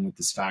reconciling with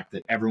this fact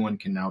that everyone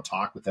can now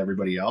talk with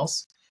everybody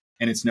else.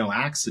 And it's no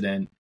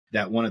accident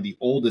that one of the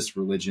oldest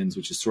religions,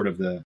 which is sort of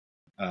the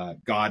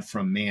God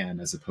from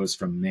man as opposed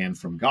from man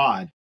from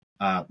God,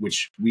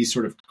 which we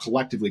sort of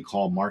collectively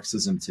call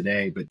Marxism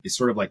today, but it's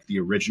sort of like the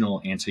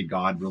original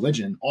anti-God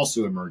religion,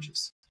 also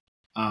emerges.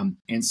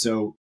 And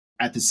so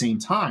at the same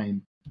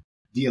time,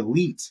 the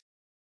elite,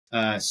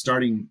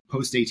 starting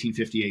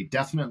post-1858,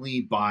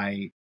 definitely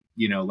by,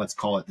 let's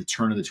call it the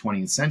turn of the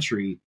 20th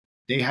century,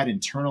 they had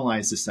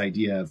internalized this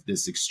idea of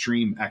this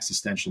extreme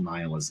existential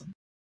nihilism,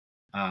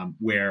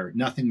 where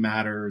nothing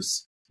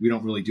matters, we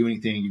don't really do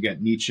anything. You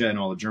get Nietzsche and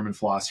all the German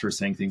philosophers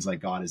saying things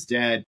like God is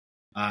dead.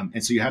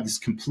 And so you have this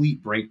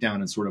complete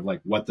breakdown in sort of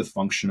like what the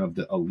function of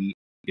the elite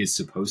is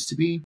supposed to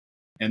be.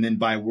 And then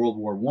by World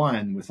War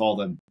I, with all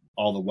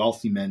the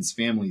wealthy men's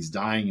families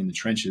dying in the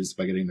trenches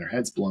by getting their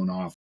heads blown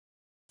off,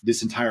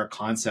 this entire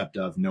concept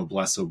of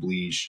noblesse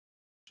oblige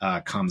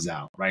comes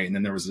out, right? And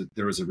then there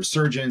was a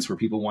resurgence where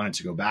people wanted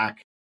to go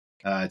back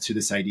to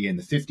this idea in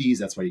the 50s.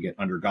 That's why you get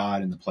Under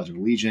God and the Pledge of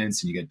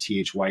Allegiance, and you get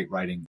T.H. White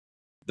writing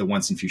The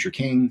Once and Future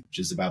King, which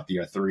is about the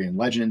Arthurian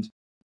legend.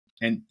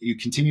 And you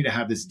continue to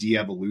have this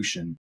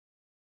de-evolution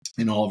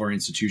in all of our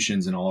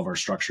institutions and all of our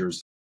structures.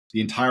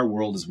 The entire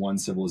world is one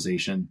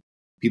civilization.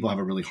 People have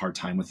a really hard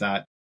time with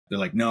that. They're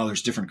like, no,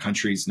 there's different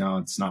countries. No,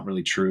 it's not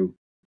really true.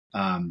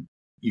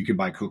 You can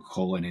buy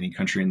Coca-Cola in any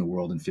country in the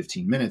world in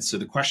 15 minutes. So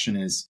the question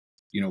is,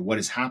 what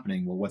is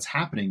happening? Well, what's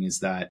happening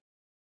is that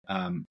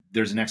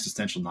there's an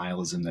existential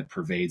nihilism that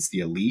pervades the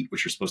elite,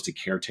 which are supposed to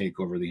caretake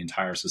over the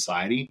entire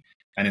society.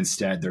 And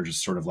instead, they're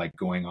just sort of like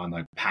going on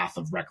the path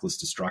of reckless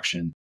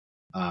destruction.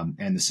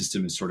 And the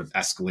system is sort of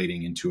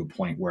escalating into a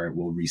point where it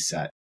will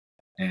reset.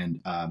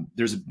 And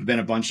there's been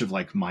a bunch of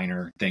like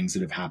minor things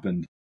that have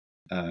happened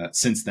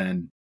since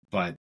then.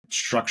 But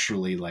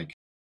structurally, like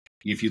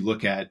if you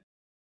look at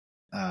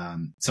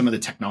some of the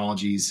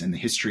technologies and the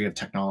history of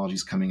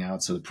technologies coming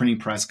out. So the printing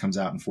press comes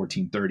out in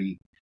 1430.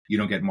 You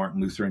don't get Martin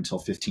Luther until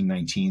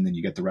 1519. Then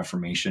you get the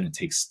Reformation. It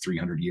takes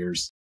 300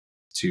 years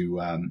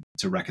to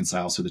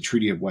reconcile. So the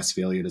Treaty of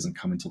Westphalia doesn't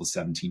come until the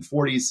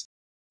 1740s.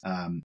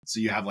 So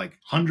you have like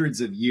hundreds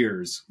of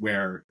years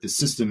where the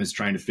system is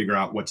trying to figure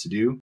out what to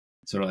do.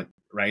 So like,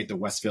 right, the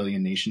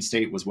Westphalian nation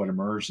state was what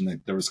emerged, and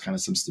there was kind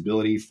of some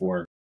stability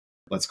for,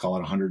 let's call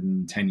it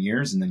 110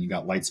 years. And then you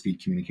got light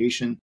speed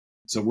communication.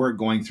 So we're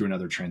going through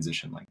another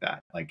transition like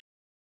that. Like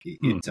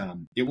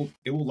it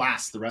will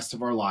last the rest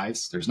of our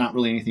lives. There's not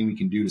really anything we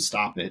can do to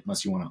stop it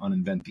unless you want to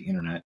uninvent the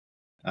internet,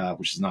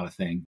 which is not a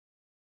thing.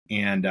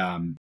 And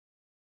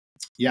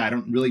I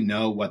don't really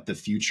know what the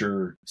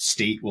future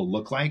state will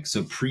look like.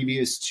 So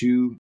previous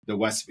to the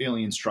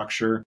Westphalian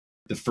structure,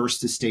 the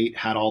first estate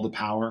had all the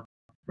power,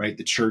 right?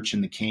 The church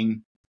and the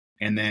king.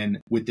 And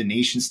then with the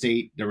nation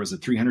state, there was a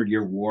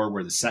 300-year war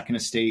where the second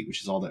estate,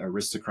 which is all the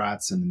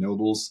aristocrats and the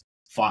nobles,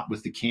 fought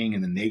with the king,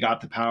 and then they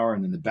got the power.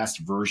 And then the best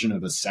version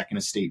of a second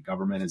estate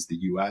government is the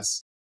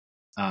US.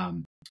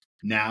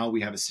 Now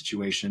we have a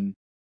situation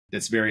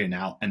that's very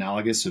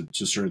analogous. So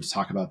just sort of to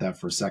talk about that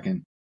for a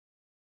second.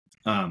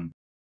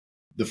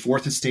 The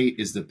fourth estate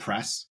is the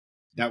press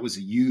that was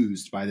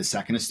used by the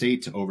second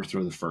estate to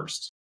overthrow the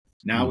first.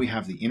 Now we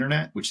have the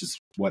internet, which is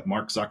what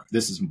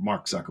this is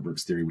Mark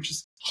Zuckerberg's theory, which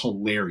is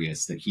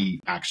hilarious that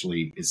he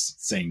actually is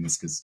saying this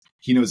because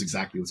he knows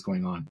exactly what's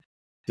going on.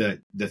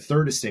 The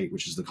third estate,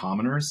 which is the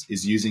commoners,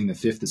 is using the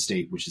fifth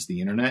estate, which is the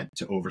internet,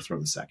 to overthrow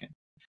the second.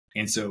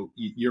 And so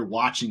you're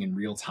watching in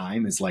real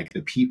time as like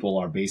the people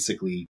are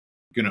basically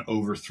going to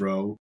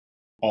overthrow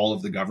all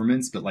of the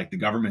governments, but like the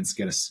governments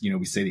get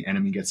we say the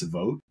enemy gets a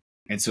vote.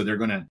 And so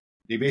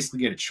they basically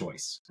get a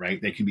choice, right?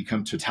 They can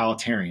become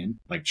totalitarian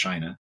like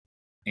China,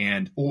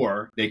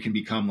 or they can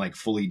become like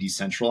fully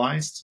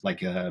decentralized,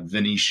 like a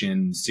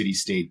Venetian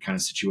city-state kind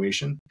of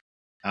situation.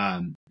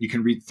 You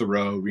can read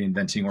Thoreau,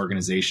 Reinventing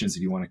Organizations,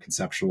 if you want a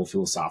conceptual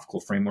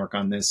philosophical framework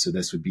on this. So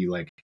this would be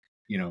like,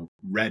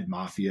 red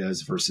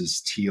mafias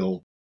versus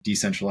teal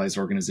decentralized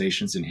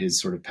organizations in his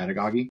sort of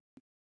pedagogy.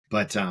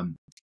 But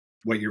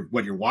what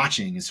you're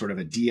watching is sort of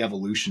a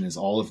de-evolution as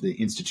all of the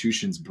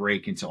institutions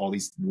break into all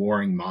these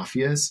warring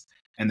mafias.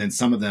 And then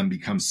some of them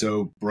become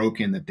so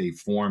broken that they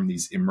form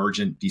these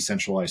emergent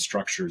decentralized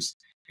structures.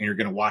 And you're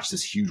going to watch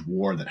this huge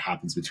war that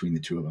happens between the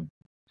two of them.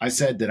 I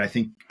said that I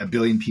think 1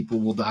 billion people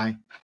will die.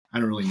 I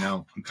don't really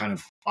know. I'm kind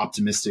of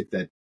optimistic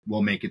that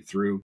we'll make it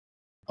through.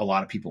 A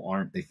lot of people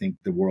aren't. They think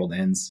the world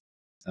ends,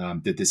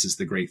 that this is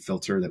the great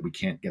filter, that we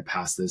can't get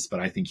past this. But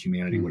I think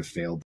humanity would have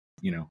failed,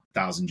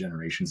 1,000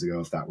 generations ago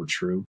if that were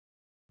true.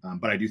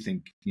 But I do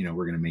think, we're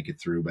going to make it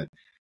through. But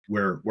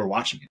we're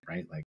watching it,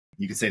 right? Like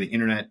you could say the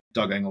internet,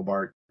 Doug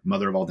Engelbart,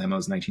 mother of all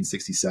demos,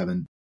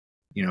 1967.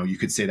 You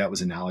could say that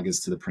was analogous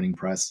to the printing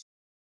press.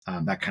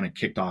 That kind of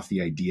kicked off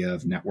the idea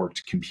of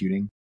networked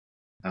computing.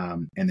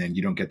 And then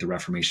you don't get the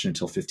Reformation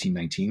until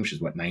 1519, which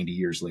is 90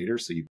 years later.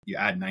 So you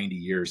add 90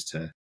 years to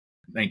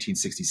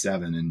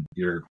 1967 and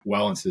you're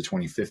well into the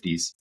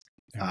 2050s.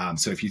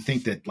 So if you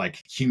think that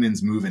like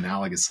humans move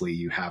analogously,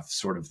 you have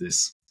sort of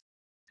this,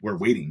 we're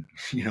waiting,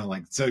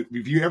 so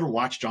if you ever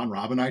watch John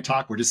Robb and I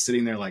talk, we're just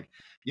sitting there like,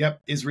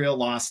 yep, Israel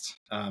lost.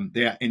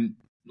 In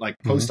like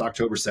post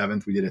October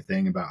 7th, we did a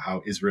thing about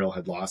how Israel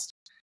had lost,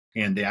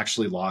 and they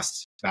actually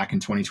lost back in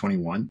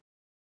 2021,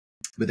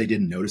 but they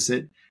didn't notice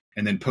it.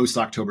 And then post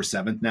October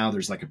 7th, now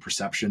there's like a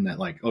perception that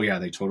like, oh yeah,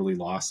 they totally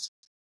lost.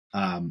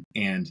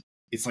 And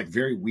it's like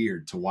very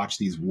weird to watch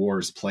these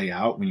wars play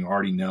out when you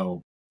already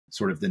know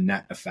sort of the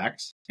net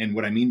effect. And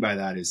what I mean by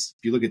that is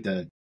if you look at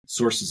the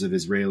sources of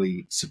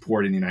Israeli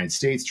support in the United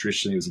States,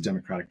 traditionally it was a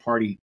Democratic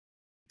Party.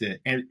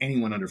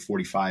 Anyone under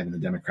 45 in the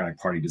Democratic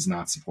Party does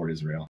not support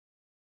Israel.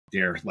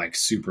 They're like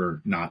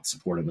super not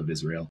supportive of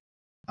Israel.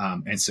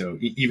 And so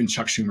even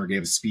Chuck Schumer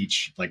gave a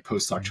speech like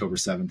post October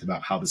 7th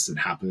about how this had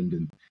happened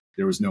and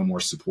there was no more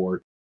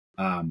support.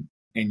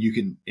 These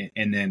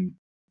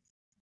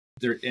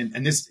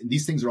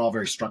things are all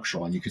very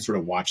structural and you can sort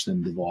of watch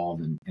them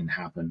evolve and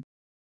happen.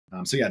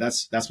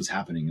 That's what's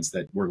happening, is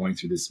that we're going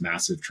through this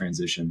massive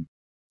transition.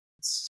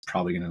 It's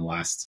probably going to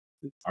last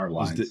our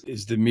lives.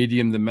 Is the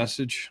medium the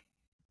message?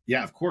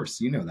 Yeah, of course.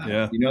 You know that.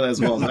 Yeah. You know that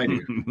as well as I do.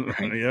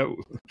 Right?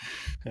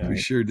 Yeah, we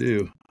sure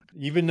do.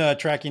 You've been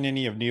tracking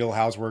any of Neil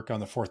Howe's work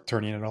on the fourth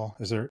turning at all?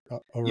 Is there?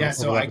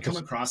 So I come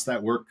across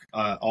that work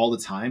all the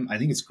time. I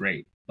think it's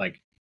great.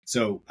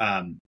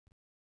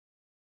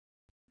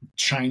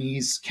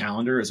 Chinese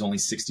calendar is only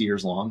 60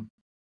 years long.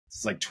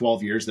 It's like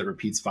 12 years that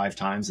repeats 5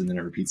 times and then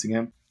it repeats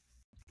again.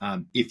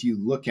 If you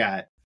look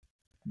at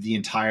the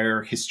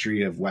entire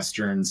history of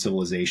Western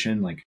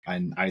civilization, like I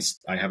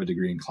have a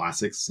degree in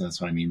classics. So that's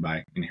what I mean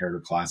by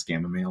inheritor class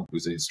gamma male,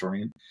 who's a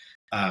historian.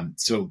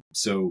 So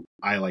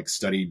I like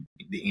studied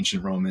the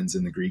ancient Romans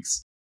and the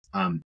Greeks.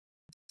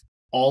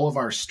 All of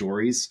our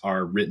stories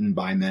are written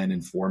by men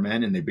and for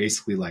men. And they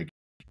basically like,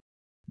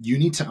 you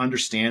need to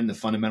understand the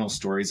fundamental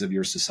stories of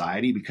your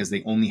society because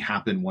they only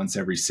happen once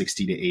every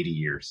 60 to 80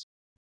 years.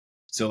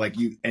 So like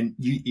and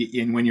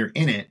when you're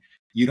in it,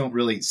 you don't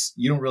really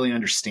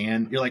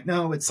understand. You're like,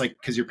 no, it's like,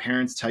 because your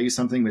parents tell you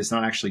something, but it's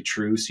not actually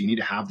true. So you need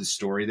to have the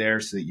story there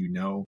so that you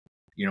know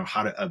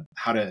how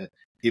to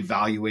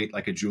evaluate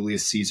like a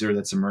Julius Caesar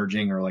that's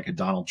emerging or like a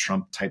Donald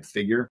Trump type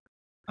figure.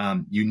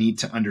 You need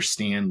to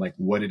understand like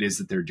what it is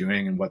that they're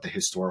doing and what the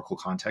historical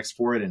context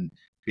for it. And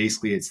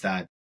basically it's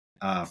that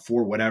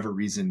for whatever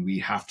reason, we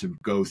have to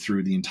go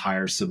through the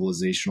entire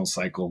civilizational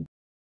cycle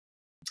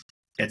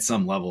at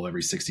some level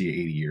every 60 to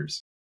 80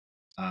 years.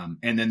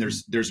 And then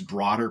there's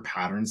broader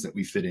patterns that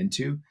we fit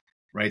into.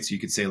 right? So you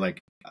could say like,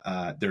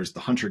 there's the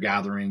hunter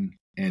gathering,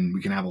 and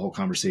we can have a whole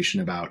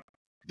conversation about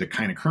the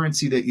kind of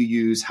currency that you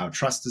use, how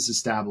trust is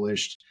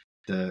established,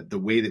 the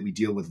way that we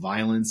deal with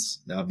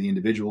violence of the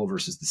individual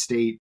versus the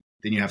state.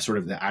 Then you have sort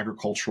of the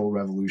agricultural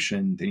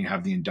revolution. Then you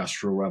have the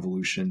industrial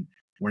revolution.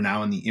 We're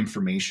now in the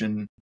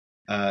information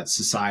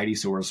society.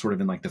 So we're sort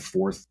of in like the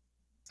fourth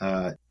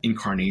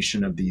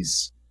incarnation of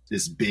this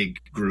big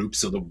group.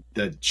 So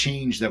the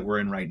change that we're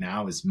in right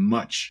now is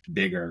much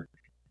bigger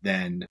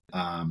than,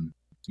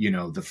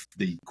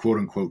 the quote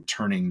unquote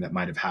turning that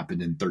might have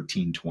happened in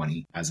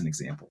 1320 as an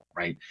example,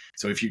 right?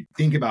 So if you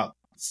think about,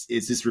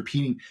 is this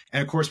repeating?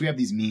 And of course we have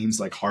these memes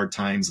like hard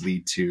times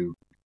lead to,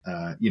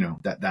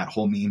 that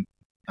whole meme.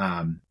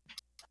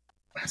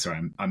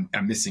 Sorry,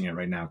 I'm missing it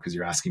right now because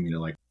you're asking me to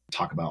like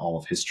talk about all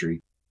of history.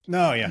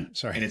 No, yeah,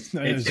 sorry. And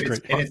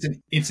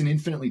it's an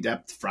infinitely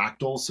depth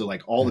fractal. So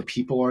like all the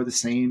people are the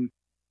same.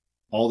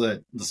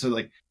 So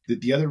like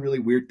the other really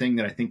weird thing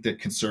that I think the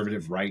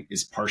conservative right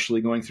is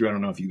partially going through, I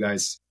don't know if you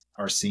guys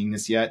are seeing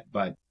this yet,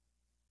 but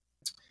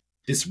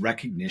this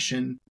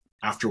recognition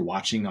after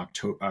watching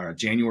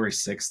January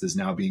 6th is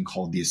now being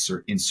called the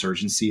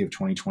insurgency of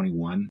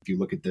 2021. If you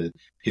look at the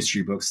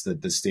history books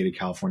that the state of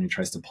California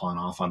tries to pawn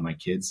off on my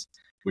kids,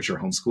 which are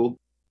homeschooled.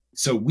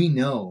 So we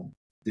know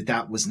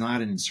that was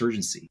not an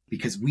insurgency,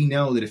 because we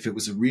know that if it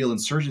was a real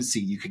insurgency,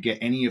 you could get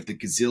any of the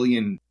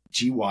gazillion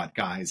GWAT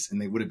guys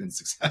and they would have been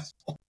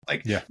successful.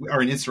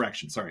 Or an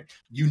insurrection, sorry.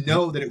 You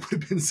know that it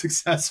would have been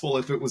successful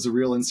if it was a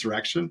real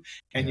insurrection.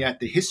 And yet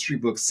the history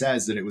book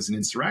says that it was an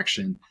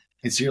insurrection.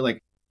 And so you're like,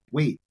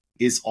 wait,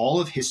 is all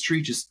of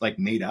history just like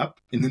made up?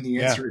 And then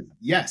the answer is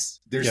yes.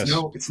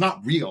 It's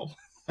not real.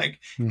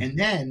 And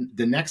then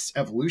the next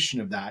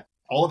evolution of that,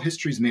 all of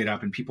history is made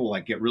up, and people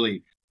like get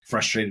really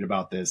frustrated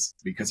about this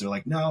because they're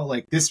like, no,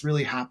 like this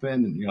really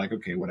happened. And you're like,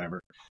 okay, whatever.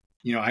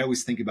 I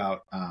always think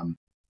about,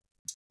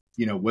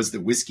 was the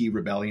Whiskey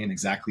Rebellion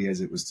exactly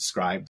as it was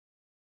described,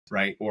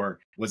 right? Or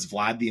was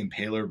Vlad the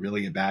Impaler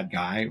really a bad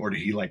guy? Or did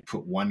he like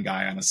put one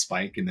guy on a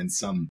spike and then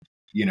some,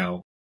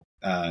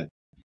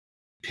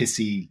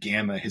 pissy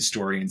gamma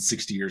historian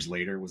 60 years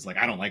later was like,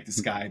 I don't like this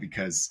guy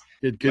because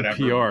it good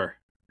whatever.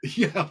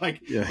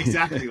 PR.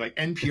 Exactly. Like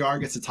NPR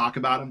gets to talk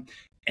about him.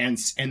 And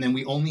then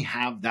we only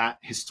have that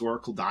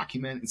historical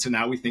document. And so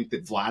now we think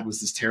that Vlad was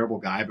this terrible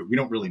guy, but we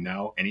don't really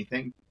know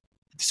anything.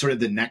 Sort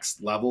of the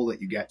next level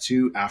that you get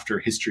to after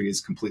history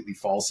is completely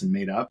false and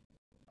made up,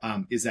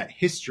 is that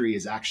history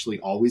is actually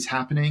always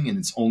happening and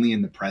it's only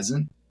in the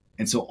present.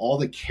 And so all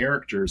the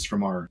characters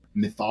from our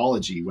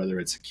mythology, whether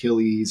it's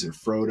Achilles or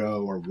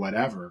Frodo or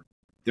whatever,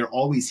 they're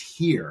always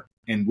here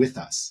and with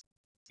us.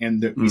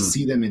 And we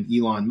see them in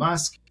Elon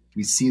Musk.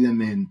 We see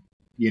them in,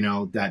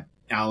 that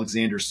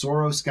Alexander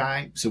Soros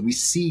guy. So we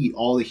see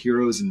all the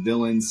heroes and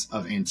villains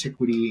of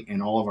antiquity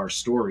and all of our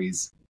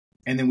stories.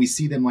 And then we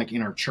see them like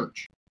in our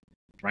church,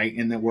 right?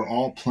 And that we're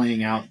all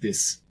playing out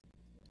this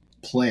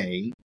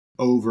play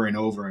over and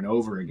over and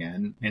over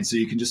again. And so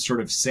you can just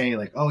sort of say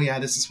like, oh yeah,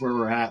 this is where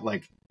we're at.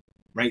 Like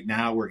right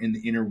now we're in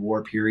the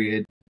interwar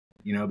period,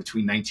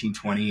 between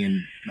 1920 and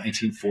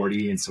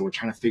 1940. And so we're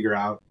trying to figure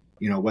out,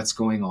 what's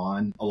going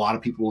on. A lot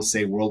of people will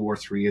say World War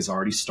III has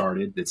already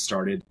started. That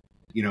started,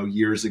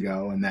 years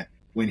ago. And that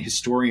when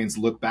historians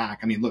look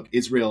back, look,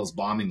 Israel is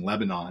bombing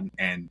Lebanon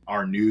and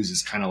our news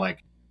is kind of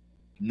like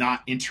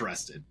not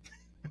interested.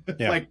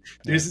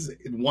 This is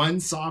one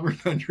sovereign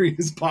country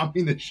is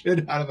bombing the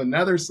shit out of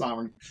another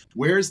sovereign.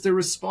 Where's the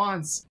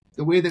response?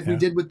 The way that we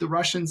did with the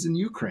Russians in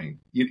Ukraine.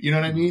 You know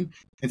what I mean?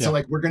 And so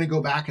like, we're going to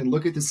go back and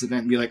look at this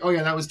event and be like, oh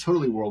yeah, that was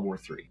totally World War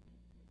III.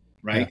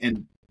 Right. Yeah.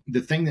 And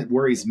the thing that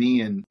worries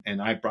me, and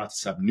I've brought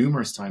this up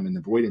numerous times in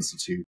the Boyd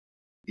Institute,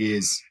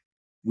 is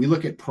we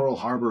look at Pearl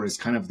Harbor as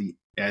kind of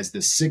as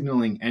the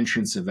signaling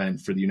entrance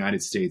event for the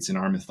United States in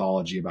our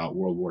mythology about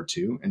World War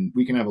II. And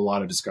we can have a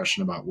lot of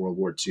discussion about World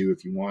War II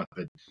if you want,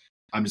 but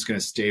I'm just going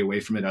to stay away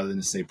from it other than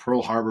to say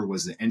Pearl Harbor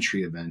was the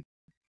entry event.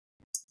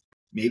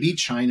 Maybe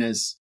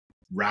China's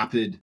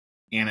rapid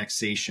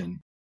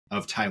annexation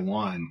of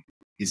Taiwan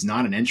is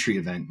not an entry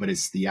event, but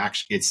it's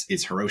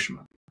it's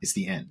Hiroshima. It's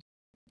the end.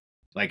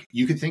 Like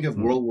you could think of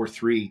World War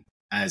III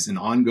as an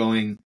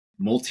ongoing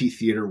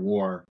multi-theater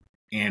war.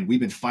 And we've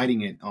been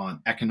fighting it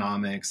on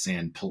economics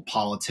and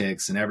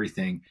politics and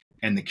everything.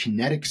 And the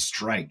kinetic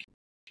strike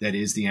that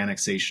is the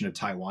annexation of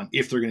Taiwan,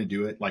 if they're going to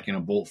do it like in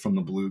a bolt from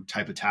the blue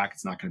type attack,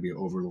 it's not going to be an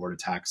overlord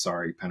attack.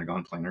 Sorry,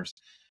 Pentagon planners.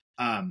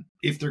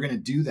 If they're going to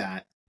do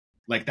that,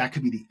 like that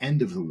could be the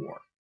end of the war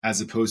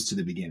as opposed to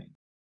the beginning.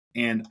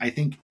 And I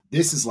think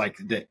this is like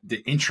the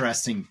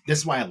interesting, this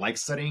is why I like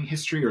studying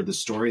history or the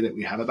story that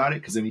we have about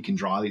it, because then we can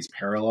draw these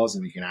parallels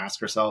and we can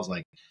ask ourselves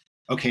like,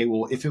 okay,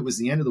 well, if it was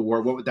the end of the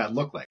war, what would that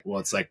look like? Well,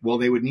 it's like, well,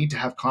 they would need to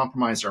have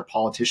compromised our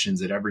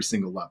politicians at every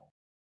single level.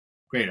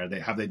 Great.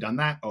 Have they done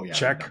that? Oh yeah.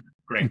 Check.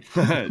 Great.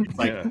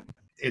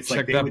 It's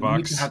like they would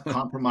need to have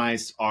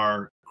compromised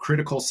our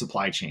critical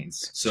supply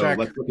chains. So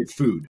let's look at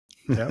food,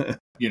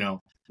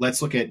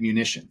 let's look at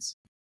munitions.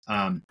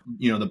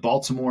 The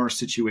Baltimore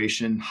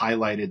situation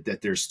highlighted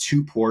that there's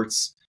 2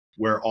 ports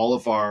where all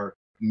of our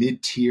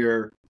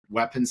mid-tier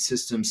weapons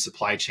systems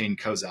supply chain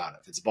goes out of.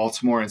 It's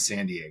Baltimore and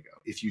San Diego.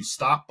 If you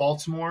stop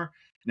Baltimore,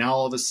 now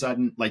all of a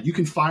sudden, like, you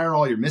can fire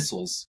all your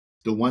missiles,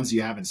 the ones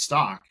you have in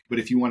stock, but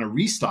if you want to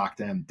restock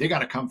them, they got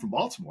to come from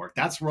Baltimore.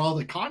 That's where all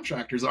the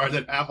contractors are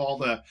that have all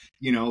the,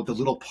 you know, the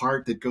little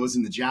part that goes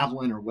in the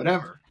Javelin or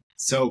whatever.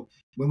 So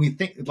when we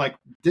think, like,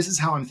 this is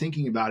how I'm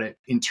thinking about it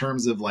in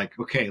terms of, like,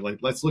 okay, like,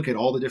 let's look at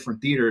all the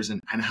different theaters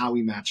and how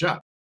we match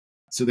up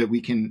so that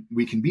we can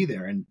be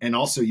there. And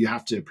also you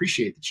have to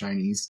appreciate the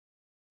Chinese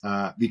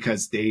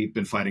because they've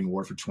been fighting a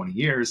war for 20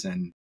 years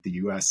and the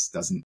US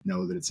doesn't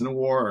know that it's in a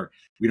war, or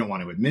we don't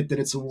want to admit that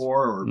it's a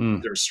war, or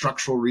there are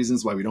structural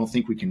reasons why we don't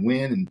think we can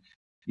win. And,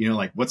 you know,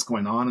 like, what's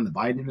going on in the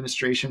Biden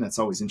administration, that's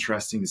always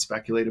interesting to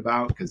speculate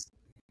about, because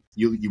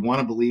you want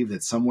to believe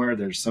that somewhere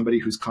there's somebody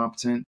who's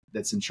competent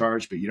that's in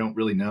charge, but you don't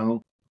really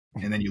know.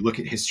 And then you look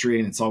at history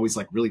and it's always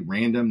like really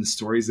random, the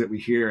stories that we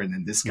hear. And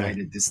then this guy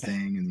did this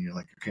thing. And you're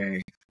like,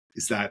 okay,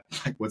 is that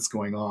like what's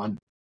going on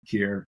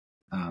here?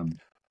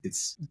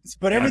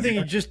 But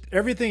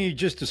everything you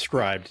just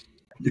described,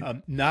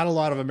 not a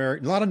lot of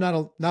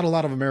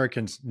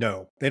Americans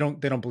know. They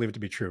don't believe it to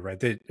be true, right?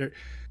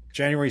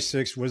 January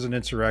 6th was an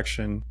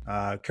insurrection.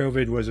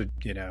 COVID was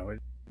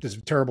this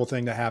terrible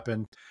thing that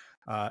happened.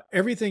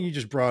 Everything you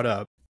just brought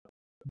up,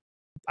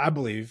 I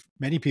believe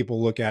many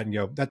people look at and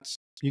go,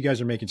 you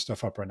guys are making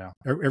stuff up right now.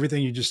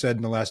 Everything you just said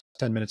in the last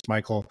 10 minutes,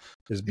 Michael,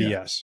 is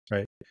BS,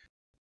 right?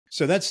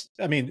 So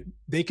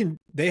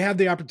they have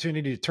the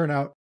opportunity to tune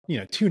out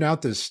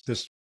this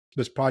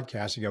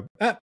podcast and go,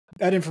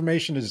 that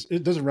information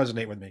it doesn't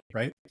resonate with me,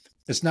 right?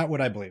 It's not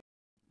what I believe.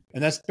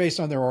 And that's based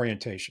on their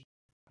orientation.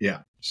 Yeah.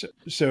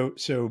 So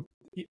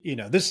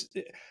this,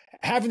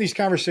 having these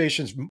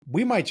conversations,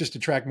 we might just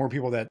attract more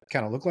people that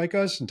kind of look like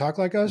us and talk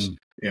like us.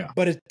 Yeah.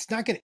 But it's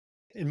not going to,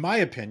 in my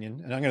opinion,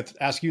 and I'm going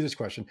to ask you this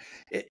question,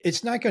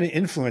 it's not going to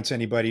influence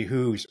anybody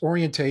whose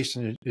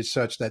orientation is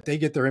such that they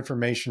get their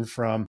information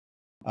from,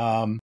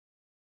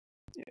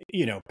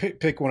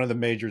 pick one of the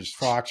majors,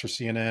 Fox or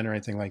CNN or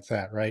anything like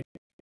that, right?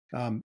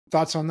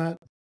 Thoughts on that?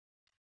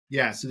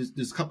 Yeah, so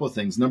there's a couple of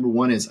things. Number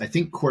one is, I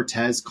think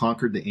Cortez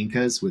conquered the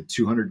Incas with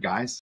 200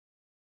 guys.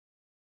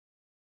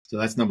 So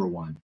that's number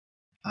one.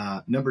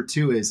 Number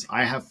two is,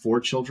 I have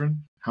 4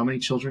 children. How many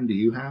children do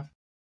you have?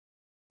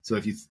 So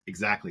if you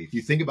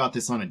think about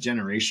this on a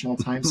generational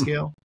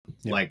timescale,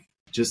 like,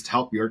 just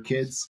help your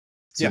kids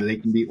so that they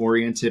can be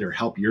oriented, or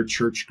help your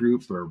church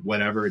group or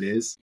whatever it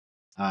is.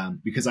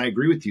 Because I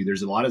agree with you,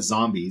 there's a lot of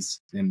zombies,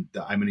 and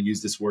I'm going to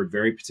use this word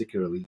very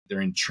particularly.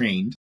 They're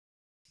entrained.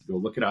 Go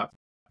look it up.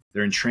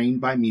 They're entrained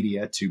by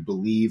media to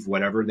believe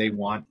whatever they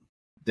want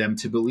them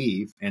to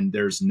believe, and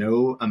there's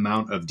no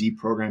amount of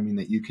deprogramming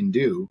that you can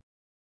do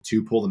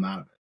to pull them out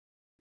of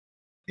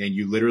it.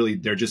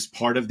 And they're just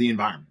part of the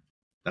environment.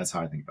 That's how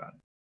I think about it.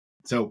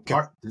 So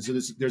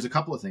there's a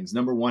couple of things.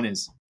 Number one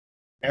is,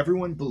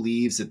 everyone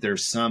believes that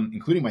there's some,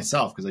 including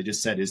myself, because I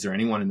just said, is there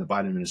anyone in the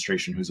Biden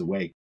administration who's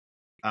awake?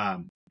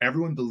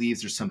 Everyone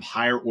believes there's some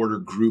higher order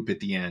group at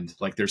the end.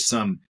 Like, there's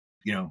some,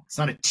 it's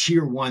not a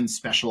tier 1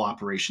 special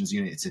operations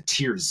unit. It's a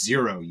tier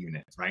 0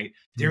 unit, right?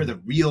 They're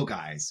the real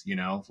guys,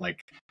 like,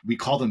 we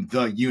call them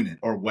the unit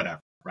or whatever,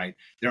 right?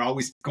 They're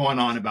always going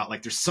on about,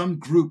 like, there's some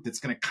group that's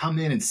going to come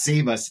in and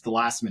save us at the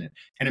last minute.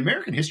 And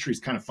American history is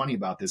kind of funny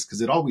about this,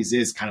 because it always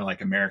is kind of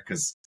like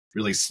America's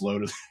really slow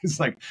to, it's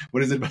like,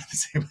 what is it about to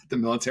say about the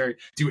military?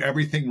 Do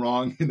everything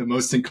wrong in the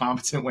most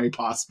incompetent way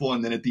possible.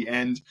 And then at the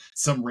end,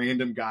 some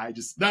random guy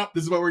just, no,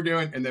 this is what we're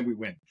doing. And then we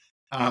win.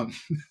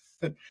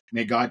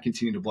 May God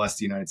continue to bless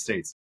the United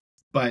States.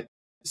 But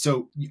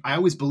so I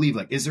always believe,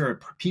 like, is there a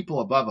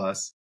people above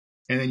us?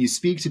 And then you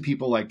speak to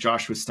people like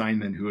Joshua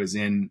Steinman, who is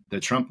in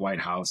the Trump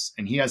White House,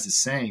 and he has this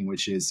saying,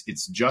 which is,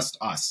 it's just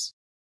us.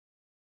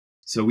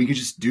 So we could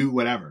just do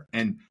whatever.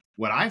 And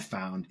what I've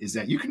found is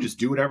that you can just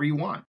do whatever you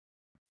want.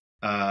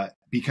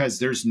 Because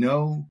there's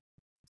no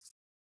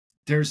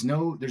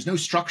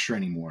structure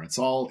anymore. It's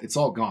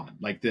all gone.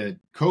 Like, the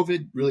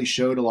COVID really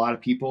showed a lot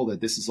of people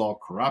that this is all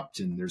corrupt,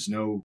 and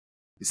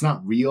it's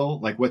not real.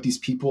 Like, what these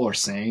people are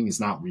saying is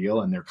not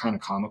real, and they're kind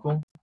of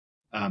comical.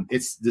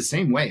 It's the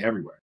same way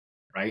everywhere,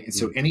 right? And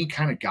so any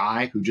kind of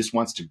guy who just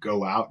wants to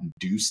go out and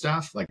do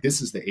stuff, like, this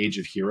is the age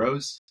of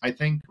heroes, I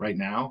think, right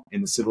now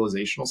in the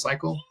civilizational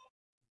cycle.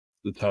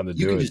 The time to do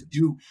it. You can just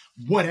do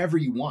whatever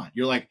you want.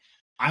 You're like,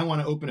 I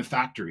want to open a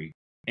factory.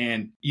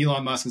 And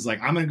Elon Musk is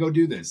like, I'm going to go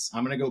do this.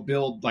 I'm going to go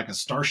build, like, a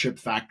Starship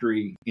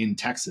factory in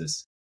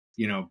Texas.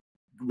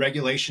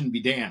 Regulation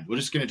be damned. We're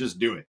just going to just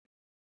do it.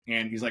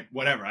 And he's like,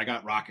 whatever, I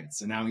got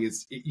rockets. And now you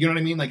know what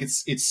I mean? Like,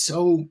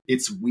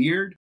 it's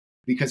weird,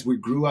 because we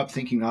grew up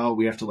thinking, oh,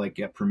 we have to, like,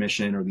 get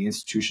permission, or the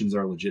institutions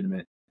are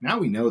legitimate. Now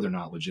we know they're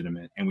not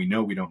legitimate, and we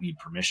know we don't need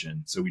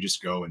permission. So we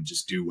just go and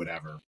just do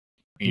whatever.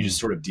 And you just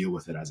sort of deal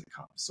with it as it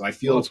comes. So I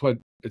feel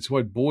it's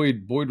what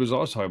Boyd was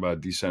always talking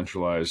about,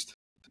 decentralized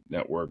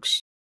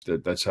networks.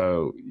 That's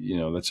how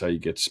you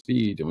get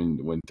speed. I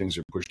mean, when things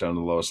are pushed down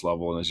to the lowest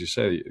level, and as you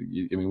say,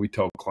 we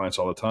tell clients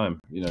all the time,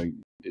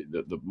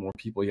 the more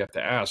people you have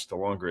to ask, the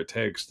longer it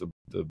takes, the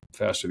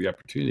faster the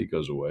opportunity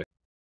goes away.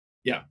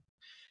 Yeah.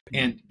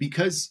 And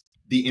because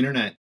the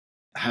internet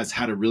has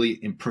had a really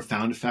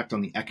profound effect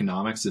on the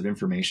economics of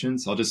information.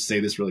 So I'll just say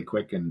this really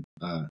quick, and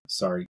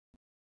sorry,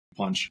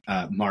 Punch,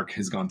 Mark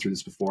has gone through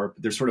this before,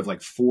 but there's sort of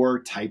like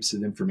 4 types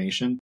of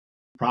information: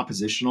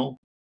 propositional,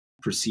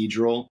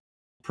 procedural,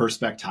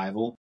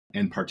 perspectival,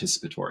 and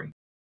participatory.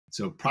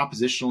 So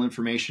propositional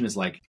information is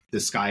like the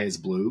sky is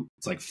blue.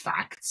 It's like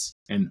facts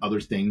and other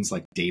things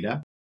like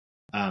data.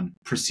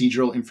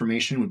 Procedural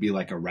information would be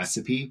like a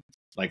recipe,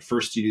 like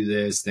first you do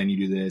this, then you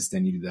do this,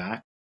 then you do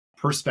that.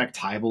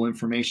 Perspectival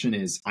information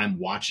is I'm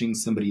watching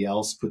somebody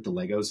else put the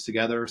Legos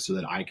together so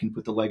that I can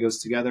put the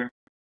Legos together.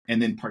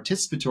 And then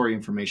participatory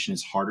information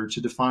is harder to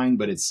define,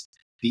 but it's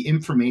the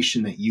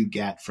information that you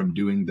get from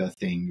doing the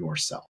thing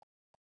yourself.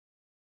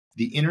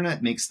 The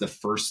internet makes the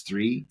first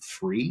 3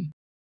 free.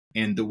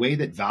 And the way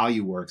that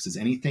value works is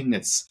anything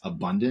that's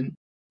abundant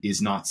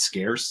is not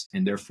scarce,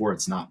 and therefore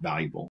it's not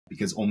valuable,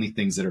 because only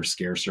things that are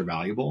scarce are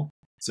valuable.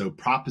 So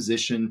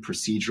proposition,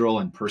 procedural,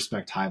 and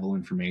perspectival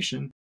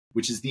information,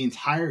 which is the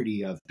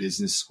entirety of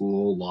business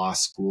school, law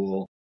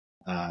school,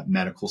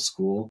 medical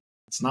school,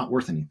 it's not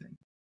worth anything.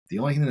 The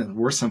only thing that's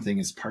worth something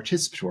is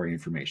participatory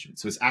information.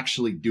 So it's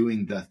actually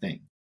doing the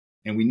thing.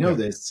 And we know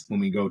this when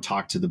we go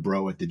talk to the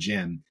bro at the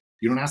gym.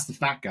 You don't ask the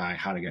fat guy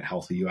how to get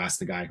healthy. You ask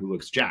the guy who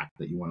looks jacked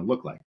that you want to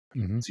look like.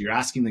 So you're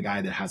asking the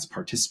guy that has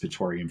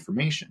participatory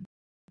information.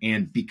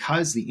 And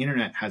because the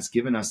internet has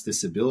given us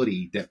this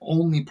ability that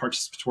only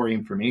participatory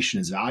information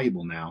is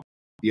valuable now,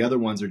 the other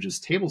ones are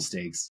just table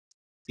stakes.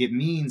 It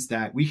means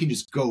that we can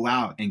just go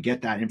out and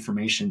get that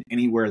information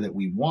anywhere that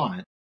we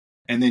want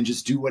and then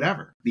just do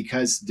whatever,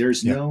 because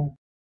there's the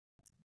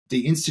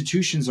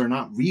institutions are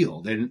not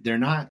real. They're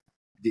not,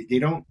 they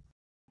don't,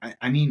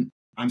 I mean,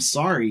 I'm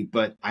sorry,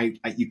 but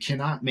you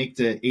cannot make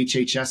the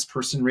HHS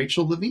person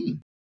Rachel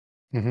Levine.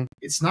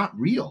 It's not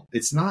real.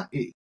 It's not,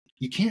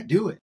 you can't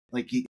do it.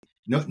 Like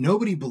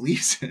nobody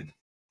believes it.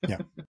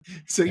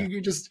 So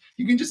you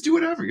can just do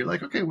whatever. You're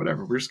like, okay,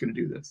 whatever. We're just going to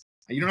do this.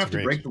 And you don't have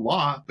to break the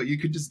law, but you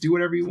could just do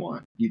whatever you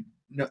want. You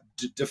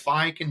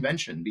defy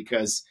convention,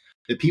 because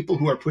the people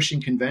who are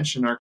pushing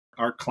convention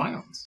are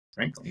clowns,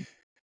 frankly.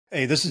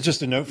 Hey, this is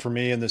just a note for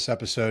me in this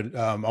episode.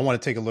 I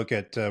want to take a look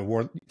at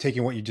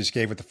taking what you just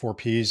gave with the 4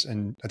 Ps,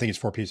 and I think it's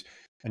 4 Ps,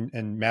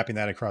 and mapping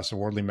that across the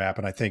Wordly map.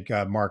 And I think,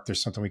 Mark,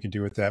 there's something we can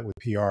do with that with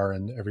PR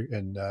and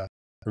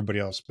everybody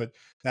else. But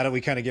now that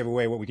we kind of give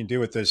away what we can do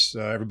with this,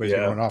 everybody's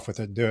going off with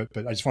it and do it.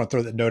 But I just want to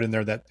throw that note in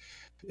there that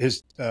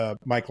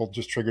Michael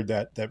just triggered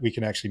that we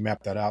can actually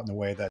map that out in a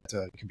way that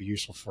can be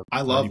useful for.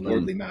 I love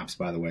Wordly maps,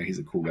 by the way. He's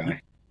a cool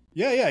guy.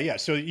 Yeah.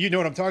 So you know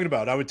what I'm talking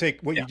about. I would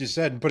take what you just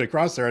said and put it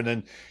across there, and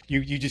then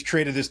you just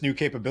created this new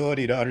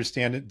capability to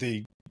understand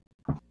the,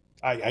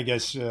 I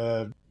guess,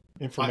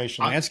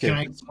 information landscape. Can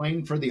I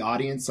explain for the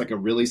audience like a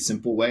really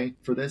simple way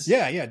for this?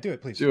 Yeah, do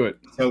it, please. Do it.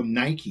 So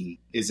Nike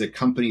is a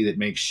company that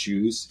makes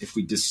shoes, if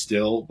we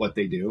distill what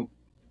they do.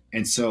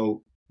 And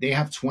so they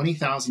have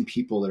 20,000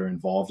 people that are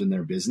involved in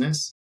their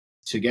business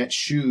to get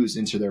shoes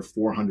into their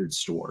 400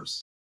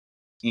 stores.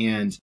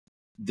 And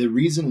the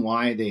reason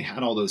why they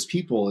had all those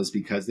people is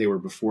because they were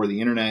before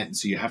the internet. And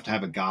so you have to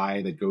have a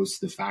guy that goes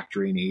to the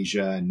factory in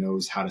Asia and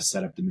knows how to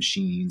set up the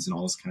machines and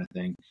all this kind of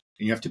thing.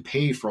 And you have to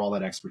pay for all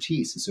that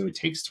expertise. And so it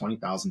takes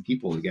 20,000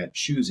 people to get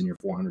shoes in your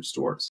 400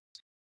 stores.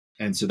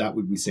 And so that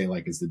would we say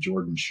like is the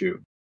Jordan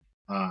shoe.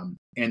 And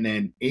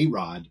then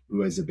A-Rod,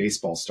 who is a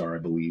baseball star, I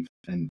believe,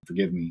 and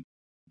forgive me,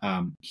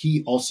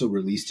 he also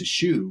released a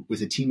shoe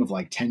with a team of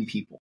like 10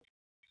 people.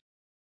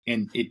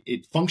 And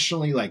it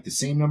functionally like the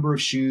same number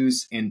of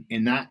shoes. And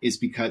that is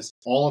because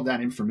all of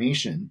that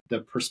information, the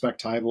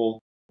perspectival,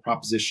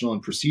 propositional,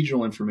 and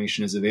procedural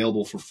information is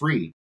available for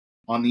free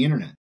on the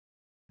internet.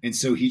 And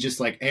so he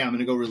just like, hey, I'm going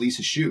to go release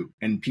a shoe.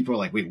 And people are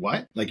like, wait,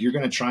 what? Like, you're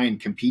going to try and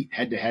compete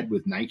head to head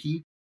with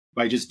Nike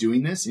by just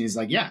doing this? And he's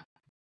like, yeah.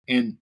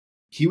 And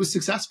he was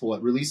successful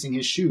at releasing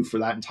his shoe for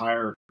that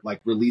entire like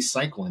release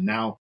cycle. And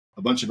now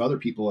a bunch of other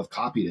people have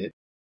copied it.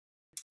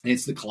 And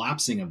it's the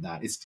collapsing of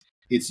that.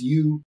 It's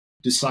you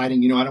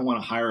deciding, I don't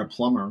want to hire a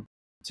plumber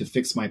to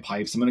fix my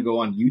pipes. I'm going to go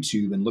on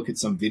YouTube and look at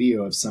some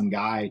video of some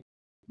guy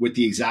with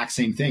the exact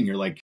same thing. You're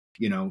like,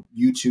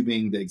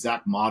 YouTubing the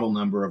exact model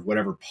number of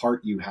whatever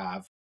part you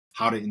have,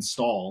 how to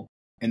install.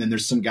 And then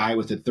there's some guy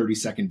with a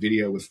 30-second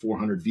video with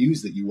 400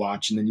 views that you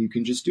watch, and then you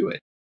can just do it.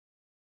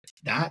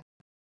 That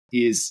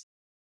is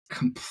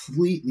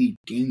completely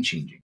game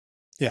changing.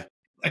 Yeah.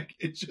 Like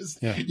it's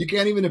just, you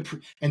can't even,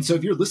 and so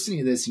if you're listening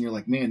to this and you're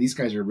like, man, these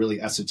guys are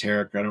really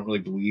esoteric. I don't really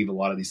believe a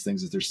lot of these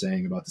things that they're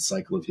saying about the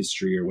cycle of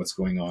history or what's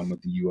going on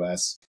with the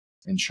US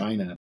and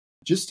China.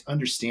 Just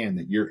understand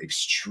that you're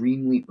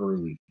extremely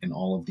early in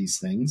all of these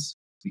things,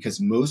 because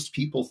most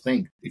people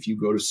think if you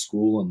go to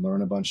school and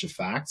learn a bunch of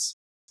facts,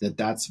 that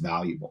that's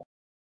valuable.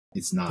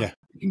 It's not.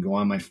 You can go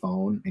on my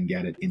phone and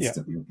get it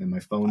instantly. And my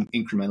phone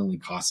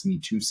incrementally costs me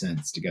 2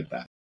 cents to get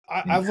that.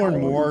 I've learned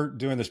more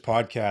doing this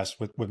podcast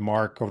with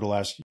Mark over the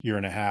last year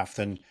and a half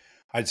than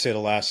I'd say the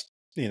last,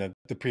 the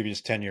previous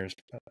 10 years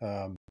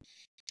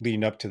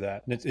leading up to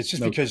that. And it's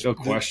just because no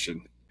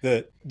question.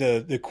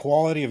 The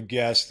quality of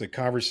guests, the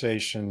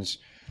conversations,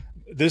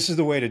 This is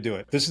the way to do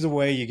it. This is the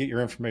way you get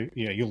your information.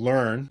 You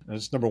learn.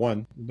 That's number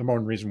one. Number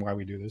one reason why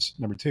we do this.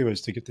 Number two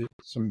is to get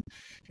some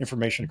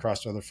information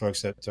across to other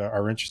folks that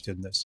are interested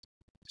in this.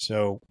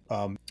 So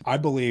I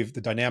believe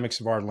the dynamics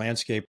of our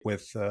landscape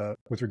with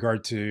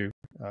regard to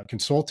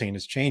consulting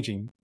is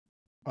changing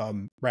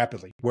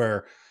rapidly.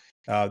 Where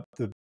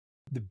the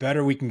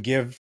better we can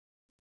give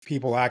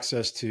people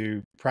access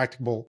to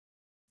practical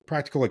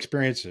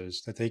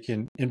experiences that they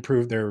can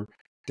improve their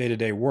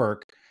day-to-day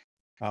work.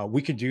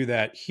 We could do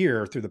that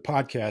here through the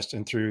podcast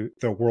and through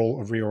the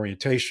world of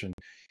reorientation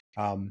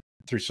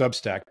through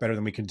Substack better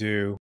than we can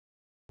do,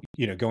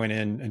 going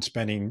in and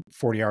spending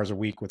 40 hours a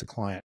week with a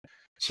client.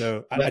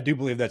 So I do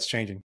believe that's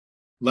changing.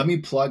 Let me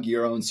plug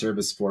your own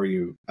service for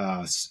you.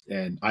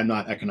 And I'm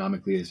not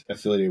economically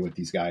affiliated with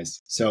these guys.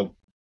 So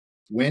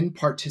when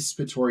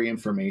participatory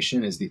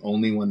information is the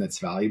only one that's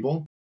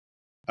valuable,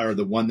 or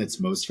the one that's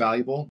most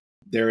valuable,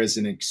 there is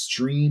an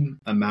extreme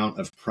amount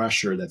of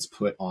pressure that's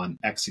put on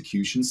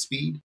execution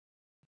speed.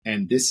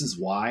 And this is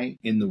why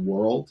in the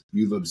world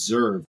you've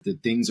observed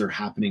that things are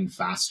happening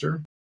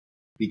faster,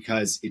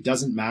 because it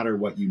doesn't matter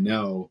what you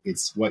know,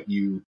 it's what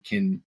you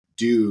can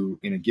do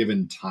in a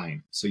given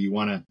time. So you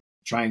want to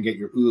try and get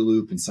your OODA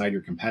loop inside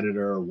your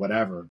competitor or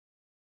whatever.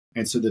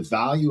 And so the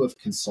value of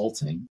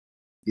consulting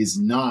is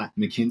not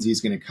McKinsey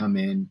is going to come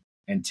in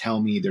and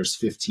tell me there's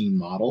 15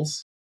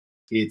 models.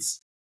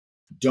 It's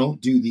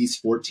don't do these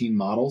 14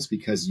 models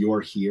because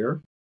you're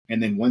here.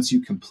 And then once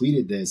you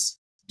completed this,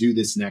 do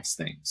this next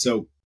thing.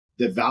 So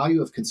the value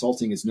of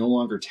consulting is no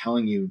longer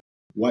telling you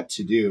what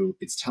to do.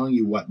 It's telling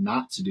you what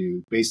not to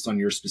do based on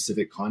your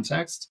specific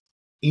context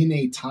in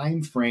a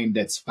time frame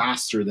that's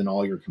faster than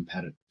all your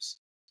competitors.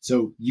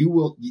 So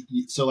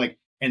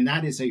and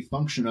that is a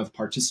function of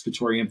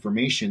participatory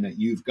information that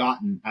you've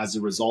gotten as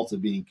a result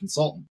of being a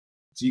consultant.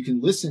 So you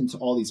can listen to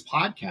all these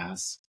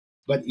podcasts,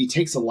 but it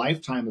takes a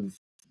lifetime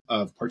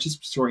of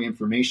participatory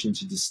information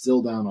to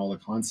distill down all the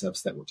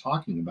concepts that we're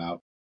talking about.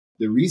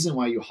 The reason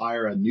why you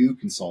hire a new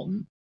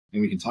consultant,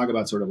 and we can talk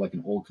about sort of like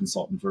an old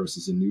consultant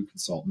versus a new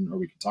consultant, or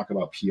we can talk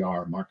about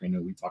PR. Mark, I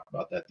know we talked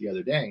about that the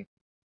other day.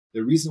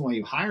 The reason why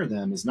you hire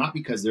them is not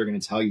because they're going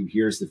to tell you,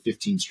 here's the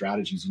 15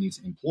 strategies you need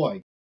to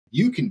employ.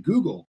 You can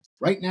Google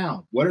right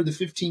now, what are the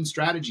 15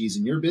 strategies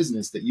in your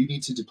business that you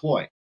need to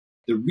deploy?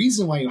 The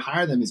reason why you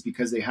hire them is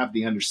because they have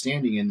the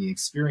understanding and the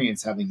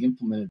experience having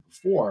implemented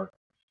before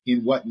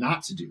in what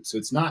not to do. So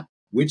it's not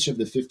which of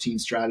the 15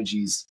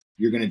 strategies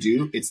you're going to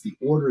do. It's the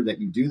order that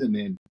you do them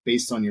in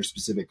based on your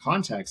specific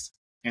context.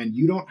 And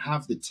you don't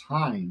have the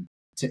time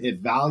to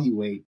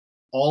evaluate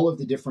all of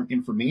the different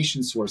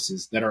information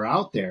sources that are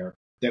out there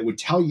that would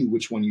tell you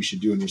which one you should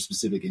do in your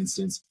specific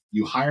instance.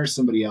 You hire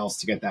somebody else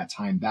to get that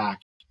time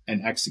back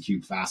and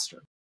execute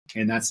faster.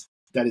 And that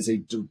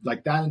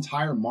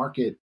entire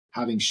market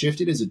having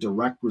shifted is a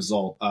direct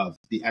result of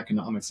the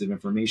economics of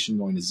information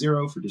going to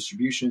zero for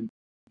distribution,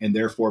 and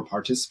therefore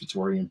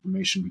participatory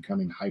information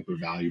becoming hyper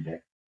valuable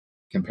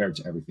compared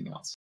to everything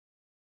else.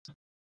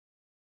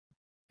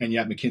 And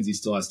yet McKinsey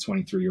still has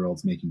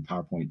 23-year-olds making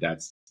PowerPoint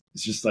decks.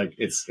 It's just like,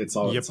 it's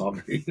all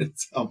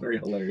very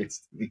hilarious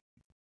to me.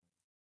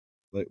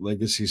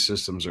 Legacy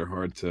systems are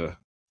hard to,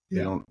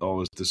 they don't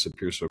always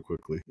disappear so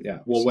quickly. Yeah.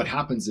 Well, what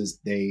happens is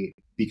they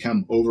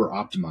become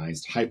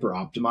over-optimized,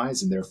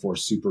 hyper-optimized, and therefore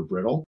super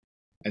brittle.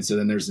 And so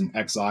then there's an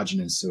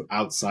exogenous, so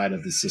outside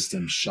of the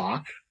system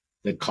shock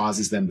that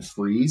causes them to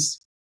freeze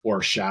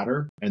or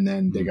shatter, and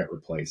then they get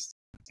replaced.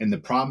 And the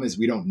problem is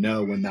we don't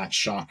know when that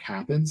shock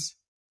happens.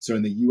 So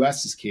in the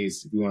US's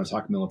case, if we want to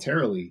talk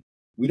militarily,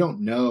 we don't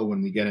know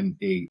when we get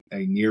a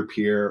near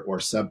peer or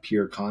sub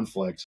peer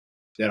conflict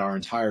that our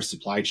entire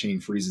supply chain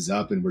freezes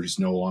up and we're just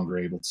no longer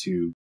able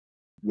to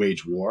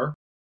wage war.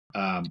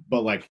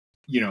 But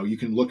you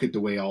can look at the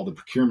way all the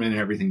procurement and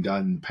everything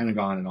done in the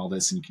Pentagon and all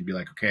this, and you can be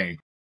like, okay,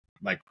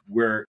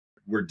 we're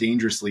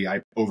dangerously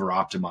over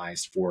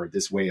optimized for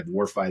this way of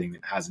warfighting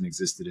that hasn't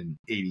existed in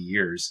 80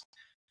 years.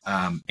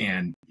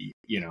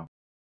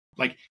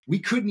 We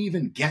couldn't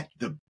even get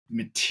the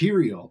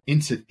material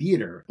into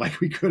theater like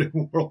we could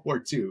in World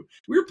War II.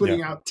 We were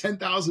putting out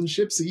 10,000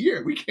 ships a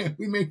year. We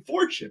make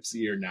 4 ships a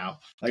year now.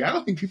 I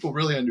don't think people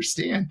really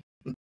understand.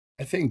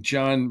 I think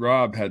John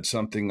Robb had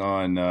something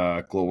on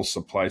global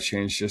supply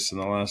chains just in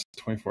the last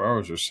 24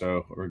 hours or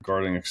so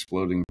regarding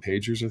exploding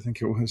pagers, I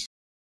think it was.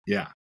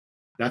 Yeah,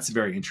 that's a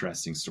very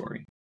interesting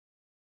story.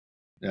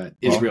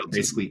 Israel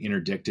basically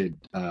interdicted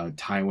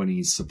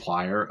Taiwanese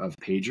supplier of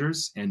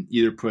pagers and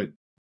either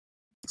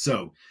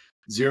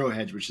Zero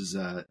Hedge, which is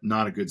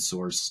not a good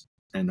source,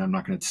 and I'm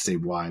not going to say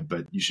why,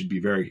 but you should be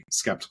very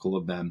skeptical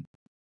of them,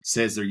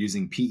 says they're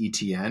using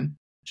PETN,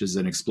 which is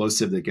an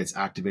explosive that gets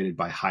activated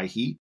by high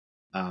heat.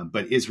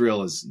 But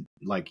Israel is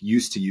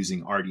used to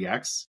using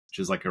RDX, which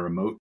is like a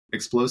remote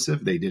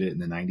explosive. They did it in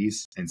the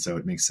 90s, and so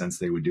it makes sense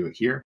they would do it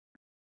here.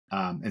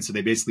 And so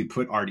they basically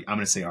put I'm going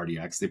to say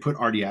RDX. They put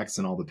RDX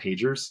in all the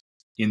pagers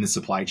in the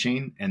supply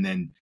chain, and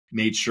then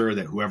made sure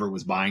that whoever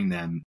was buying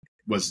them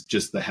was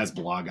just the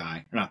Hezbollah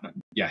guy,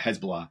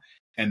 Hezbollah,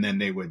 and then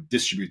they would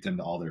distribute them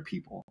to all their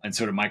people. And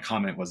sort of my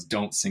comment was,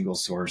 don't single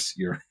source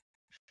your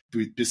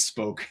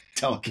bespoke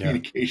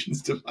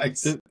telecommunications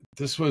device.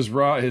 This was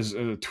his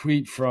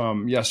tweet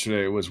from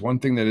yesterday. It was one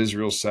thing that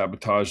Israel's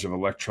sabotage of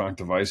electronic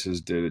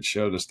devices did. It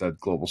showed us that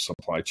global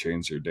supply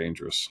chains are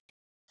dangerous.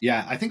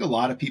 Yeah, I think a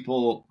lot of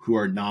people who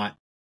are not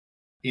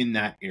in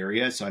that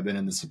area. So I've been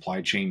in the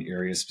supply chain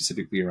area,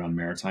 specifically around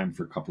maritime,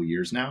 for a couple of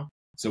years now.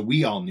 So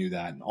we all knew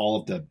that, and all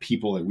of the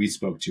people that we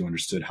spoke to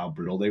understood how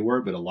brittle they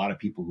were. But a lot of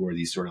people who are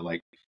these sort of like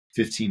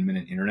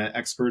 15-minute internet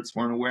experts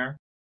weren't aware,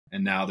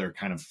 and now they're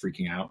kind of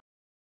freaking out.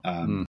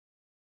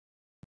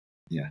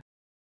 Yeah.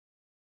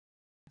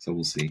 So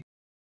we'll see.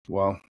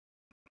 Well,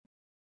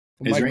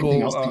 is there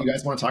anything else that you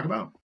guys want to talk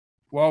about?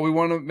 Well, we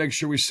want to make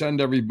sure we send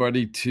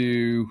everybody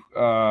to,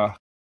 I'm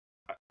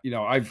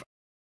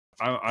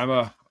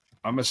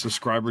a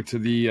subscriber to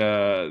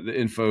the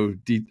info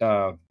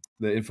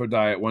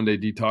diet 1 day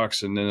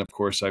detox, and then of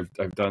course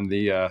I've done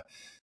the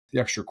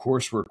extra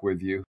coursework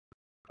with you.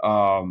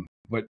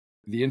 But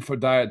the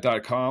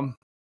infodiet.com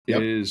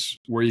is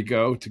where you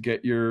go to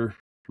get your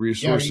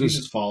resources. Yeah, you can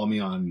just follow me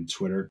on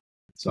Twitter.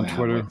 So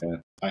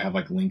I have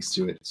like links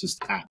to it. It's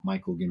just at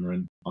Michael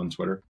Guimarin on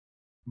Twitter.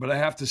 But I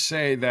have to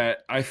say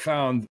that I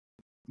found,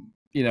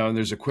 and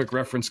there's a quick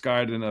reference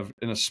guide in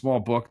a small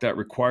book that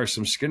requires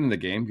some skin in the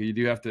game.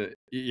 You have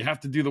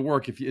to do the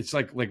work. It's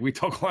like we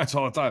tell clients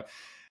all the time,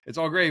 it's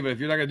all great, but if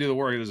you're not going to do the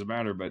work, it doesn't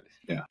matter. But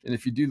and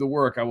if you do the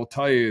work, I will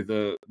tell you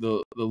the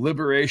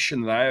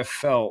liberation that I have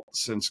felt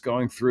since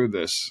going through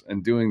this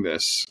and doing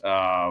this.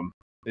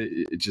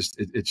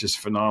 It's just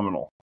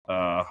phenomenal.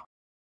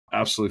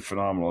 Absolutely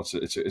phenomenal.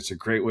 It's a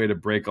great way to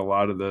break a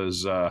lot of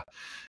those,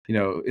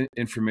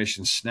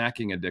 information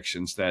snacking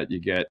addictions that you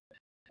get.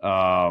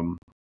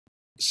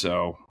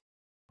 So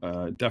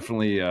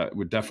definitely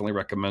would definitely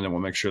recommend it. We'll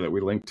make sure that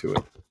we link to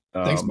it.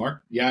 Thanks,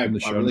 Mark. Yeah, I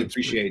really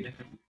appreciate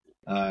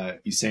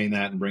you saying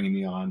that and bringing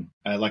me on.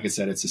 Like I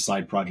said, it's a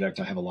side project.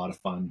 I have a lot of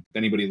fun. If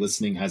anybody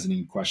listening has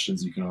any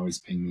questions, you can always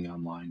ping me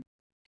online.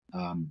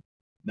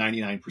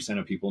 99%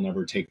 of people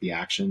never take the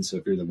action. So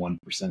if you're the 1%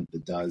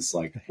 that does,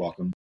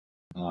 welcome.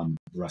 The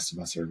rest of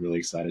us are really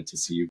excited to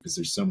see you, because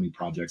there's so many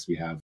projects we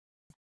have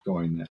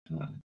going that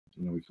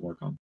we can work on.